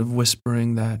quiet sort of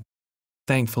whispering that,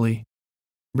 thankfully,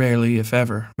 rarely, if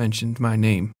ever, mentioned my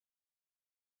name.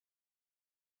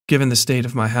 Given the state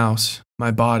of my house, my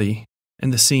body,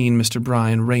 and the scene Mr.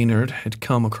 Brian Raynard had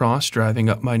come across driving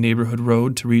up my neighborhood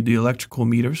road to read the electrical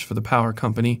meters for the power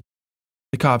company,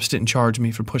 the cops didn't charge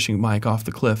me for pushing Mike off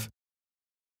the cliff.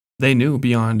 They knew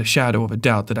beyond a shadow of a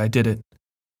doubt that I did it.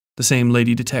 The same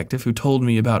lady detective who told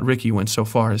me about Ricky went so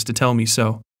far as to tell me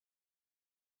so.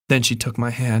 Then she took my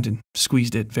hand and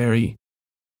squeezed it very,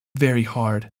 very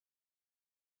hard.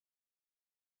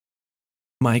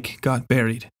 Mike got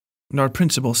buried, and our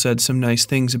principal said some nice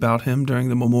things about him during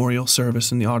the memorial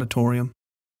service in the auditorium.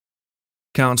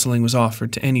 Counseling was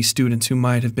offered to any students who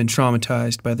might have been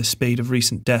traumatized by the spate of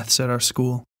recent deaths at our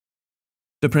school.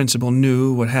 The principal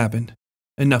knew what happened,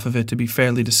 enough of it to be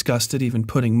fairly disgusted even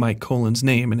putting Mike Colin's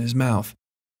name in his mouth.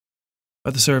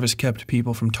 But the service kept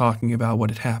people from talking about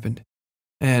what had happened,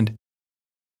 and,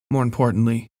 more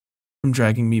importantly, from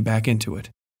dragging me back into it.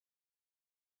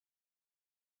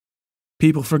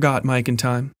 People forgot Mike in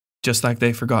time, just like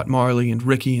they forgot Marley and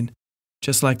Ricky, and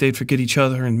just like they'd forget each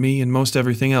other and me and most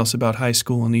everything else about high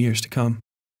school in the years to come.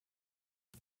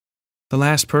 The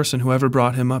last person who ever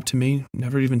brought him up to me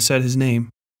never even said his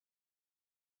name.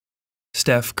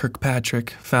 Steph Kirkpatrick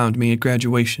found me at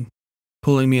graduation,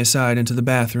 pulling me aside into the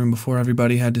bathroom before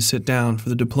everybody had to sit down for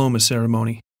the diploma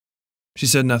ceremony. She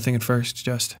said nothing at first,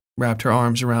 just wrapped her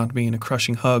arms around me in a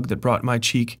crushing hug that brought my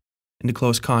cheek into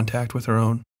close contact with her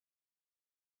own.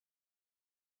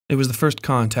 It was the first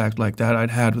contact like that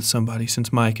I'd had with somebody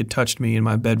since Mike had touched me in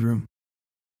my bedroom.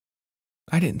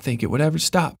 "I didn't think it would ever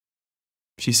stop,"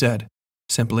 she said,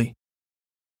 simply.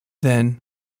 Then,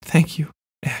 "Thank you,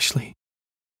 Ashley."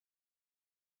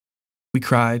 We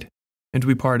cried, and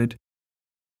we parted.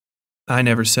 I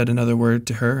never said another word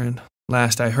to her, and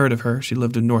last I heard of her, she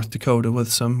lived in North Dakota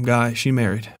with some guy she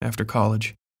married after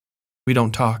college. We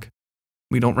don't talk.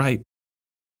 We don't write.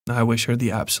 I wish her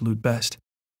the absolute best.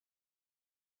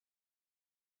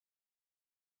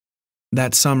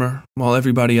 That summer, while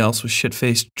everybody else was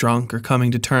shit-faced drunk or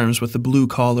coming to terms with the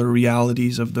blue-collar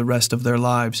realities of the rest of their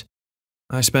lives,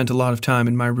 I spent a lot of time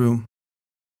in my room.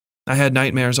 I had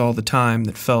nightmares all the time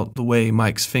that felt the way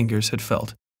Mike's fingers had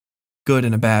felt. Good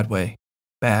in a bad way,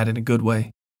 bad in a good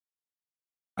way.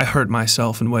 I hurt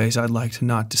myself in ways I'd like to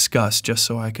not discuss just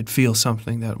so I could feel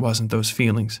something that wasn't those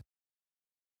feelings.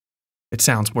 It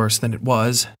sounds worse than it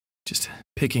was, just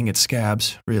picking at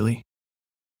scabs, really.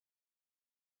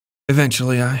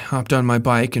 Eventually, I hopped on my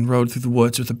bike and rode through the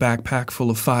woods with a backpack full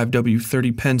of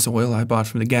 5W30 Pennzoil I bought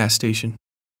from the gas station.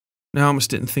 I almost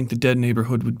didn't think the dead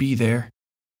neighborhood would be there,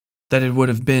 that it would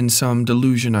have been some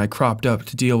delusion I cropped up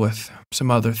to deal with some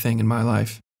other thing in my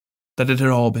life, that it had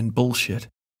all been bullshit.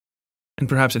 And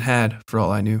perhaps it had, for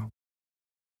all I knew.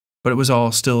 But it was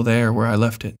all still there where I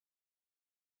left it.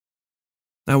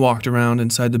 I walked around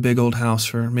inside the big old house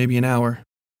for maybe an hour,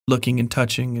 looking and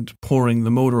touching and pouring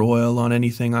the motor oil on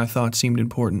anything I thought seemed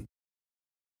important.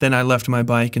 Then I left my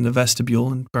bike in the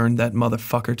vestibule and burned that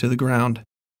motherfucker to the ground.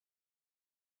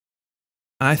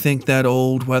 I think that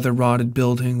old, weather-rotted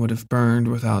building would have burned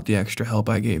without the extra help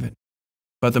I gave it.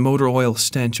 But the motor oil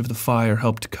stench of the fire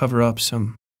helped cover up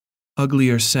some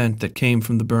uglier scent that came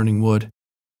from the burning wood,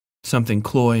 something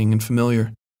cloying and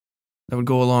familiar that would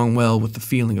go along well with the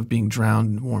feeling of being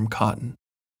drowned in warm cotton.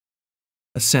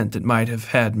 A scent that might have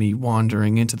had me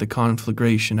wandering into the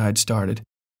conflagration I'd started,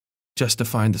 just to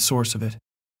find the source of it.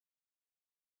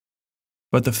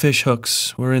 But the fish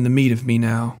hooks were in the meat of me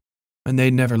now, and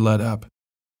they'd never let up.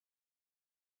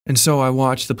 And so I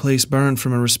watched the place burn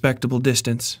from a respectable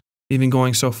distance, even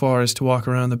going so far as to walk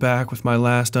around the back with my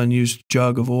last unused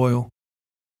jug of oil.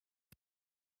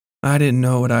 I didn't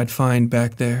know what I'd find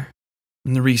back there,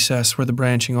 in the recess where the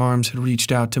branching arms had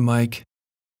reached out to Mike.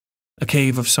 A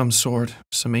cave of some sort,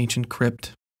 some ancient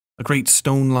crypt, a great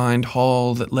stone-lined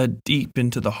hall that led deep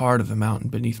into the heart of the mountain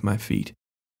beneath my feet.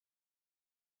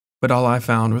 But all I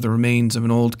found were the remains of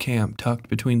an old camp tucked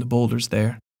between the boulders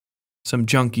there, some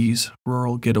junkie's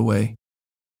rural getaway.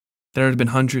 There had been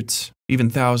hundreds, even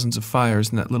thousands of fires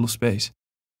in that little space,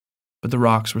 but the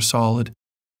rocks were solid,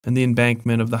 and the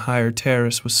embankment of the higher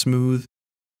terrace was smooth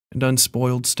and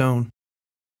unspoiled stone.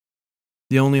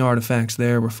 The only artifacts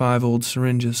there were 5 old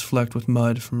syringes flecked with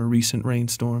mud from a recent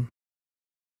rainstorm.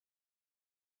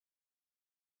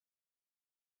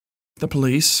 The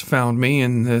police found me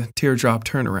in the teardrop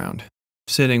turnaround,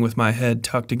 sitting with my head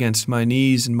tucked against my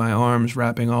knees and my arms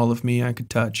wrapping all of me I could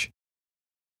touch.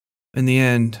 In the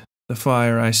end, the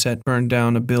fire I set burned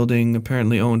down a building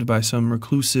apparently owned by some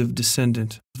reclusive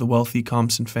descendant of the wealthy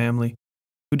Compson family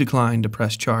who declined to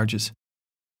press charges.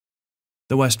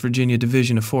 The West Virginia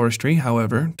Division of Forestry,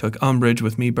 however, took umbrage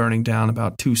with me burning down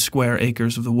about 2 square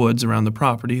acres of the woods around the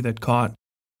property that caught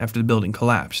after the building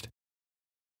collapsed.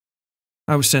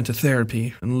 I was sent to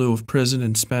therapy in lieu of prison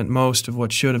and spent most of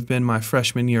what should have been my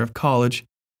freshman year of college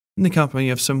in the company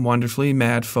of some wonderfully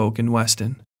mad folk in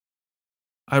Weston.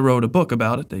 I wrote a book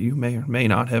about it that you may or may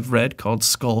not have read called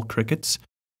Skull Crickets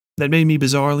that made me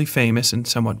bizarrely famous and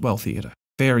somewhat wealthy at a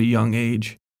very young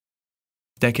age.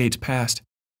 Decades passed,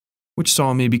 which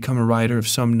saw me become a writer of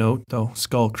some note, though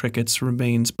Skull Crickets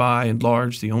remains by and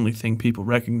large the only thing people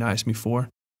recognize me for.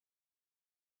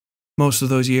 Most of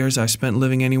those years I spent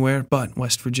living anywhere but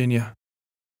West Virginia.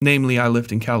 Namely, I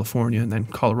lived in California and then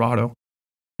Colorado.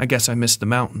 I guess I missed the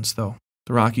mountains, though.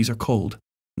 The Rockies are cold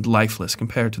and lifeless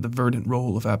compared to the verdant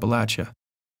roll of Appalachia.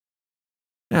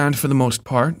 And for the most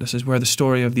part, this is where the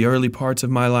story of the early parts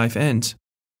of my life ends.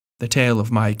 The tale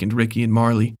of Mike and Ricky and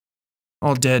Marley,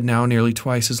 all dead now nearly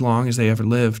twice as long as they ever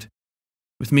lived,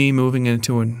 with me moving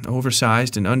into an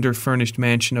oversized and under-furnished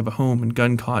mansion of a home in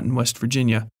Guncott in West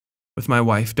Virginia, with my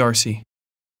wife, Darcy.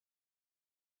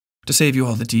 To save you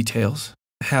all the details,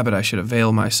 a habit I should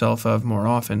avail myself of more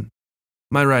often,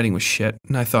 my writing was shit,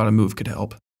 and I thought a move could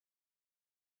help.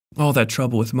 All that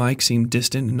trouble with Mike seemed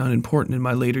distant and unimportant in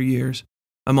my later years.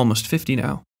 I'm almost 50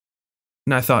 now,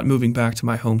 and I thought moving back to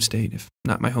my home state, if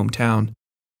not my hometown,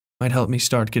 might help me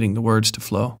start getting the words to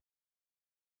flow.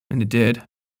 And it did,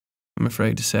 I'm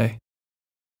afraid to say.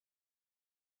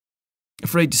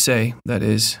 Afraid to say, that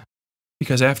is,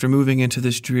 because after moving into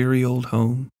this dreary old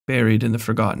home, buried in the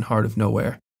forgotten heart of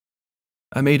nowhere,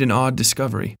 I made an odd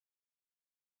discovery.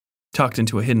 Tucked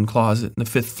into a hidden closet in the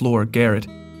 5th floor garret,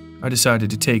 I decided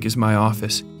to take as my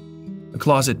office, a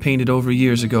closet painted over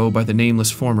years ago by the nameless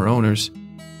former owners.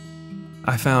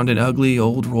 I found an ugly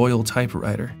old royal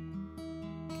typewriter.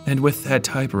 And with that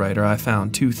typewriter I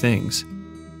found 2 things.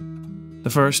 The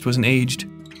first was an aged,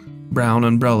 brown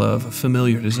umbrella of a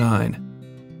familiar design,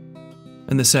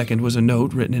 and the second was a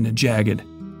note written in a jagged,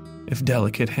 if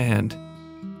delicate hand.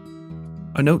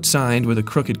 A note signed with a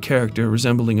crooked character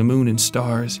resembling a moon and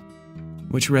stars,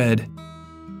 which read,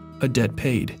 "A debt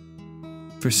paid,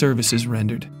 for services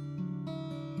rendered."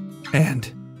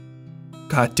 And,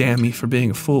 God damn me for being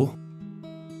a fool,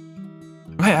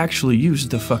 I actually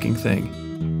used the fucking thing.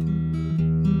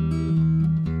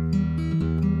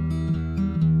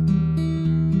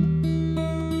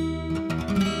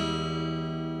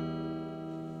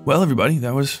 Well, everybody,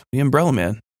 that was The Umbrella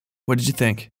Man. What did you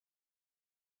think?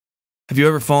 Have you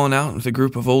ever fallen out with a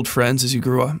group of old friends as you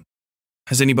grew up?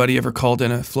 Has anybody ever called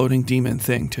in a floating demon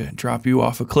thing to drop you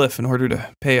off a cliff in order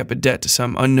to pay up a debt to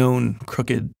some unknown,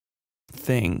 crooked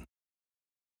thing?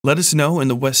 Let us know in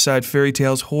the Westside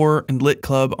Fairytales Horror and Lit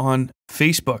Club on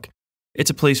Facebook.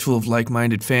 It's a place full of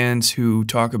like-minded fans who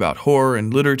talk about horror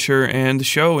and literature and the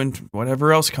show and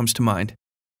whatever else comes to mind.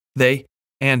 They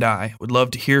and I would love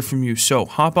to hear from you, so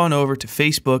hop on over to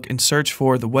Facebook and search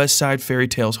for the Westside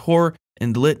Fairytales Horror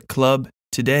and Lit Club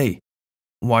today.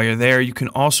 While you're there, you can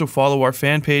also follow our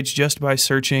fan page just by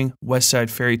searching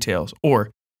Westside Fairytales, or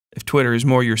if Twitter is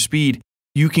more your speed,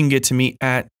 you can get to me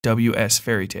at WS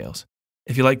Fairytales.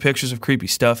 If you like pictures of creepy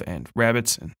stuff and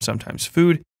rabbits and sometimes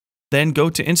food, then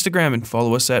go to Instagram and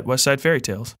follow us at Westside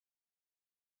Fairytales.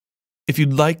 If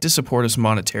you'd like to support us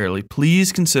monetarily,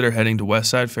 please consider heading to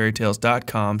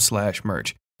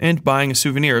westsidefairytales.com/merch and buying a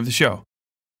souvenir of the show.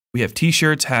 We have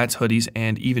t-shirts, hats, hoodies,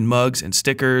 and even mugs and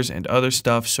stickers and other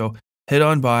stuff, so head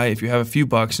on by if you have a few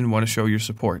bucks and want to show your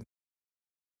support.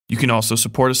 You can also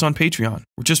support us on Patreon,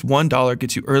 where just $1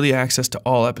 gets you early access to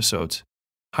all episodes.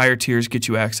 Higher tiers get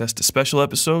you access to special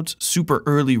episodes, super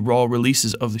early raw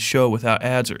releases of the show without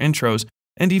ads or intros,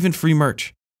 and even free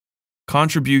merch.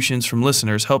 Contributions from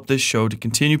listeners help this show to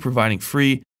continue providing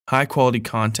free, high-quality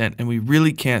content, and we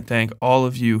really can't thank all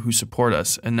of you who support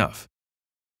us enough.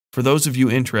 For those of you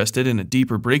interested in a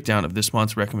deeper breakdown of this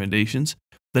month's recommendations,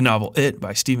 the novel It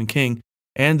by Stephen King,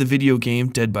 and the video game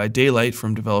Dead by Daylight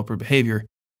from Developer Behavior,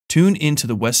 tune into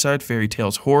the Westside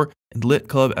Fairytales Horror and Lit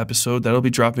Club episode that'll be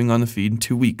dropping on the feed in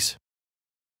 2 weeks.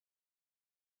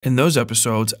 In those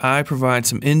episodes, I provide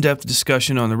some in-depth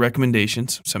discussion on the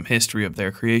recommendations, some history of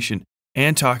their creation,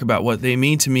 and talk about what they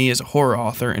mean to me as a horror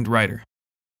author and writer.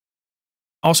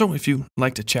 Also, if you'd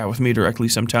like to chat with me directly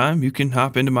sometime, you can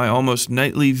hop into my almost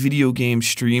nightly video game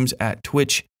streams at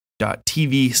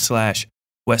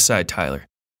twitch.tv/WestsideTyler.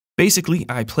 Basically,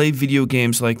 I play video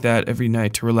games like that every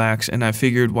night to relax, and I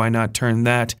figured why not turn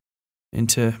that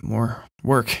into more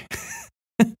work.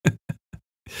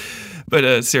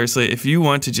 But seriously, if you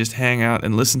want to just hang out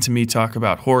and listen to me talk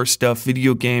about horror stuff,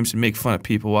 video games, and make fun of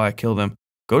people while I kill them,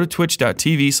 go to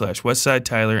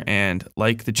twitch.tv/WestsideTyler and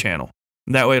like the channel.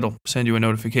 That way it'll send you a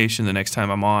notification the next time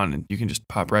I'm on and you can just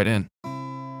pop right in.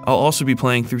 I'll also be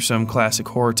playing through some classic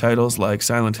horror titles like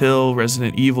Silent Hill,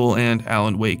 Resident Evil, and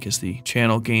Alan Wake as the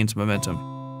channel gains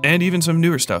momentum. And even some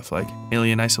newer stuff like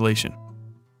Alien Isolation.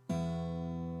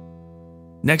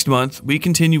 Next month, we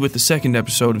continue with the second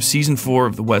episode of Season 4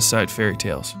 of the Westside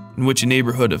Fairytales, in which a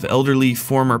neighborhood of elderly,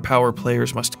 former power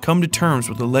players must come to terms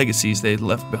with the legacies they had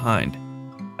left behind.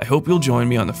 I hope you'll join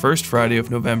me on the first Friday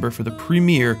of November for the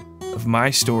premiere of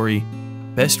my story,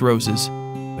 Best Roses,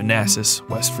 Manassas,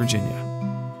 West Virginia.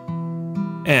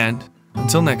 And,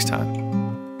 until next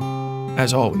time,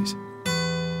 as always,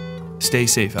 stay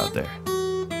safe out there.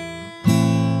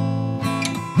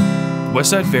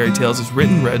 Westside Fairytales is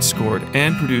written, read, scored,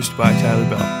 and produced by Tyler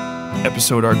Bell.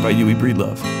 Episode art by Yui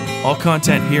Breedlove. All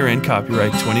content herein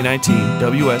copyright 2019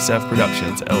 WSF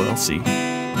Productions, LLC.